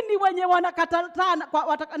 Lakini wenye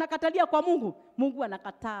wanakatalia kwa Mungu, Mungu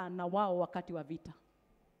anakataa na wao wakati wa vita.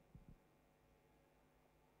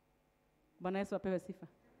 Bwana Yesu apewe sifa.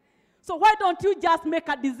 So why don't you just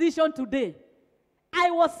make a decision today?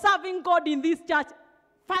 I was serving God in this church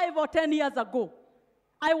 5 or 10 years ago.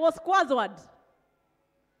 I was kwazwad.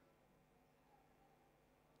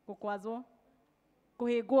 Kukwazwa,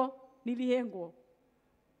 kuhegwa, nilihengwa.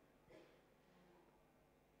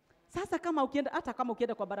 Sasa kama ukienda, hata kama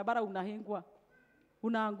ukienda kwa barabara unahengwa,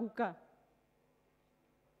 unaanguka,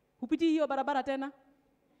 upiti hiyo barabara tena?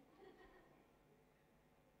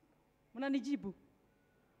 Mnanijibu?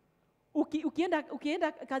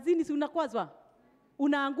 Ukienda kazini si unakwazwa?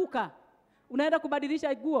 Unaanguka. unaenda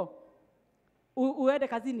kubadilisha nguo uende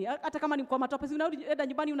kazini, hata kama ni kwa matope, si unaenda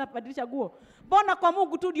nyumbani unabadilisha nguo. Mbona kwa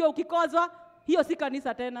Mungu tu ndio ukikozwa? Hiyo si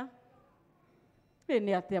kanisa tena.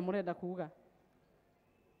 Ni atia murenda kuuga.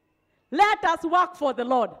 Let us work for the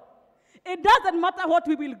Lord. It doesn't matter what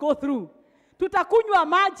we will go through. Tutakunywa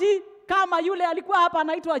maji kama yule alikuwa hapa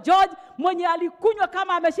anaitwa George, mwenye alikunywa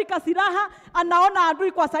kama ameshika silaha, anaona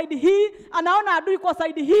adui kwa side hii, anaona adui kwa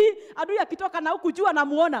side hii, adui akitoka na huku juu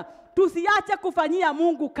anamuona. Tusiache kufanyia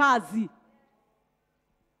Mungu kazi.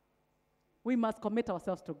 We must commit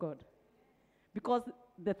ourselves to God. Because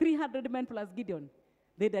the 300 men plus Gideon,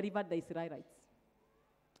 they delivered the Israelites.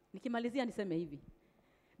 Nikimalizia niseme hivi.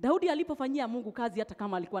 Daudi alipofanyia Mungu kazi hata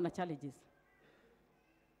kama alikuwa na challenges,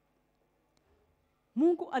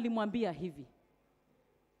 Mungu alimwambia hivi,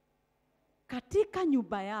 katika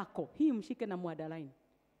nyumba yako, hii mshike na Mwadalaini,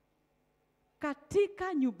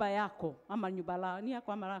 katika nyumba yako, ama nyumba la, ni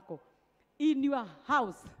yako ama lako, in your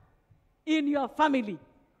house, in your family,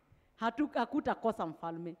 hakutakosa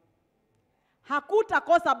mfalme.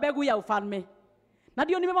 Hakutakosa mbegu ya ufalme. Na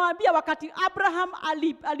ndio nimemwambia wakati Abraham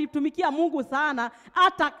alitumikia Mungu sana,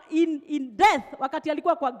 hata in death, wakati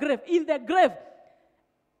alikuwa kwa grave, in the grave,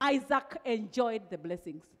 Isaac enjoyed the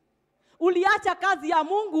blessings. Uliacha kazi ya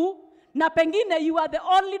Mungu na pengine you are the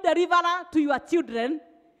only deliverer to your children,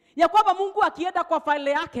 ya kwamba Mungu akienda kwa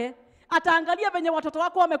file yake, ataangalia venye watoto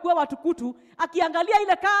wako wamekuwa watukutu, akiangalia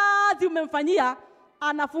ile kazi umemfanyia,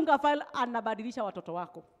 anafunga file, anabadilisha watoto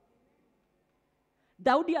wako.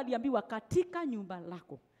 Daudi aliambiwa katika nyumba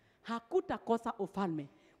lako hakutakosa ufalme,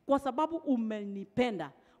 kwa sababu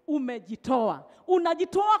umenipenda, umejitoa.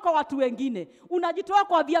 Unajitoa kwa watu wengine, unajitoa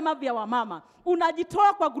kwa vyama vya wamama,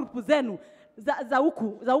 unajitoa kwa grupu zenu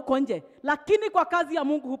za huko nje, lakini kwa kazi ya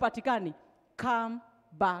Mungu hupatikani. Come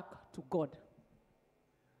back to God.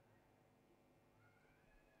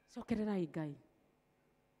 So kererai gai.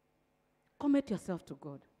 Commit yourself to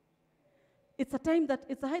God. It's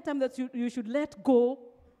a high time that you should let go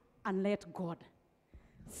and let God.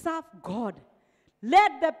 Serve God.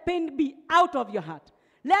 Let the pain be out of your heart.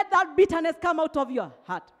 Let that bitterness come out of your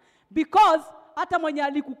heart. Because hata mwenye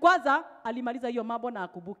alikukwaza alimaliza hiyo mambo na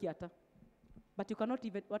akubuki hata. But you cannot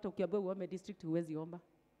even, wata ukiambiwa uombe district huwezi omba.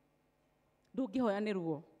 Ndũngĩhoya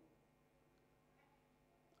ruo.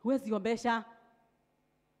 Huwezi ombesha.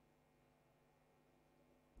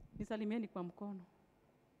 Nisalimieni kwa mkono.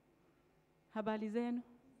 Habari zenu?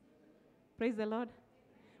 Praise the Lord.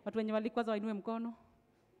 Watu wenye walikwaza wainue mkono.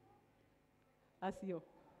 Asio.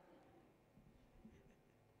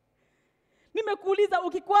 Nimekuuliza,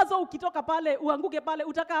 ukikwazo ukitoka pale, uanguke pale,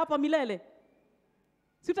 utakaa hapa milele?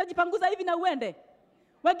 Si utajipanguza hivi na uende?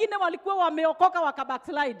 Wengine walikuwa wameokoka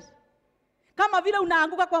wakabackslide. Kama vile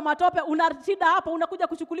unaanguka kwa matope, una shida hapo, unakuja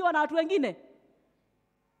kuchukuliwa na watu wengine.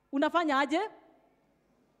 Unafanya aje?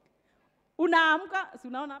 Unaamka, si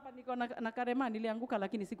unaona hapa niko na karema, nilianguka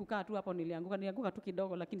lakini sikukaa tu hapo, nilianguka tu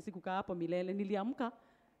kidogo lakini sikukaa hapo milele. Niliamka,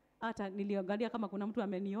 hata niliangalia kama kuna mtu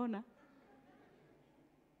ameniona,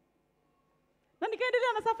 na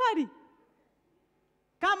nikaendelea na safari.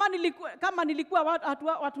 Kama nilikuwa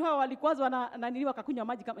watu hao walikwazwa na nili wakakunywa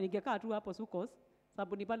maji, kama ningekaa tu hapo Sukos,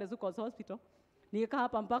 sababu ni pale Sukos Hospital, ningekaa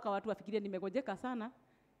hapa mpaka watu wafikirie nimegojeka sana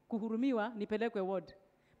kuhurumiwa nipelekwe ward.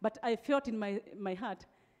 But I felt in my heart,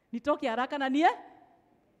 nitoke haraka na nie.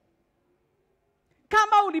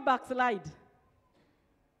 Kama uli backslide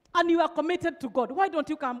and you are committed to God, why don't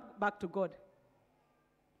you come back to God?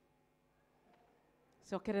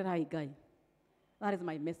 So kererai gai. That is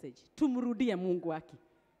my message. Tumrudie Mungu wake.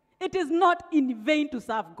 It is not in vain to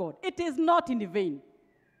serve God. It is not in vain.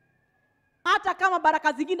 Hata kama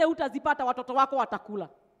baraka zingine utazipata, watoto wako watakula,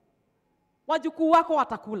 wajukuu wako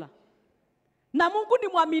watakula. Na Mungu ni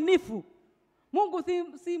mwaminifu. Mungu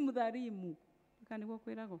si mdhalimu. Kanigwa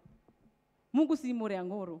kwirago. Mungu si murea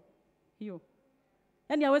ngoro. Hiyo.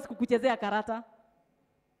 Yaani hawezi kukuchezea karata.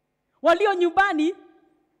 Walio nyumbani,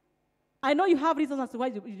 I know you have reasons as to why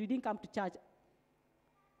you didn't come to church.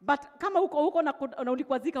 But kama huko na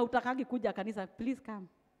ulikwazika utakangi kuja kanisa, please come.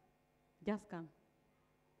 Just come.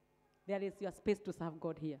 There is your space to serve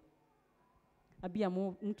God here. Abia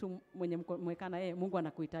mtu mwenye mwekana yeye, Mungu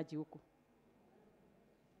anakuhitaji huko.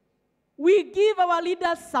 We give our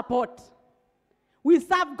leaders support. We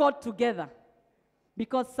serve God together.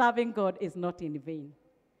 Because serving God is not in vain.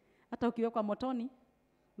 Hata ukiwekwa motoni,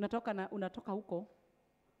 unatoka huko,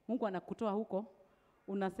 Mungu anakutoa huko,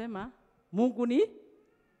 unasema Mungu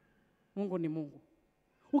ni Mungu.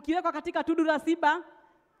 Ukiwekwa katika tundu la simba,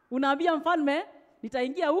 unaambia mfalme,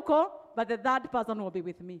 nitaingia huko, but the third person will be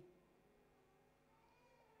with me.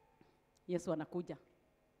 Yesu anakuja,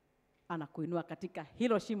 anakuinua katika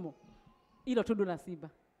hilo shimo, Hilo tu nasiba.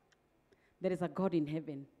 There is a God in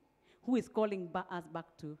heaven who is calling us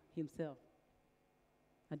back to himself.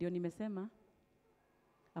 Na ndio nimesema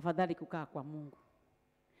afadhali kukaa kwa Mungu.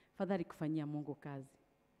 Afadhali kufanyia Mungu kazi.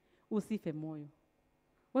 Usife moyo.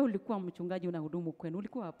 Wewe ulikuwa mchungaji unahudumu kwenu,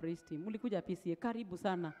 ulikuwa a praise team, ulikuja Pcea, karibu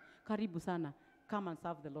sana, karibu sana. Come and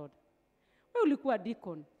serve the Lord. Wewe ulikuwa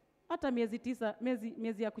deacon. Hata miezi 9,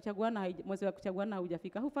 mwezi wa kuchaguana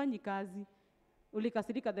hujafika, hufanyi kazi.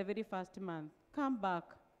 Ulikasirika the very first month. Come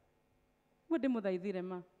back. Mwende mudhaidhire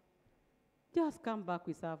ma. Just come back,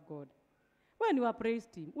 we serve God. Wewe ni wa praise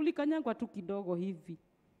team, ulikanyangwa tu kidogo hivi.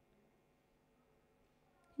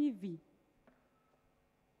 Hivi.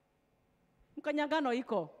 Mkanyangano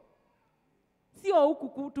iko. Sio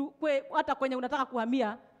huku tu, hata kwenye unataka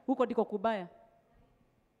kuhamia, huko ndiko kubaya.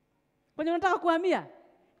 Kwenye unataka kuhamia,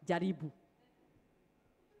 jaribu.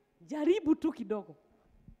 Jaribu tu kidogo.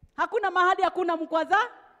 Hakuna mahali hakuna mkwaza.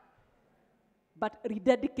 But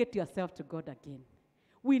rededicate yourself to God again.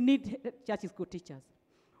 We need church school teachers.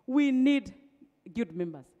 We need good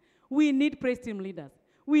members. We need praise team leaders.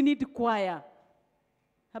 We need choir.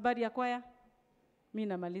 Habari ya choir? Mimi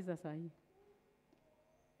namaliza saa hii.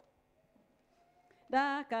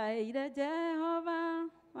 Ndakaire Jehova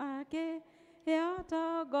wake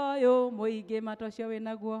yotogoyo muige matosho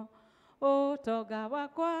winaguo utoga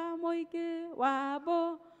wakwa muige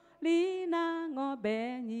wabo lina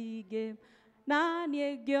ng'ombe nyingĩ na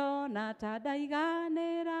niĩngĩona ta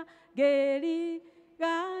ndaiganĩra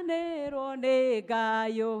ngĩriganĩrwo nĩ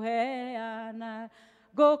Ngai ũheana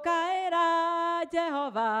ngũkaĩra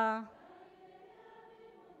Jehova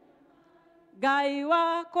Ngai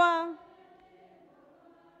wakwa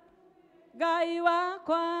Ngai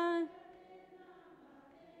wakwa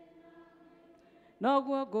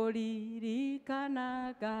noguo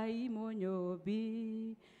ngũririkana Ngai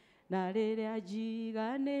mũnyũmbi na rĩrĩa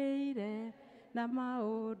njiganĩire na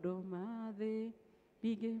maũndũ ma thĩ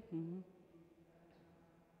bige.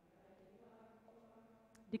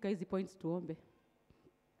 Dika hizi points tuombe.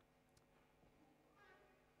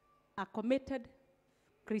 A committed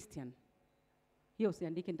Christian. Hiyo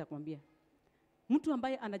usiandike, nitakwambia. Mtu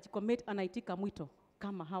ambaye anajicommit, anaitika mwito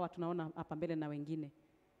kama hawa tunaona hapa mbele na wengine.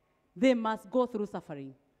 They must go through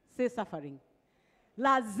suffering. Say suffering.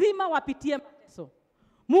 Lazima wapitie mateso.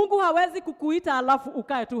 Mungu hawezi kukuita alafu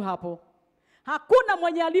ukae tu hapo. Hakuna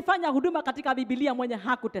mwenye alifanya huduma katika Biblia mwenye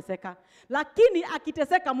hakuteseka. Lakini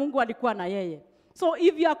akiteseka Mungu alikuwa na yeye. So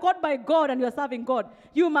if you are called by God and you are serving God,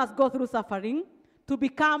 you must go through suffering to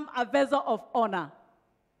become a vessel of honor.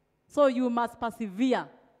 So you must persevere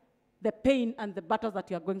the pain and the battles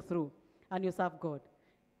that you are going through, and you serve God.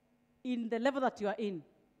 In the level that you are in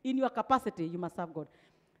your capacity, you must serve God.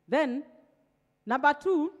 Then, number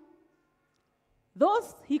 2,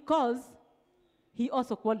 those he calls, he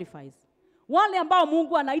also qualifies. Wale ambao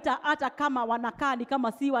Mungu anaita hata kama wanakaa ni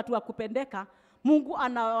kama si watu wa kupendeka, Mungu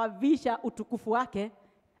anawavisha utukufu wake,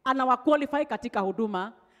 anawaqualify katika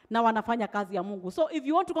huduma na wanafanya kazi ya Mungu. So if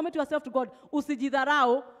you want to commit yourself to God,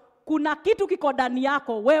 usijidharau. Kuna kitu kiko ndani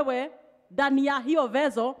yako wewe, ndani ya hiyo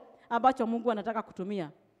vezo ambacho Mungu anataka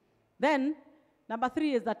kutumia. Then number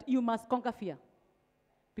 3 is that you must conquer fear.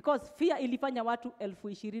 Because fear ilifanya watu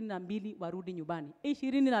 22,000 warudi nyumbani.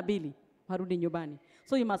 22 warudi nyumbani.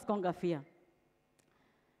 So you must conquer fear.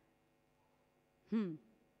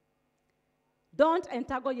 Don't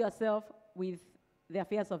entangle yourself with the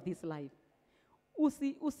affairs of this life.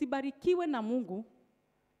 Usibarikiwe na Mungu,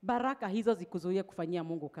 baraka hizo zikuzuie kufanyia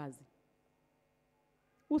Mungu kazi.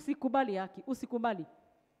 Usikubali haki, usikubali.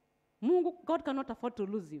 God cannot afford to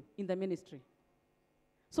lose you in the ministry.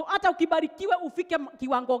 So hata ukibarikiwe ufike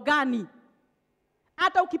kiwango gani,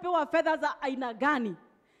 hata ukipewa fedha za aina gani,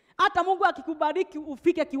 hata Mungu akikubariki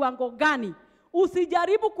ufike kiwango gani,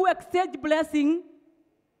 usijaribu ku-exchange blessing.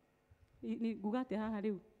 Ni gugate haha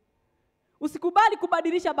leo. Usikubali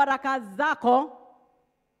kubadilisha baraka zako.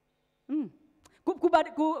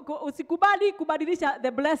 Usikubali kubadilisha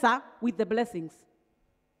the blesser with the blessings.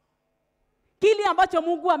 Kile ambacho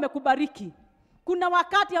Mungu amekubariki. Kuna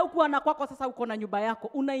wakati haukuwa na kwako, sasa uko na nyumba yako.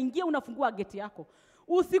 Unaingia, unafungua geti yako.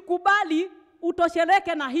 Usikubali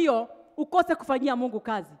utosheleke na hiyo ukose kufanyia Mungu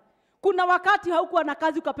kazi. Kuna wakati haukuwa na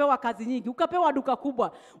kazi ukapewa kazi nyingi, ukapewa duka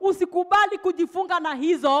kubwa. Usikubali kujifunga na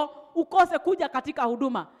hizo ukose kuja katika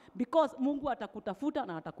huduma, because Mungu atakutafuta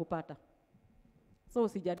na atakupata. So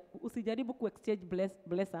usijaribu ku-exchange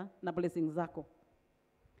blesser na blessings zako.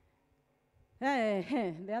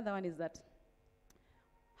 The other one is that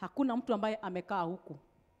hakuna mtu ambaye amekaa huku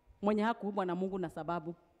mwenye hakuumbwa na Mungu na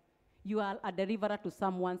sababu. You are a deliverer to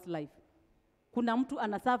someone's life. Kuna mtu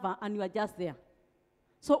anasava and you are just there.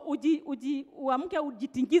 So uamke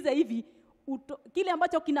ujitingize hivi kile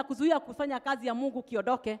ambacho kinakuzuia kufanya kazi ya Mungu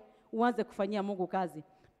kiondoke, uanze kufanyia Mungu kazi.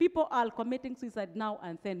 People are committing suicide now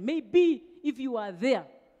and then. Maybe if you are there,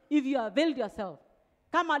 if you availed yourself,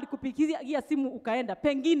 kama alikupigia simu ukaenda,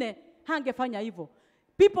 pengine hangefanya hivyo.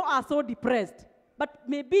 People are so depressed. But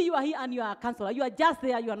maybe you are here and you are a counselor. You are just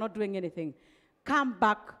there, you are not doing anything. Come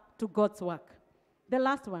back to God's work. The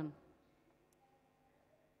last one.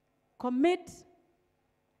 Commit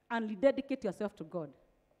and rededicate yourself to God.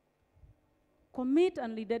 Commit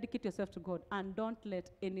and rededicate yourself to God, and don't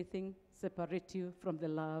let anything separate you from the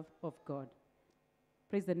love of God.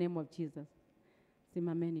 Praise the name of Jesus.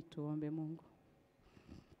 Simameni tuombe Mungu.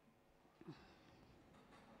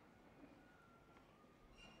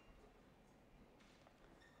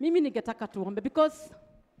 Mimi ningetaka tuombe because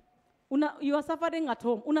you are suffering at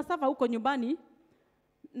home. Unasuffer huko nyumbani,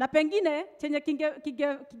 na pengine chenye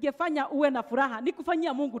kingefanya uwe na furaha ni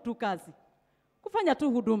kufanyia Mungu tu kazi. Kufanya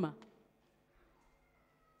tu huduma.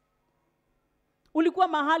 Ulikuwa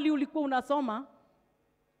mahali ulikuwa unasoma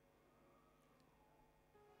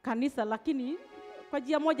kanisa, lakini kwa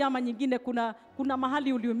njia moja ama nyingine kuna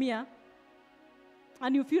mahali uliumia,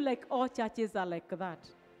 and you feel like all churches are like that.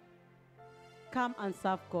 Come and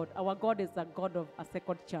serve God. Our God is a God of a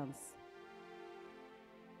second chance.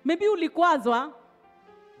 Maybe ulikwazwa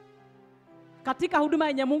katika huduma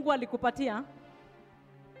yenye Mungu alikupatia,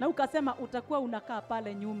 na ukasema utakuwa unakaa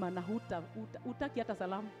pale nyuma na hutaki hata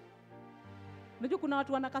salamu. Unajua kuna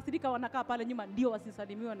watu wanakasirika wanakaa pale nyuma ndio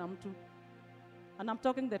wasisalimiwe na mtu. And I'm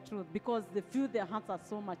talking the truth because they feel their hearts are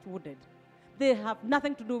so much wounded. They have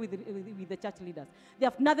nothing to do with the church leaders. They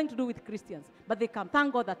have nothing to do with Christians. But they come.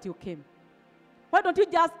 Thank God that you came. Why don't you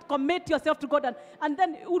just commit yourself to God and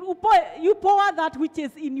then you pour that which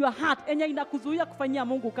is in your heart enye inakuzuia kufanyia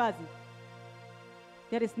Mungu kazi.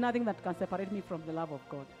 There is nothing that can separate me from the love of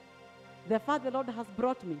God. The fact the Lord has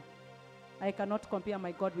brought me, I cannot compare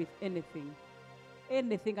my God with anything.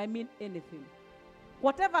 Anything, I mean anything.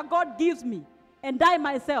 Whatever God gives me and I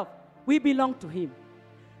myself, we belong to Him.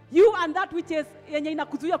 You and that which is yenye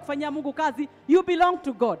inakuzuia kufanyia Mungu kazi, you belong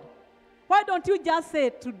to God. Why don't you just say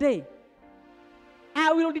today,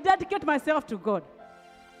 I will dedicate myself to God.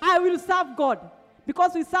 I will serve God.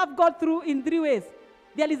 Because we serve God in 3 ways.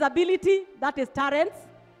 There is ability, that is talents.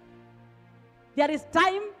 There is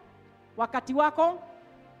time, wakati wako.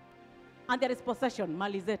 And there is possession,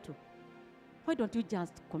 mali zetu. Why don't you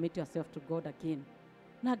just commit yourself to God again?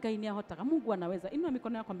 Na gaini ya hotaka. Mungu anaweza. Inua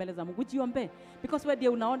mikono yako mbele za Mungu. Jiombe. Because wewe ndiye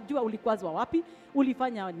unajua ulikwazwa wapi,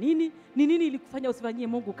 ulifanya nini, ni nini ilikufanya usifanyie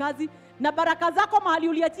Mungu kazi, na baraka zako mahali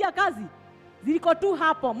uliachia kazi ziliko tu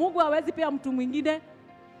hapo. Mungu hawezi pea mtu mwingine.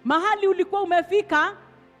 Mahali ulikuwa umefika,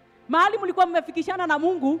 mahali mlikuwa mmefikishana na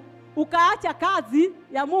Mungu, ukaacha kazi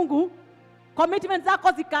ya Mungu, commitment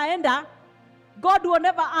zako zikaenda, God will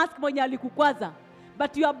never ask mwenye alikukwaza.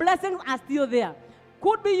 But your blessings are still there.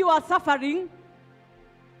 Could be you are suffering.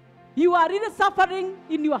 You are really suffering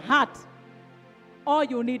in your heart. All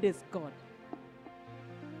you need is God.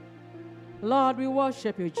 Lord, we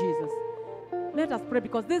worship you, Jesus. Let us pray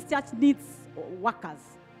because this church needs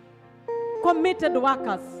workers. Committed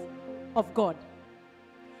workers of God.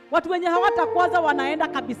 Watu wenye hawatakwaza wanaenda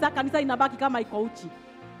kabisa, kanisa inabaki kama iko uchi.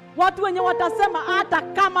 Watu wenye watasema hata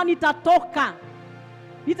kama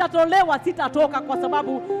nitatolewa sitatoka kwa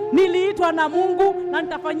sababu niliitwa na Mungu na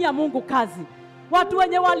nitafanyia Mungu kazi. Watu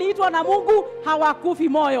wenye waliitwa na Mungu hawakufi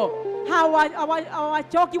moyo.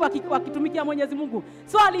 Hawachoki wakitumikia Mwenyezi Mungu.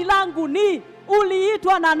 Swali langu ni,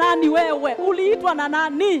 uliitwa na nani wewe? Uliitwa na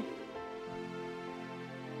nani?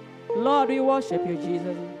 Lord, we worship you,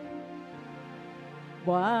 Jesus.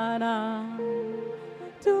 Bwana,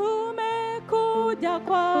 tumekuja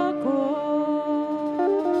kwako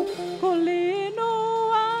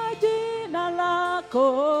kulinua jina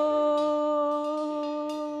lako,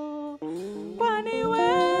 kwani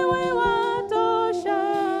wewe watosha,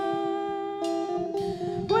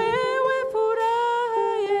 wewe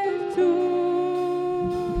furaha yetu,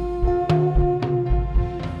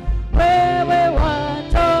 wewe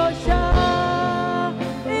watosha,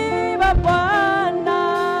 iba Bwana,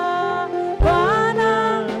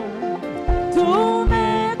 Bwana,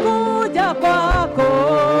 tumekuja kwako.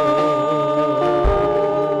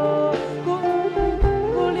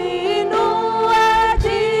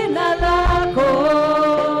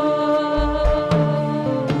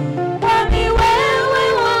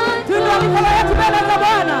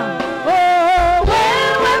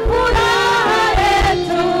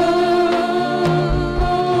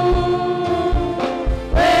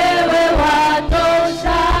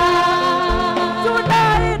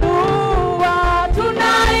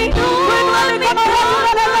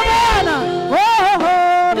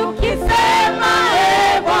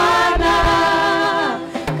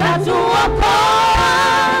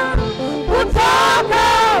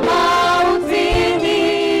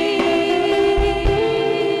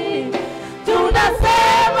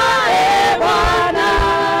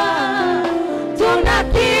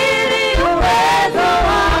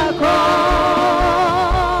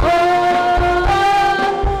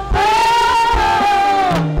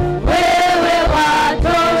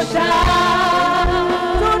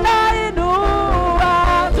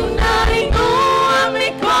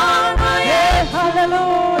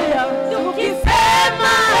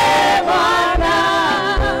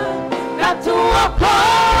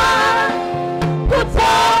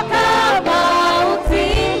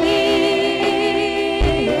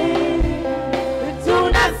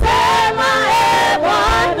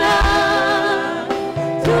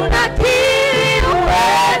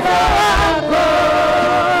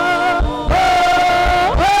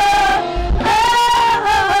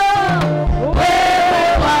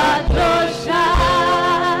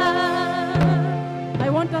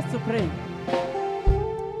 pray.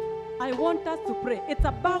 I want us to pray. It's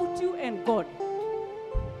about you and God.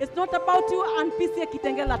 It's not about you and Pcea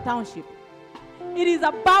Kitengela Township. It is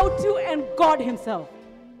about you and God himself.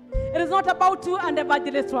 It is not about you and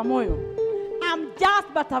Evangelist Wamoyo. I'm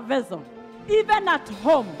just but a vessel. Even at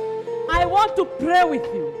home, I want to pray with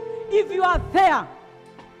you. If you are there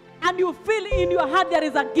and you feel in your heart there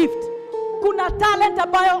is a gift, kuna talent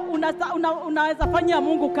ambayo unaweza fanyia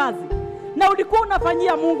Mungu kazi, na ulikuwa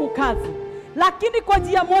unafanyia Mungu kazi, lakini kwa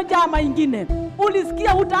njia moja ama ingine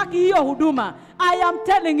ulisikia hutaki hiyo huduma. I am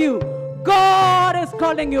telling you, God is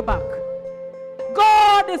calling you back.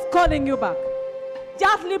 God is calling you back.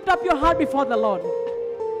 Just lift up your heart before the Lord.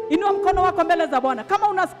 Inua mkono wako mbele za Bwana. Kama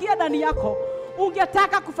unasikia ndani yako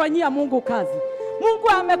ungetaka kufanyia Mungu kazi. Mungu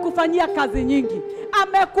amekufanyia kazi nyingi.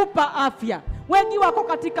 Amekupa afya. Wengi wako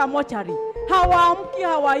katika mochari, hawaamki,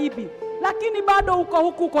 hawaibi, lakini bado uko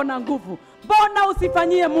huku, uko na nguvu. Mbona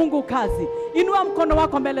usifanyie Mungu kazi? Inua mkono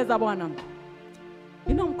wako mbele za Bwana.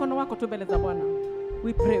 Inua mkono wako tu mbele za Bwana.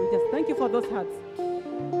 We pray. We just thank you for those hearts.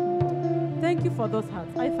 Thank you for those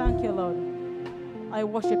hearts. I thank you, Lord. I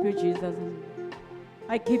worship you, Jesus.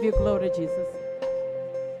 I give you glory, Jesus.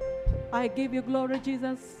 I give you glory,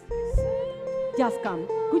 Jesus. Just come.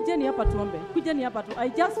 Kujeni hapa tuombe. Kujeni hapa tu. I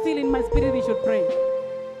just feel in my spirit we should pray.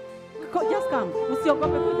 Just come.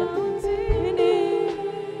 Usiogope kuja.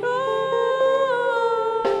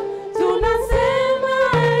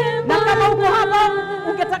 Na kama uko hapa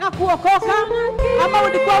ungetaka kuokoka ama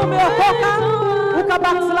ulikuwa umeokoka uka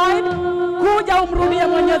backslide, kuja umrudie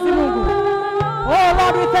Mwenyezi Mungu. Oh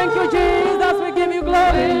Lord, we thank you, Jesus. We give you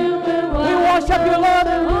glory. We worship you, Lord.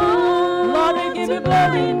 Lord, we give you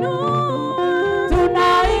glory.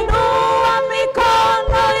 Tunainua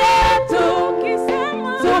mikono yetu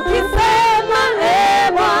tukisema,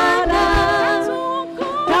 Bwana,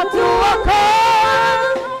 katuokoa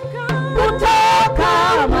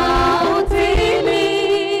kutoka mautini.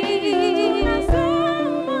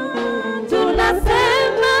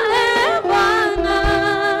 Tunasema, Bwana,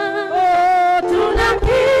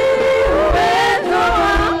 tunakiri uwezo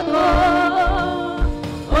wako.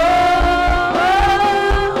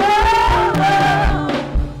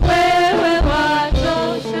 Wewe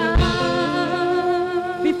watosha.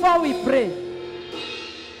 Before we pray,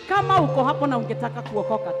 kama uko hapo na ungetaka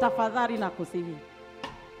kuokoka, tafadhali na kusihi.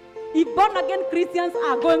 If born again Christians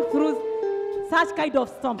are going through such kind of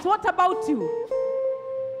storms, what about you?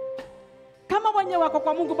 Kama wenye wako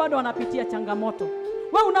kwa Mungu bado wanapitia changamoto,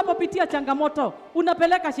 wewe unapopitia changamoto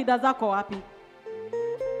unapeleka shida zako wapi?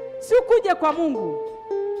 Si ukuje kwa Mungu.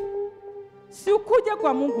 Si ukuje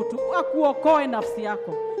kwa Mungu tu akuokoe nafsi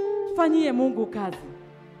yako. Fanyie Mungu kazi.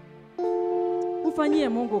 Ufanyie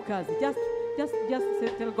Mungu kazi. Just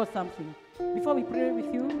tell God something. Before we pray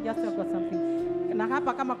with you, just tell God something. Na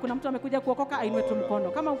hapa kama kuna mtu amekuja kuokoka, ainue tu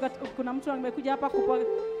mkono. Kama kuna mtu amekuja hapa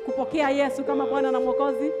kupokea Yesu kama Bwana na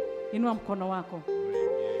Mwokozi, inua mkono wako.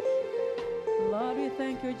 Lord, we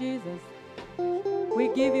thank you, Jesus. We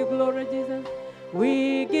give you glory, Jesus.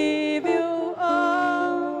 We give you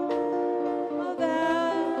all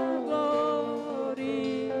the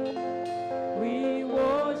glory. We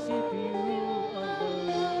worship you, oh God.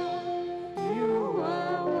 You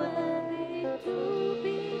are worthy to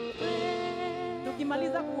be praised.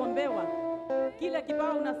 Tukimaliza kuombewa, kile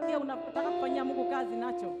kibao unasikia unataka kufanyia Mungu kazi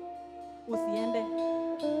nacho, usiende.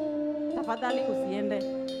 Tafadhali usiende.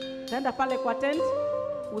 Tenda pale kwa tent,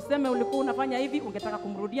 useme ulikuwa unafanya hivi, ungetaka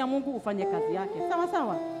kumrudia Mungu, ufanye kazi yake. Sawa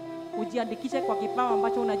sawa. Ujiandikishe kwa kipawa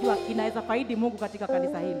ambacho unajua kinaweza faidi Mungu katika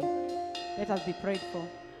kanisa hili. Let us be prayed for.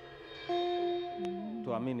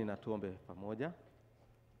 Tuamini na tuombe pamoja.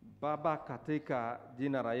 Baba, katika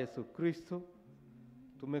jina la Yesu Kristo,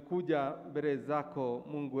 tumekuja mbele zako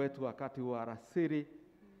Mungu wetu wakati wa alasiri,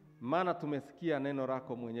 maana tumesikia neno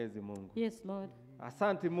lako Mwenyezi Mungu. Yes, Lord.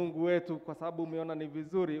 Asante Mungu wetu kwa sababu umeona ni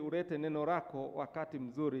vizuri ulete neno lako wakati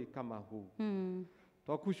mzuri kama huu.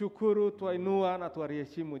 Twakushukuru, twainua na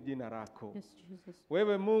twaliheshimu jina lako. Yes, Jesus.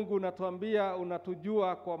 Wewe Mungu unatuambia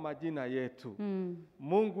unatujua kwa majina yetu.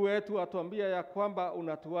 Mungu wetu atuambia ya kwamba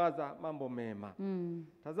unatuwaza mambo mema.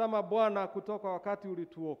 Tazama Bwana, kutoka wakati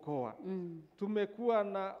ulituokoa,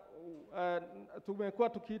 tumekuwa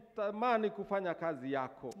tukitamani kufanya kazi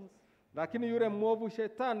yako. Lakini yule mwovu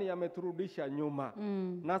shetani ameturudisha nyuma.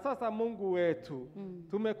 Na sasa Mungu wetu,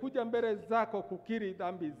 tumekuja mbele zako kukiri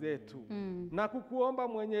dhambi zetu. Na kukuomba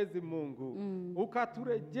Mwenyezi Mungu,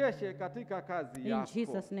 ukaturejeshe katika kazi yako. In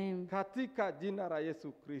Jesus' name. Katika jina la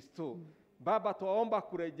Yesu Kristo. Baba, twaomba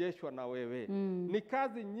kurejeshwa na wewe. Ni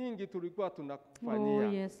kazi nyingi tulikuwa tunakufanyia.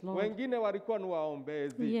 Oh, yes, Lord. Wengine walikuwa ni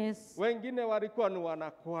waombezi. Yes. Wengine walikuwa ni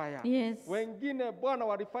wanakwaya. Yes. Wengine Bwana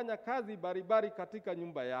walifanya kazi baribari katika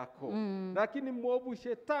nyumba yako. Lakini mwovu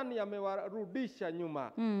shetani amewarudisha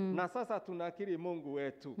nyuma. Na sasa tunakiri Mungu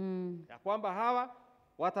wetu ya kwamba hawa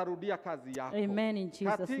watarudia kazi yako. Amen, in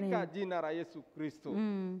Jesus' katika name. jina la Yesu Kristo.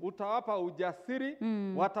 Utawapa ujasiri,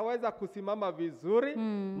 wataweza kusimama vizuri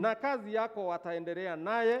na kazi yako wataendelea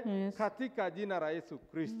naye katika jina la Yesu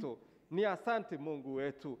Kristo. Ni asante Mungu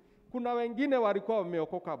wetu. Kuna wengine walikuwa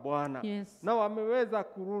wameokoka Bwana na wameweza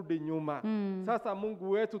kurudi nyuma. Sasa Mungu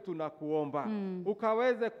wetu tunakuomba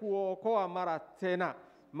ukaweze kuokoa mara tena.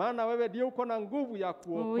 Maana wewe ndio uko na nguvu ya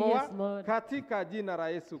kuokoa katika jina la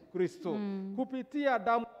Yesu Kristo. Kupitia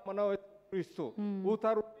damu ya mwanao Yesu Kristo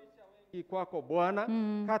utarudisha wengi kwako Bwana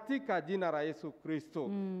katika jina la Yesu Kristo.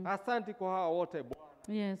 Asante kwa hawa wote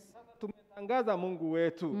Bwana. Sasa tumetangaza Mungu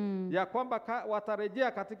wetu ya kwamba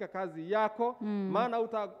watarejea katika kazi yako, maana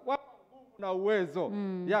utawapa nguvu na uwezo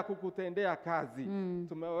ya kukutendea kazi.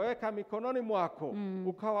 Tumeweka mikononi mwako,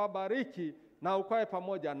 ukawabariki na ukae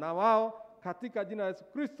pamoja na wao katika jina la Yesu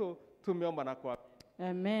Kristo tumeomba na kuamini.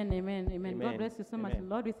 Amen, amen, amen. God Amen. bless you so much, Amen.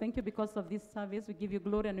 Lord. We thank you because of this service. We give you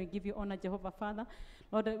glory and we give you honor, Jehovah Father.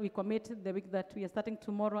 Lord, we commit the week that we are starting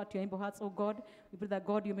tomorrow at your able hearts, oh God. We pray that,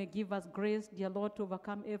 God, you may give us grace, dear Lord, to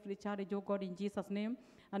overcome every challenge, oh God, in Jesus' name.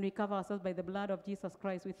 And we cover ourselves by the blood of Jesus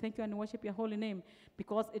Christ. We thank you and worship your holy name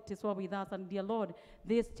because it is well with us. And dear Lord,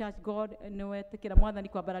 this church, God,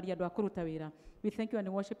 we thank you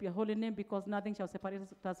and worship your holy name because nothing shall separate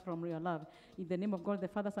us from your love. In the name of God, the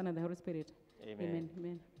Father, Son, and the Holy Spirit. Amen.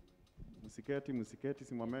 Amen. Msiketi,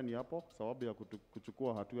 simameni hapo sababu ya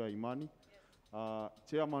kuchukua hatua ya imani.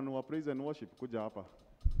 Chairman wa Praise and Worship, kuja hapa.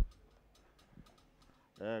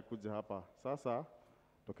 Kuja hapa. Sasa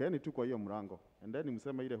tokeeni tu kwa hiyo mlango. Endeni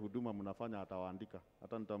mseme ile huduma mnafanya atawaandika.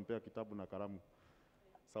 Hata nitampea kitabu na kalamu.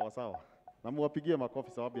 Sawa sawa. Na muwapigie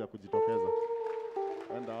makofi sababu ya kujitokeza.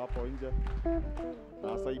 Enda hapo nje.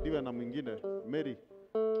 Na asaidiwe na mwingine, Mary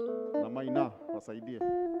na Maina wasaidie.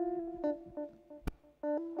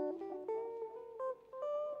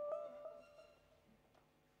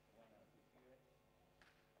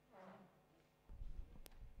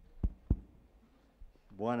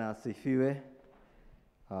 Bwana asifiwe.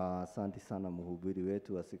 Asante sana mhubiri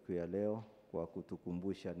wetu wa siku ya leo kwa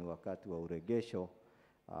kutukumbusha ni wakati wa uregesho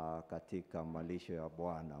katika malisho ya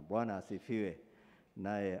Bwana. Bwana asifiwe.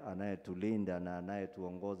 Naye anayetulinda na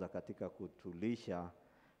anayetuongoza katika kutulisha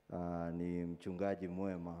ni mchungaji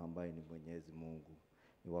mwema ambaye ni Mwenyezi Mungu.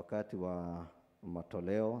 Ni wakati wa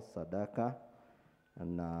matoleo, sadaka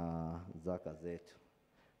na zaka zetu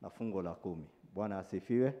na fungo la 10. Bwana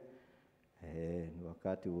asifiwe. Ni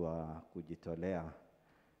wakati wa kujitolea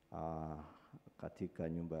katika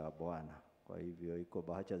nyumba ya Bwana. Kwa hivyo iko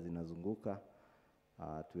bahasha zinazunguka,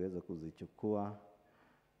 tuweze kuzichukua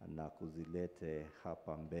na kuzilete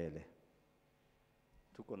hapa mbele.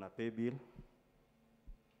 Tuko na pay bill.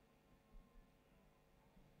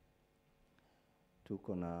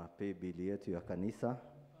 Tuko na pay bill yetu ya kanisa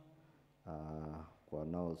kwa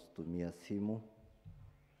wanaotumia simu.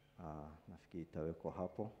 Nafikiri itawekwa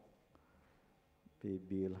hapo. Pay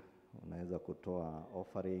bill, unaweza kutoa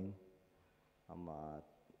offering ama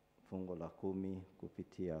fungo la 10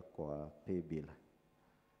 kupitia kwa pay bill.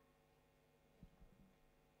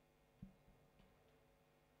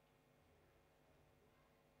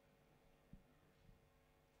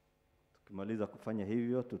 Tukimaliza kufanya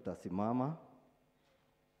hivyo tutasimama.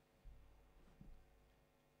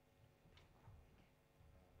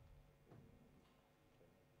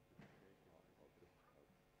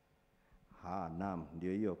 Naam,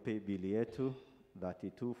 ndio hiyo pay bill yetu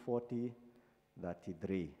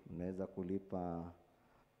 324033. Unaweza kulipa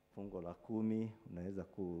fungo la 10, unaweza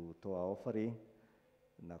kutoa offering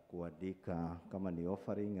na kuandika kama ni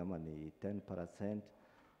offering ama ni 10%,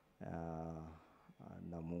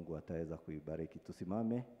 na Mungu ataweza kuibariki.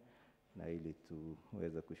 Tusimame na ili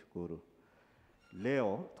tuweze kushukuru.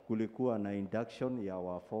 Leo kulikuwa na induction ya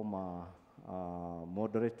wa former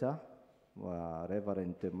moderator wa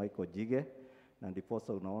Reverend Michael Jige, na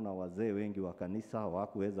ndiposa unaona wazee wengi wa kanisa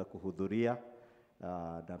hawakuweza kuhudhuria,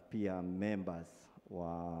 na pia members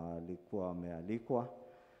walikuwa wamealikwa.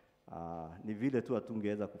 Ni vile tu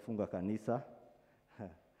hatungeweza kufunga kanisa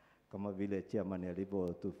kama vile chairman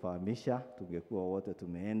alivyotufahamisha, tungekuwa wote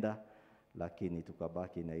tumeenda, lakini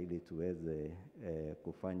tukabaki na ili tuweze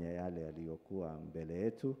kufanya yale yaliyokuwa mbele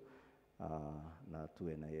yetu, na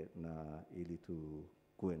tuwe na ili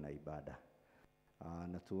tukuwe na ibada.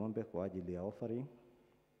 Na tuombe kwa ajili ya offering.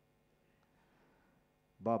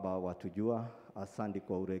 Baba watujua, asante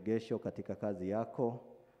kwa uregesho katika kazi yako,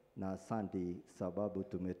 na asante sababu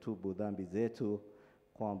tumetubu dhambi zetu,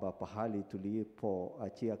 kwamba pahali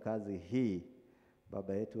tulipoachia kazi hii,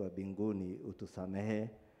 Baba yetu wa mbinguni, utusamehe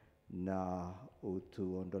na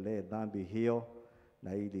utuondolee dhambi hiyo,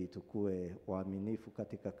 na ili tukue waaminifu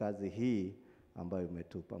katika kazi hii ambayo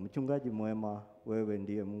umetupa. Mchungaji mwema, wewe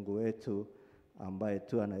ndiye Mungu wetu ambaye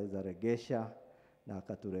tu anaweza regesha, na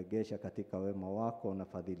akaturegesha katika wema wako na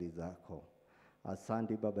fadhili zako.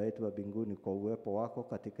 Asante Baba yetu wa mbinguni kwa uwepo wako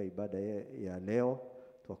katika ibada ya leo,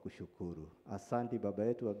 twakushukuru. Asante Baba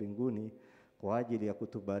yetu wa mbinguni kwa ajili ya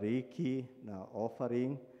kutubariki na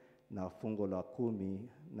offering na fungo la 10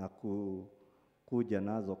 na kuja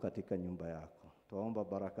nazo katika nyumba yako. Tuomba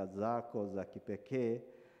baraka zako za kipekee,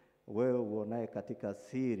 wewe uonaye katika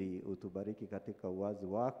siri, utubariki katika uwazi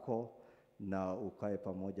wako, na ukae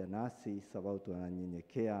pamoja nasi, sababu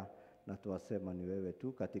tunanyenyekea na tuwasema ni wewe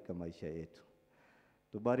tu katika maisha yetu.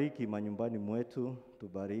 Tubariki manyumbani mwetu,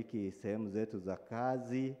 tubariki sehemu zetu za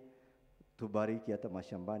kazi, tubariki hata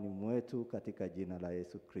mashambani mwetu katika jina la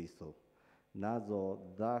Yesu Kristo. Nazo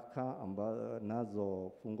dhaka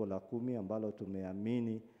nazo fungo la 10 ambalo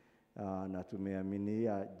tumeamini, na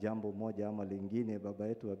tumeaminia jambo moja ama lingine, Baba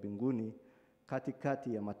yetu wa mbinguni,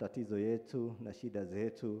 katikati ya matatizo yetu na shida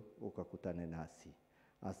zetu ukakutane nasi.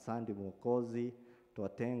 Asante Mwokozi,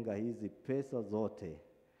 twatenga hizi pesa zote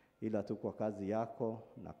ila tu kwa kazi yako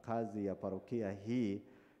na kazi ya parokia hii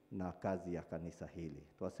na kazi ya kanisa hili.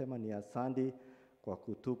 Twasema ni asante kwa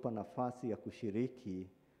kutupa nafasi ya kushiriki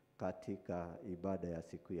katika ibada ya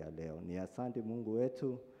siku ya leo. Ni asante Mungu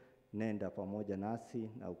wetu, nenda pamoja nasi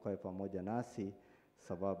na ukae pamoja nasi,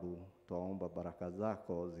 sababu twaomba baraka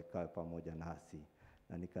zako zikae pamoja nasi.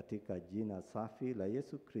 Na ni katika jina safi la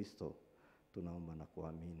Yesu Kristo tunaomba na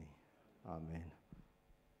kuamini. Amen.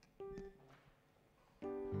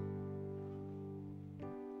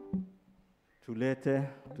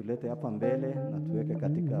 Tulete hapa mbele na tuweke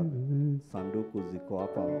katika sanduku ziko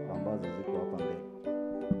hapa, ambazo ziko hapa mbele.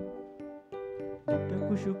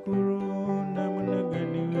 Nitakushukuru namna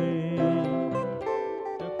gani wewe,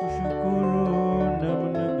 nitakushukuru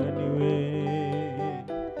namna gani wewe,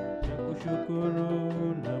 nitakushukuru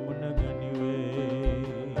namna gani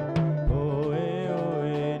wewe,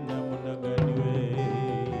 oe namna gani wewe,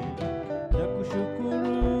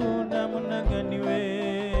 nitakushukuru namna gani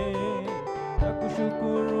wewe,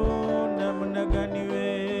 nitakushukuru namna gani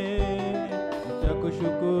wewe,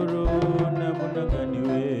 nitakushukuru namna gani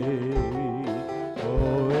wewe.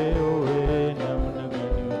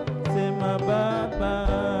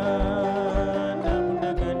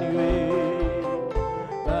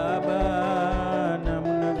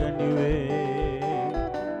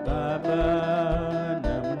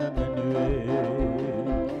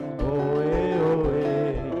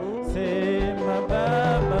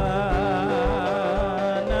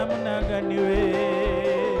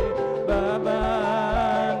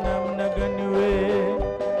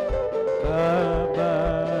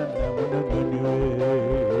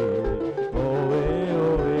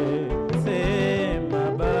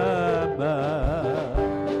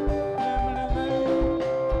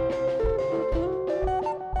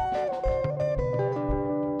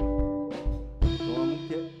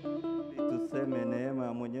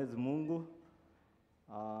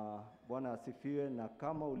 Bwana asifiwe. Na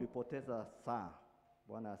kama ulipoteza saa,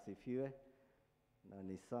 Bwana asifiwe, na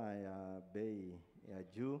ni saa ya bei ya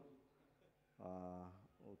juu,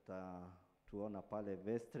 utatuona pale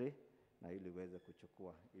vestry na ili uweze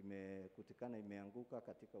kuchukua. Imekutikana imeanguka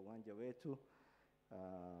katika uwanja wetu,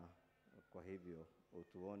 kwa hivyo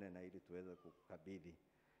utuone na ili tuweze kukabidhi.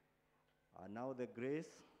 Now the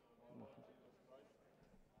grace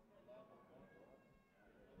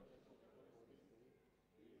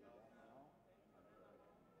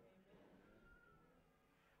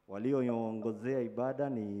walioongozea ibada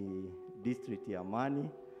ni district ya Amani,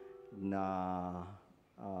 na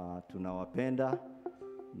tunawapenda,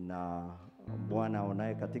 na Bwana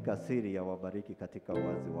aonaye katika siri ya wabariki katika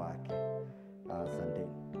uwazi wake.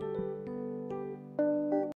 Asanteni.